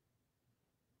do.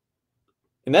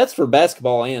 And that's for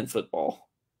basketball and football.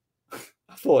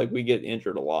 I feel like we get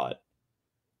injured a lot.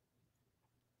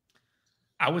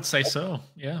 I would say so,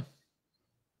 yeah.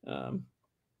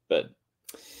 But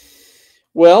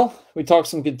well, we talked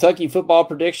some Kentucky football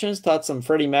predictions. Thought some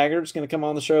Freddie Maggart's going to come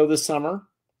on the show this summer.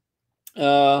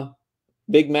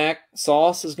 Big Mac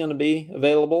sauce is going to be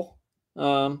available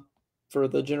for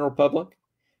the general public.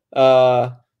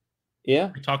 Yeah,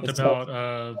 we talked about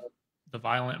the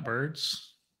violent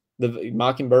birds, the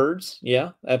mockingbirds.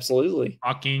 Yeah, absolutely.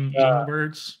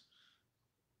 Mockingbirds.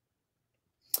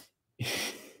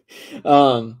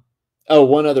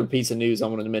 One other piece of news I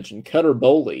wanted to mention: Cutter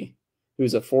Boley,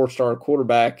 who's a 4-star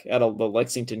quarterback out of the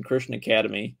Lexington Christian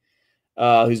Academy,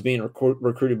 who's being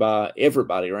recruited by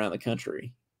everybody around the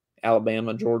country,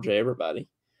 Alabama, Georgia, everybody,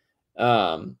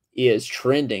 is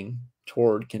trending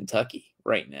toward Kentucky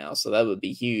right now. So that would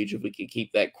be huge if we could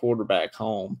keep that quarterback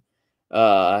home,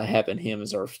 having him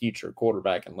as our future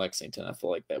quarterback in Lexington. I feel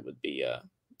like that would be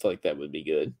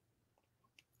good.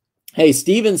 Hey,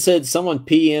 Steven said someone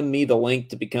PM me the link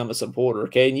to become a supporter.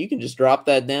 Okay, and you can just drop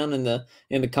that down in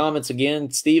the comments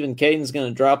again. Steven Caden's going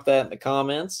to drop that in the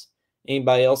comments.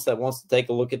 Anybody else that wants to take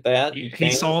a look at that?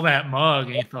 He saw that mug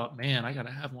and he thought, man, I got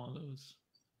to have one of those.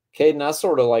 Caden, I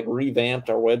sort of like revamped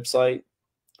our website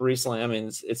recently. I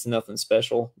mean, it's nothing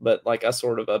special, but like I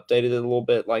sort of updated it a little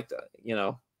bit. Like,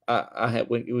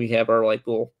 we have our like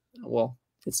little, well,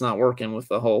 it's not working with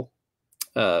the whole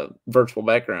virtual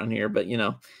background here, but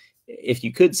if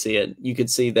you could see it, you could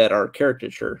see that our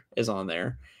caricature is on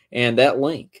there. And that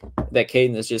link that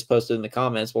Caden has just posted in the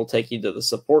comments will take you to the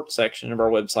support section of our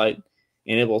website,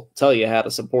 and it will tell you how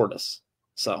to support us.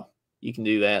 So you can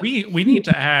do that. We need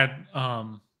to add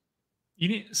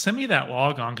send me that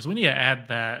log on, because we need to add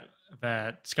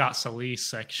that Scott Solis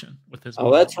section with his.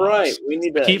 Oh, that's right. We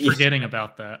need to keep forgetting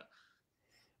about that.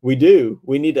 We do.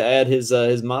 We need to add his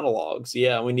monologues.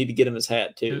 Yeah, we need to get him his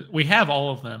hat too. We have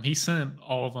all of them. He sent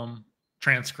all of them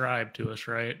transcribed to us,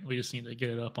 right? We just need to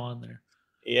get it up on there.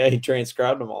 Yeah, he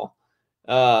transcribed them all.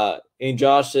 And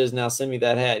Josh says, now send me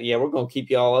that hat. Yeah, we're going to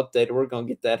keep you all updated. We're going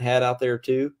to get that hat out there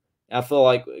too. I feel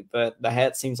like the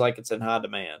hat seems like it's in high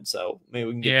demand, so maybe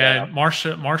we can get that out.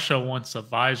 Marsha wants a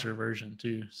visor version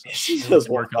too. So she does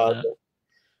work on that.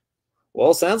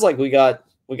 Well, it sounds like we got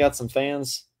some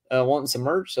fans wanting some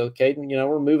merch. So, Caden,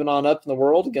 we're moving on up in the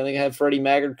world. Going to have Freddie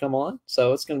Maggard come on,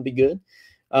 so it's going to be good.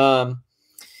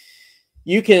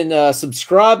 You can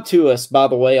subscribe to us, by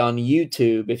the way, on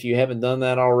YouTube. If you haven't done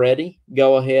that already,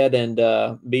 go ahead and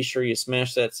be sure you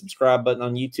smash that subscribe button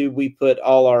on YouTube. We put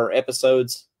all our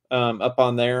episodes up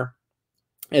on there,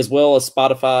 as well as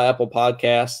Spotify, Apple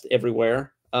Podcasts,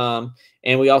 everywhere.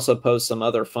 And we also post some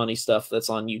other funny stuff that's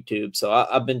on YouTube. So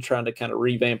I've been trying to kind of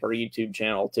revamp our YouTube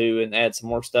channel too and add some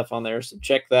more stuff on there. So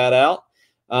check that out.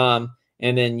 And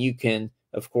then you can,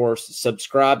 of course,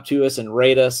 subscribe to us and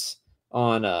rate us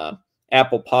on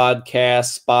Apple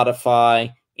Podcasts,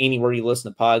 Spotify, anywhere you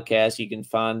listen to podcasts. You can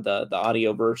find the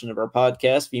audio version of our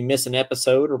podcast. If you miss an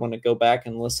episode or want to go back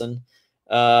and listen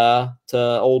to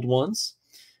old ones,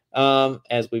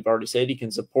 as we've already said, you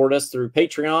can support us through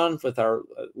Patreon with our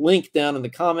link down in the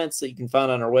comments that you can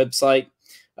find on our website.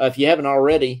 If you haven't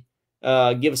already,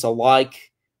 give us a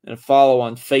like and a follow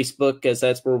on Facebook, because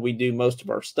that's where we do most of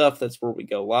our stuff. That's where we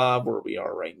go live, where we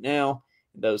are right now,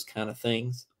 those kind of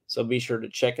things. So be sure to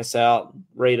check us out,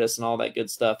 rate us, and all that good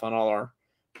stuff on all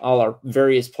our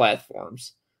various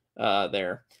platforms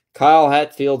there. Kyle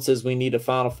Hatfield says we need a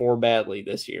Final Four badly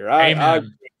this year. I agree,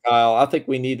 Kyle. I think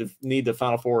we need the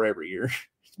Final Four every year,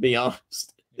 to be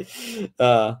honest.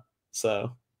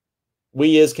 So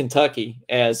we as Kentucky,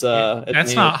 as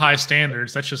that's not high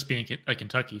standards. That's just being a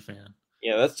Kentucky fan.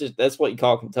 Yeah, that's what you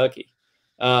call Kentucky.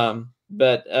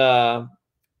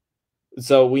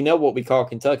 So we know what we call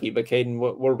Kentucky, but Caden,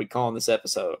 what are we calling this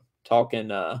episode?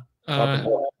 Talking how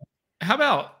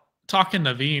about Talkin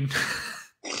Naveen?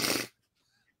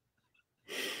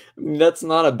 That's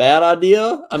not a bad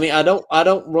idea. I mean, I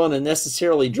don't want to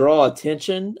necessarily draw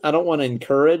attention. I don't want to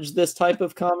encourage this type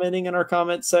of commenting in our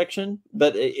comment section.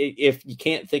 But if you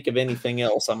can't think of anything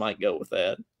else, I might go with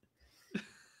that.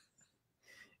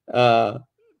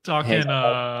 Talking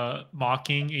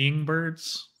mocking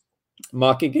birds.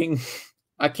 Mocking.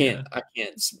 I can't.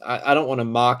 I don't want to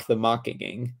mock the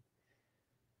mocking.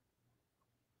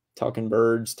 Talking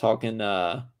birds. Talking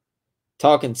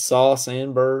Talking sauce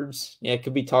and birds. Yeah, it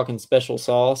could be talking special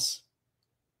sauce.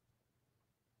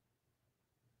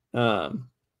 I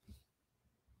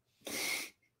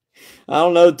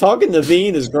don't know. Talking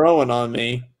Naveen is growing on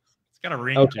me. It's got a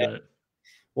ring to it.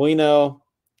 Well, you know,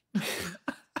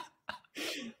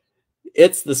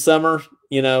 it's the summer,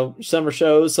 summer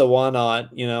shows, so why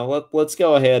not? Let's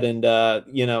go ahead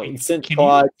and since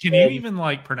Clyde can you even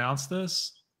like pronounce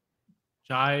this?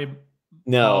 Jibe?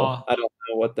 No, I don't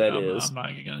know what that is. I'm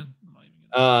not even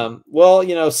gonna.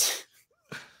 Well,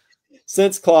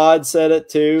 since Claude said it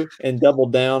too and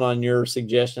doubled down on your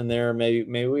suggestion there,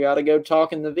 maybe we ought to go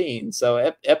Talking Naveen. So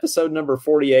episode number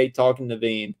 48, Talking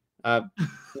Naveen.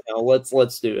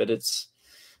 Let's do it. It's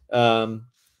how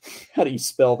do you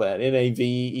spell that?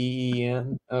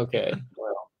 Naveen. Okay.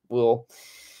 Well,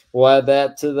 we'll add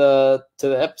that to the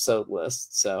episode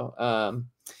list. So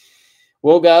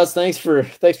well, guys, thanks for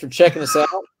checking us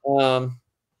out.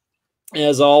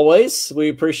 As always, we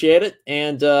appreciate it.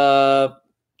 And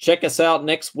check us out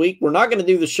next week. We're not going to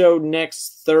do the show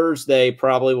next Thursday,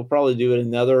 probably. We'll probably do it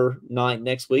another night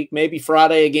next week, maybe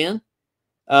Friday again.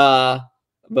 But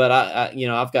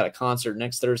I've got a concert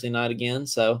next Thursday night again,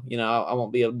 so I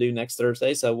won't be able to do next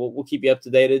Thursday. So we'll keep you up to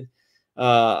date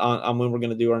on when we're going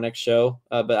to do our next show.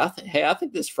 But I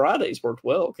think this Friday's worked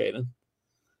well, Caden.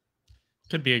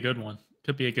 Could be a good one.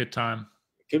 Could be a good time.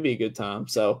 Could be a good time.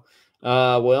 So,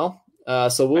 so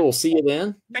we'll see you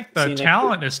then. I think the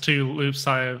talent is too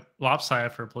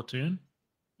lopsided for Platoon.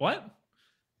 What?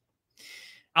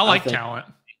 I like talent.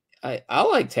 I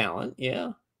like talent.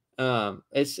 Yeah. I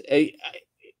think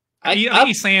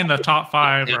he's saying the top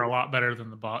 5 are a lot better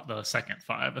than the second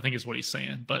 5. I think is what he's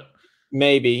saying, but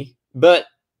maybe. But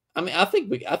I mean, I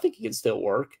think it can still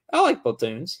work. I like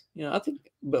platoons. I think.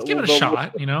 But let's give it a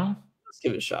shot. Let's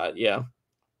give it a shot. Yeah.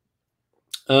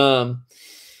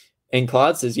 And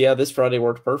Claude says, "Yeah, this Friday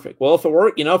worked perfect." Well, if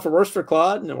it works for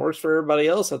Claude and it works for everybody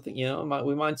else, I think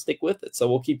we might stick with it. So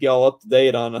we'll keep y'all up to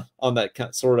date on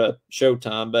that sort of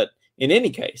showtime. But in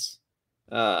any case,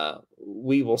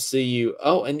 we will see you.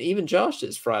 Oh, and even Josh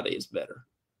says Friday is better.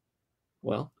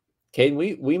 Well,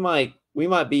 Caden, we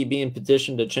might be being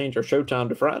petitioned to change our showtime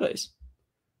to Fridays.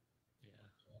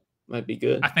 Yeah. Might be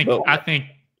good. I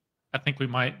think we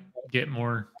might get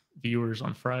more viewers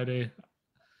on Friday.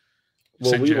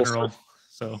 Well, in general,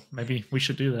 so maybe we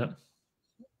should do that.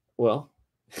 Well,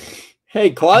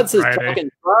 hey, Claude says Talking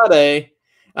Friday.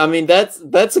 I mean, that's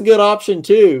a good option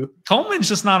too. Coleman's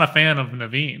just not a fan of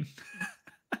Naveen.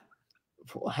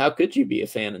 Well, how could you be a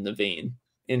fan of Naveen?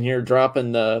 In here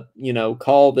dropping the,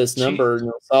 call this number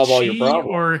and solve all your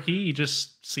problems. Or he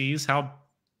just sees how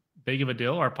big of a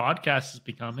deal our podcast is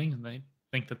becoming and they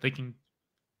think that they can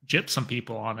gyp some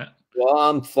people on it. Well,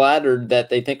 I'm flattered that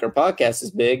they think our podcast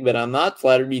is big, but I'm not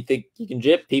flattered you think you can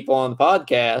gyp people on the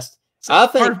podcast. So I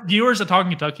think our viewers at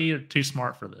Talking Kentucky are too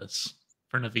smart for this,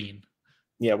 for Naveen.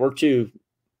 Yeah, we're too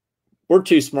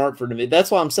smart for Naveen.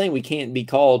 That's why I'm saying we can't be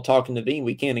called Talking Naveen.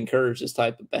 We can't encourage this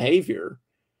type of behavior.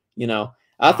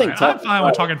 I think I'm fine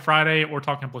with Talking Friday or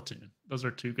Talking Platoon. Those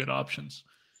are two good options.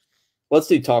 Let's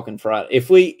do Talking Friday. If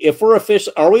we're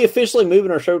official, are we officially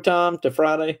moving our showtime to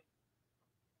Friday?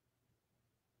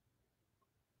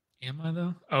 Am I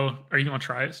though? Oh, are you going to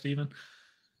try it, Steven?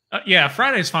 Yeah,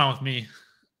 Friday's fine with me.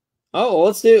 Oh,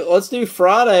 let's do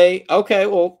Friday. Okay,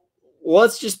 well,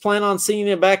 let's just plan on seeing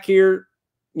you back here,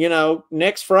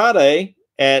 next Friday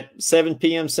at 7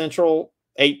 p.m. Central,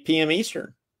 8 p.m.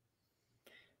 Eastern.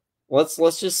 Let's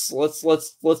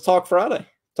talk Friday.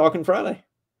 Talking Friday.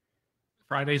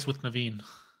 Fridays with Naveen.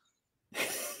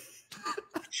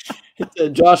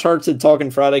 Josh Hart said Talking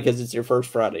Friday because it's your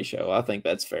first Friday show. I think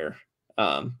that's fair.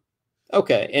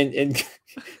 Okay, and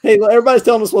hey, everybody's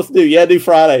telling us what to do. Yeah, do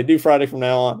Friday from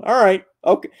now on. All right,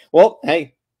 okay. Well,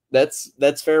 hey, that's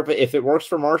fair. But if it works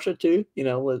for Marsha too,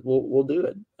 we'll do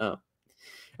it.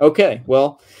 Okay,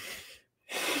 well,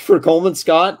 for Coleman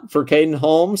Scott, for Caden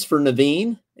Holmes, for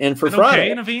Naveen, and for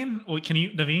Friday. Okay, Naveen. Well,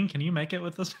 can you make it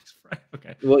with us next Friday?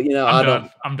 Okay. Well,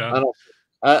 I'm done.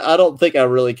 I don't think I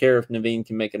really care if Naveen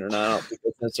can make it or not. I don't think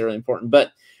that's necessarily important,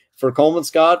 but. For Coleman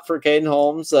Scott, for Caden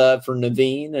Holmes, for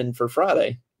Naveen, and for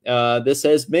Friday. This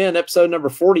has been episode number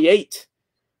 48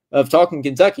 of Talking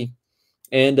Kentucky.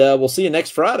 And we'll see you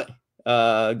next Friday.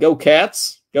 Go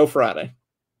Cats. Go Friday.